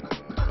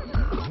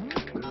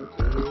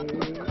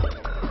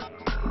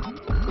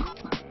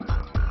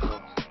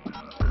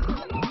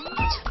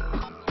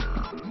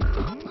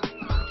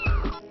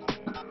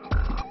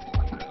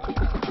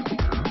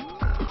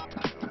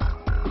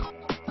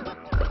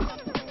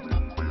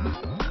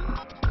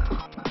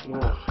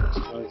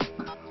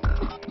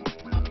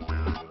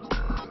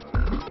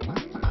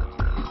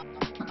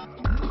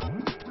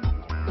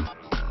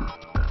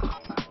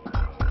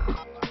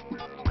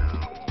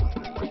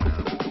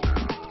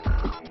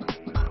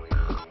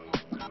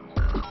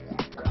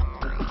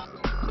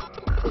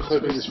 I was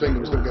hoping his finger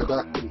was going to go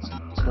back, but it's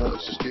not,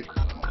 it's just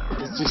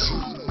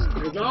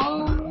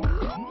No!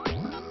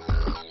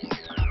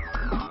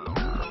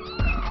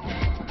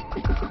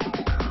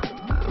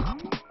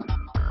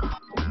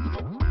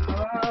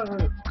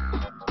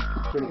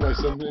 Do you want to play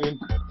something in?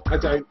 I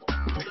don't.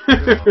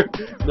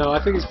 No,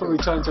 I think it's probably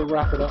time to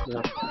wrap it up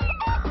now.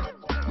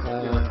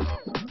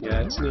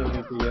 Yeah, it's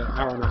nearly the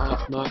hour and a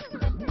half mark.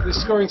 The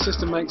scoring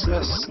system makes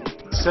less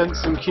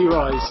sense than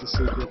QI's, the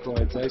Super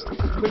Acquired Taste.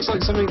 Looks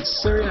like something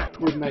Syriac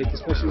would make,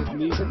 especially with the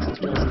music, since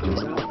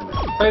messages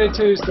now. Payday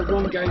 2 is the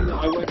one game that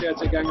I won't be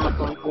able to gang up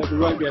on, that we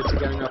won't be able to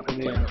gang up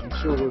in the end. I'm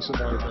sure we'll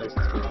survive those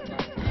two.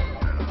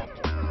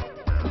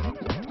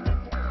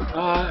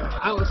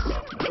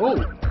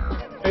 Oh!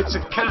 It's a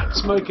cat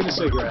smoking a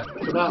cigarette.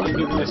 For that, I'm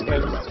giving this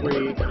game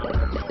 3 out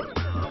of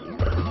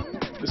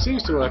 5. It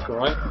seems to work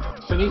alright.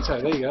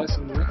 Finito, there you go.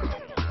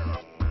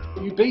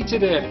 You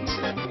beated it!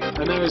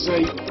 And there is a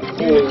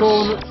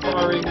unicorn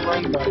firing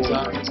rainbows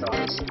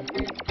advertised.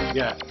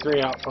 Yeah,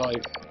 3 out of 5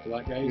 for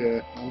that game.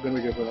 Yeah, I'm going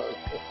to give that a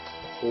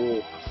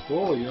 4.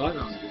 4, you like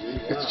that one, did you?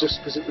 Wow. It's just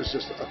because it was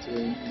just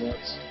utterly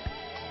nuts.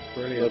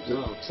 Brilliant.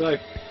 Wow. So,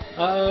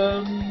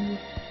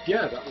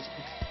 yeah, that was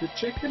good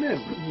chicken in.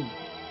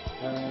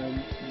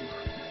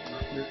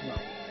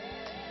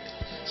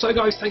 So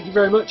guys, thank you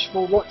very much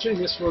for watching.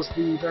 This was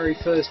the very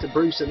first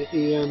Bruce and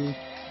Ian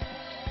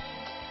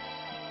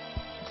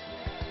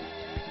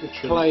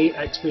play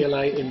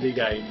XBLA indie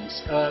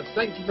games.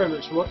 Thank you very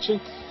much for watching.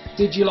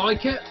 Did you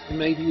like it?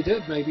 Maybe you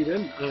did, maybe you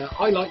didn't.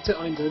 I liked it,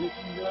 I enjoyed it.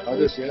 I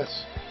did,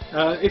 yes.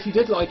 If you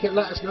did like it,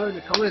 let us know in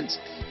the comments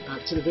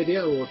to the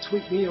video, or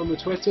tweet me on the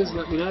Twitters and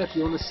let me know if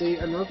you want to see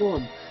another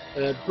one.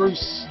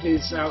 Bruce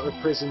is out of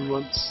prison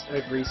once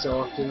every so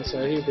often,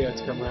 so he'll be able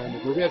to come around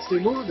and we'll be able to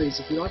do more of these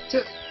if you liked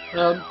it.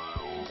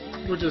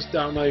 We'll just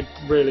download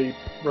really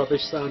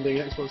rubbish sounding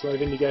Xbox Live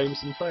indie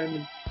games and play them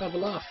and have a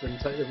laugh and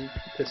take them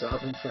piss out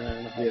of them for an hour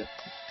and a half.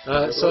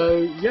 Yeah.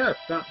 So yeah,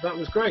 that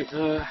was great.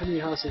 Henry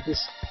House said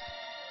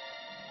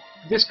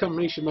this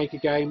company should make a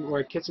game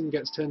where a kitten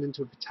gets turned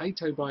into a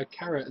potato by a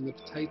carrot and the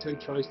potato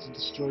tries to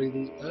destroy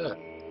the earth.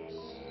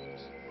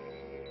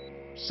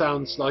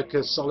 Sounds like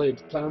a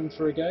solid plan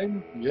for a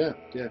game. Yeah,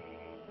 yeah.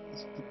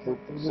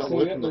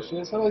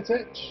 Hello,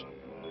 Titch.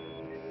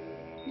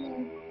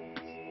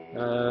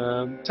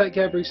 Take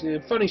care, Bruce and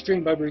Ian. Funny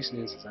stream by Bruce and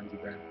Ian, says Andy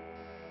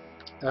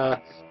Brown.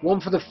 One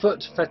for the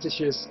foot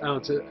fetishes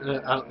out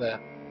there,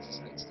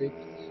 says Steve.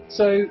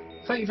 So,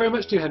 thank you very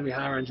much to Henry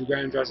Howard, Andrew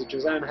Brown, Drowsy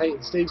Jozan, Hate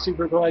and Steve,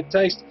 Super Acquired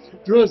Taste,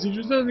 Drowsy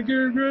Jozan, the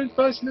Guru Grand,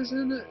 Spice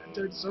Listen,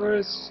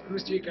 Dodosaurus,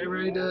 Mr. UK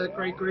Raider,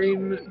 Grey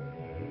Green,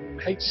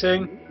 Hate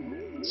Sing,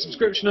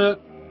 Subscriptioner,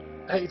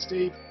 Hate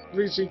Steve,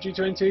 Rusu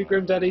G22,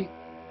 Grim Daddy,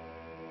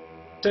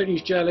 Don't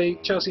Use Jelly,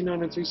 Chelsea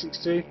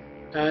 99362,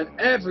 and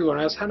everyone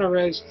else. Hannah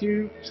Rose,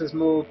 Hugh says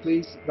more,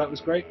 please. That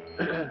was great.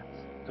 That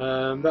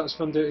was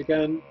fun. Do it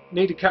again.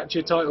 Need a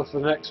catchy title for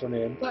the next one,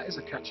 Ian. That is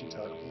a catchy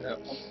title. Yeah,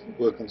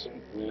 work on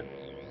something.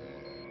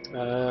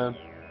 Yeah.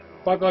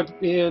 Bye bye,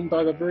 Ian.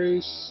 Bye bye,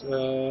 Bruce.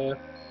 We'll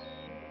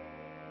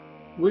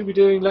be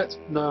doing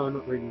No, I'm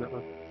not reading that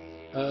one.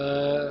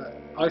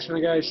 Ice from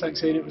the Garage,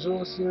 thanks Ian, it was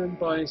awesome.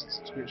 Bye,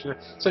 subscription.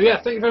 So yeah,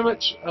 thank you very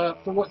much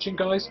for watching,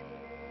 guys.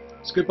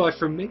 It's goodbye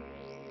from me.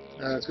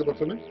 It's goodbye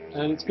from me.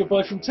 And it's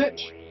goodbye from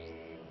Titch.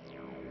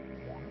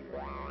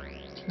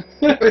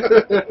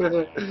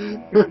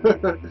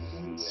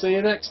 See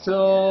you next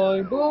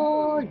time.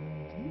 Bye.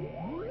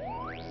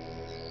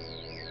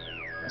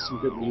 That's some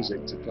good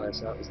music to play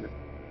us out, isn't it?